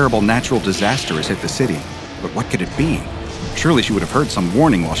some terrible natural disaster has hit the city. But what could it be? Surely she would have heard some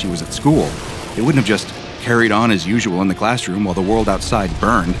warning while she was at school. It wouldn't have just carried on as usual in the classroom while the world outside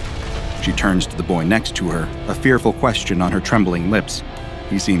burned. She turns to the boy next to her, a fearful question on her trembling lips.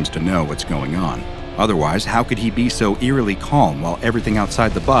 He seems to know what's going on. Otherwise, how could he be so eerily calm while everything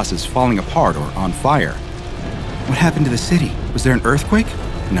outside the bus is falling apart or on fire? What happened to the city? Was there an earthquake?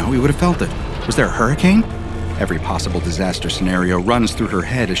 No, we would have felt it. Was there a hurricane? Every possible disaster scenario runs through her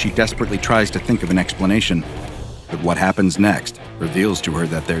head as she desperately tries to think of an explanation. But what happens next reveals to her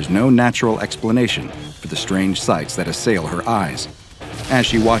that there's no natural explanation for the strange sights that assail her eyes. As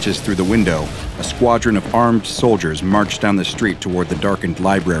she watches through the window, a squadron of armed soldiers march down the street toward the darkened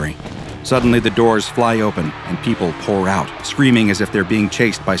library. Suddenly, the doors fly open and people pour out, screaming as if they're being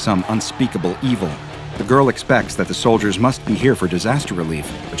chased by some unspeakable evil. The girl expects that the soldiers must be here for disaster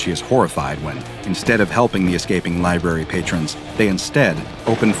relief, but she is horrified when, instead of helping the escaping library patrons, they instead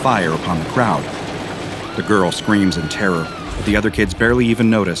open fire upon the crowd. The girl screams in terror, but the other kids barely even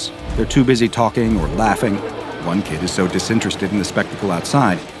notice. They're too busy talking or laughing. One kid is so disinterested in the spectacle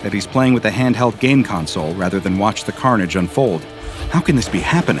outside that he's playing with a handheld game console rather than watch the carnage unfold. How can this be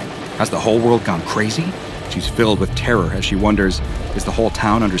happening? Has the whole world gone crazy? She's filled with terror as she wonders, is the whole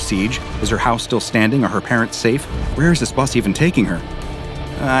town under siege? Is her house still standing? Are her parents safe? Where is this bus even taking her?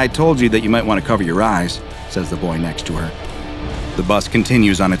 I told you that you might want to cover your eyes, says the boy next to her. The bus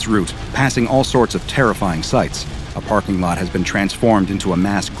continues on its route, passing all sorts of terrifying sights. A parking lot has been transformed into a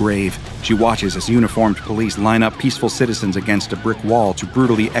mass grave. She watches as uniformed police line up peaceful citizens against a brick wall to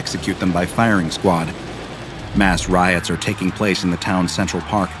brutally execute them by firing squad. Mass riots are taking place in the town's central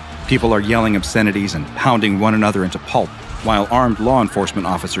park. People are yelling obscenities and pounding one another into pulp, while armed law enforcement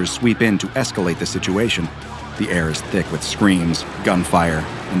officers sweep in to escalate the situation. The air is thick with screams, gunfire,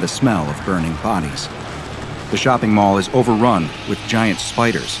 and the smell of burning bodies. The shopping mall is overrun with giant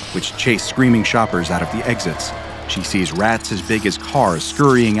spiders, which chase screaming shoppers out of the exits. She sees rats as big as cars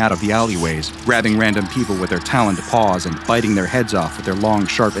scurrying out of the alleyways, grabbing random people with their taloned paws and biting their heads off with their long,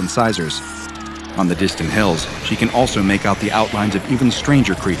 sharp incisors. On the distant hills, she can also make out the outlines of even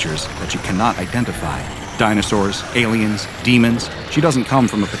stranger creatures that she cannot identify. Dinosaurs, aliens, demons. She doesn't come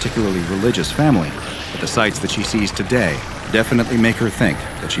from a particularly religious family, but the sights that she sees today definitely make her think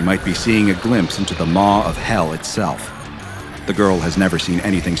that she might be seeing a glimpse into the maw of hell itself. The girl has never seen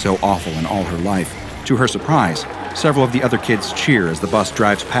anything so awful in all her life. To her surprise, several of the other kids cheer as the bus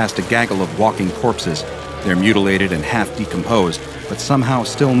drives past a gaggle of walking corpses. They're mutilated and half decomposed, but somehow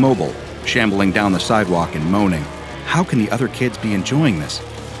still mobile, shambling down the sidewalk and moaning. How can the other kids be enjoying this?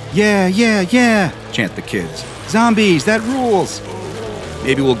 Yeah, yeah, yeah, chant the kids. Zombies, that rules!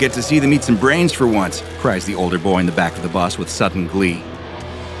 Maybe we'll get to see them eat some brains for once, cries the older boy in the back of the bus with sudden glee.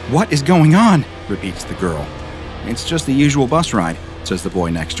 What is going on? Repeats the girl. It's just the usual bus ride, says the boy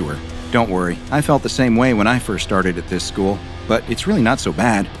next to her. Don't worry, I felt the same way when I first started at this school, but it's really not so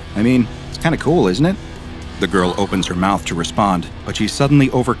bad. I mean, it's kind of cool, isn't it? The girl opens her mouth to respond, but she's suddenly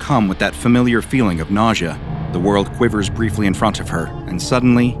overcome with that familiar feeling of nausea. The world quivers briefly in front of her, and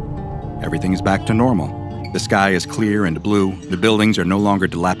suddenly, everything is back to normal. The sky is clear and blue, the buildings are no longer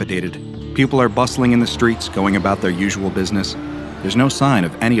dilapidated. People are bustling in the streets, going about their usual business. There's no sign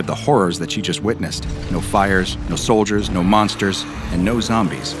of any of the horrors that she just witnessed. No fires, no soldiers, no monsters, and no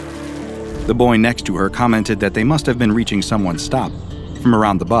zombies. The boy next to her commented that they must have been reaching someone's stop. From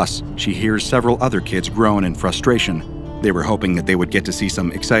around the bus, she hears several other kids groan in frustration. They were hoping that they would get to see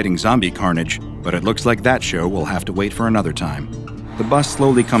some exciting zombie carnage, but it looks like that show will have to wait for another time. The bus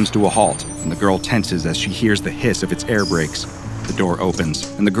slowly comes to a halt, and the girl tenses as she hears the hiss of its air brakes. The door opens,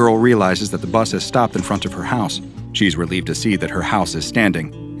 and the girl realizes that the bus has stopped in front of her house. She's relieved to see that her house is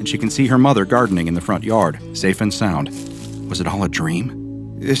standing, and she can see her mother gardening in the front yard, safe and sound. Was it all a dream?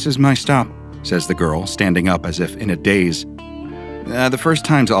 "This is my stop," says the girl, standing up as if in a daze. The first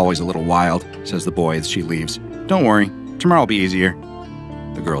time's always a little wild," says the boy as she leaves. "Don't worry, tomorrow'll be easier."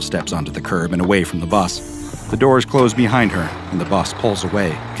 The girl steps onto the curb and away from the bus. The doors close behind her, and the bus pulls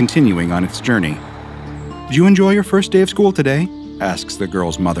away, continuing on its journey. "Did you enjoy your first day of school today?" asks the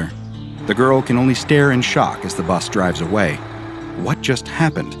girl's mother. The girl can only stare in shock as the bus drives away. What just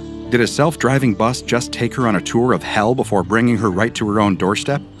happened? Did a self-driving bus just take her on a tour of hell before bringing her right to her own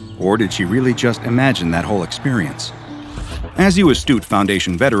doorstep? Or did she really just imagine that whole experience? As you astute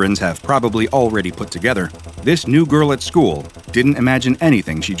Foundation veterans have probably already put together, this new girl at school didn't imagine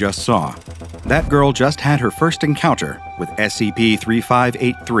anything she just saw. That girl just had her first encounter with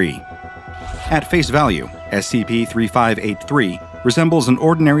SCP-3583. At face value, SCP-3583 resembles an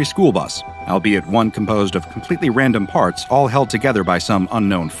ordinary school bus, albeit one composed of completely random parts all held together by some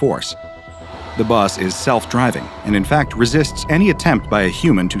unknown force. The bus is self-driving and in fact resists any attempt by a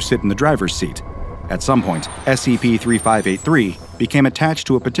human to sit in the driver's seat. At some point, SCP-3583 became attached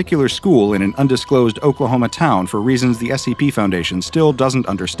to a particular school in an undisclosed Oklahoma town for reasons the SCP Foundation still doesn't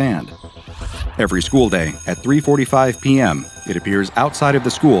understand. Every school day, at 3:45 p.m., it appears outside of the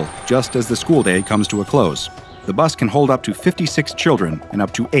school just as the school day comes to a close. The bus can hold up to 56 children and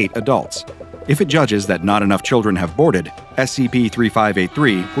up to 8 adults. If it judges that not enough children have boarded,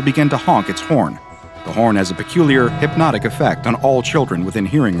 SCP-3583 will begin to honk its horn. The horn has a peculiar hypnotic effect on all children within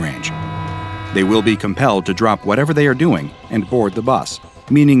hearing range. They will be compelled to drop whatever they are doing and board the bus,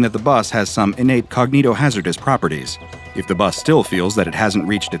 meaning that the bus has some innate cognitohazardous properties. If the bus still feels that it hasn't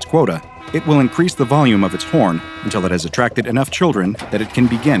reached its quota, it will increase the volume of its horn until it has attracted enough children that it can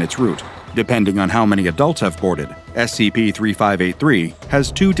begin its route. Depending on how many adults have boarded, SCP-3583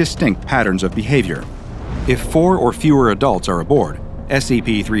 has 2 distinct patterns of behavior. If 4 or fewer adults are aboard,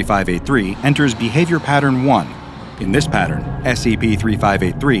 SCP-3583 enters behavior pattern 1. In this pattern,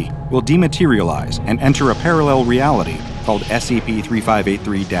 SCP-3583 will dematerialize and enter a parallel reality called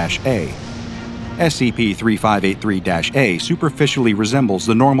SCP-3583-A. SCP-3583-A superficially resembles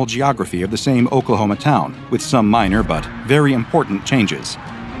the normal geography of the same Oklahoma town, with some minor but very important changes.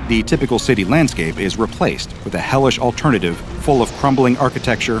 The typical city landscape is replaced with a hellish alternative full of crumbling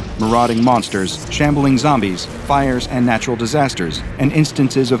architecture, marauding monsters, shambling zombies, fires and natural disasters, and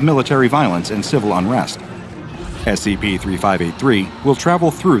instances of military violence and civil unrest. SCP-3583 will travel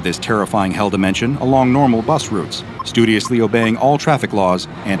through this terrifying hell dimension along normal bus routes, studiously obeying all traffic laws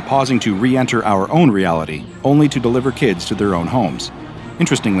and pausing to re-enter our own reality, only to deliver kids to their own homes.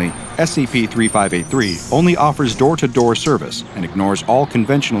 Interestingly, SCP-3583 only offers door-to-door service and ignores all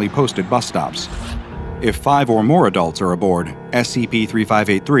conventionally posted bus stops. If 5 or more adults are aboard,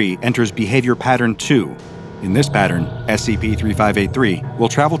 SCP-3583 enters behavior pattern 2. In this pattern, SCP-3583 will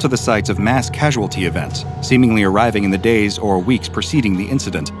travel to the sites of mass casualty events, seemingly arriving in the days or weeks preceding the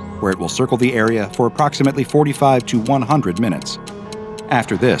incident, where it will circle the area for approximately 45 to 100 minutes.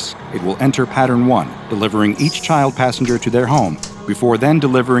 After this, it will enter pattern 1, delivering each child passenger to their home, before then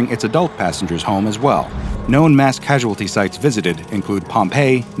delivering its adult passengers home as well. Known mass casualty sites visited include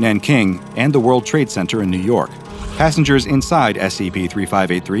Pompeii, Nanking, and the World Trade Center in New York. Passengers inside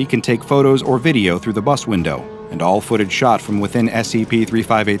SCP-3583 can take photos or video through the bus window, and all footage shot from within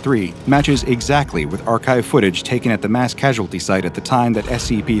SCP-3583 matches exactly with archive footage taken at the mass casualty site at the time that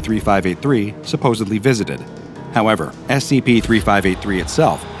SCP-3583 supposedly visited. However, SCP-3583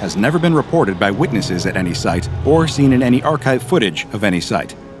 itself has never been reported by witnesses at any site or seen in any archive footage of any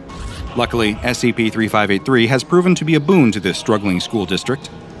site. Luckily, SCP-3583 has proven to be a boon to this struggling school district.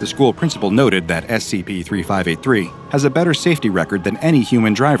 The school principal noted that SCP-3583 has a better safety record than any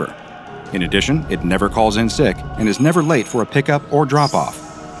human driver. In addition, it never calls in sick and is never late for a pickup or drop-off.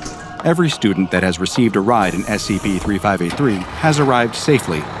 Every student that has received a ride in SCP-3583 has arrived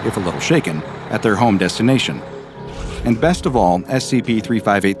safely, if a little shaken, at their home destination. And best of all,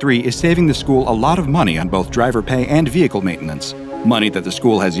 SCP-3583 is saving the school a lot of money on both driver pay and vehicle maintenance, money that the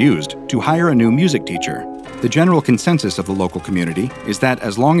school has used to hire a new music teacher. The general consensus of the local community is that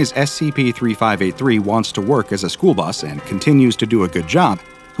as long as SCP-3583 wants to work as a school bus and continues to do a good job,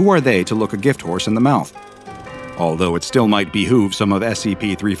 who are they to look a gift horse in the mouth? Although it still might behoove some of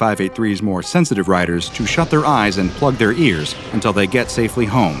SCP-3583's more sensitive riders to shut their eyes and plug their ears until they get safely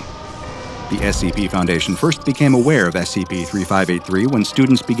home. The SCP Foundation first became aware of SCP-3583 when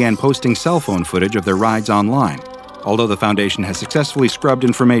students began posting cell phone footage of their rides online. Although the Foundation has successfully scrubbed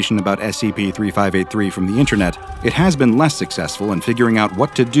information about SCP-3583 from the internet, it has been less successful in figuring out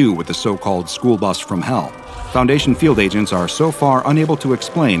what to do with the so-called school bus from hell. Foundation field agents are so far unable to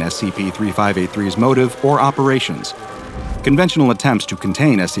explain SCP-3583's motive or operations. Conventional attempts to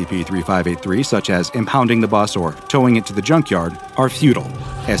contain SCP-3583, such as impounding the bus or towing it to the junkyard, are futile.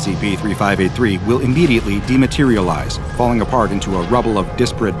 SCP-3583 will immediately dematerialize, falling apart into a rubble of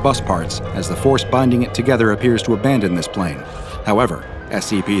disparate bus parts as the force binding it together appears to abandon this plane. However,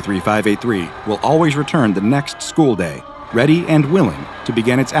 SCP-3583 will always return the next school day, ready and willing to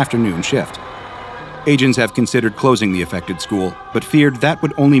begin its afternoon shift. Agents have considered closing the affected school, but feared that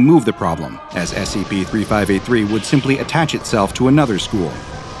would only move the problem, as SCP-3583 would simply attach itself to another school.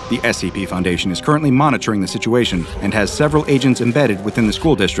 The SCP Foundation is currently monitoring the situation and has several agents embedded within the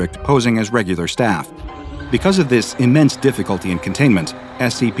school district posing as regular staff. Because of this immense difficulty in containment,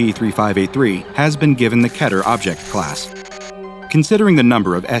 SCP-3583 has been given the Keter Object Class. Considering the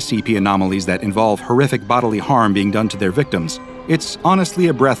number of SCP anomalies that involve horrific bodily harm being done to their victims, it's honestly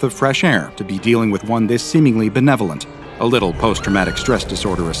a breath of fresh air to be dealing with one this seemingly benevolent. A little post-traumatic stress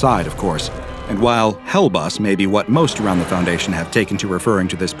disorder aside, of course. And while Hell Bus may be what most around the Foundation have taken to referring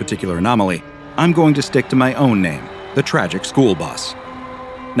to this particular anomaly, I'm going to stick to my own name, the Tragic School Bus.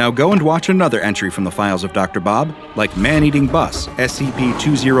 Now go and watch another entry from the files of DrBob, like Man-Eating Bus,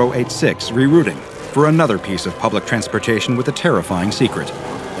 SCP-2086 Rerouting, for another piece of public transportation with a terrifying secret.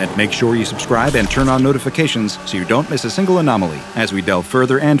 And make sure you subscribe and turn on notifications so you don't miss a single anomaly as we delve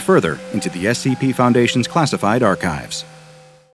further and further into the SCP Foundation's classified archives.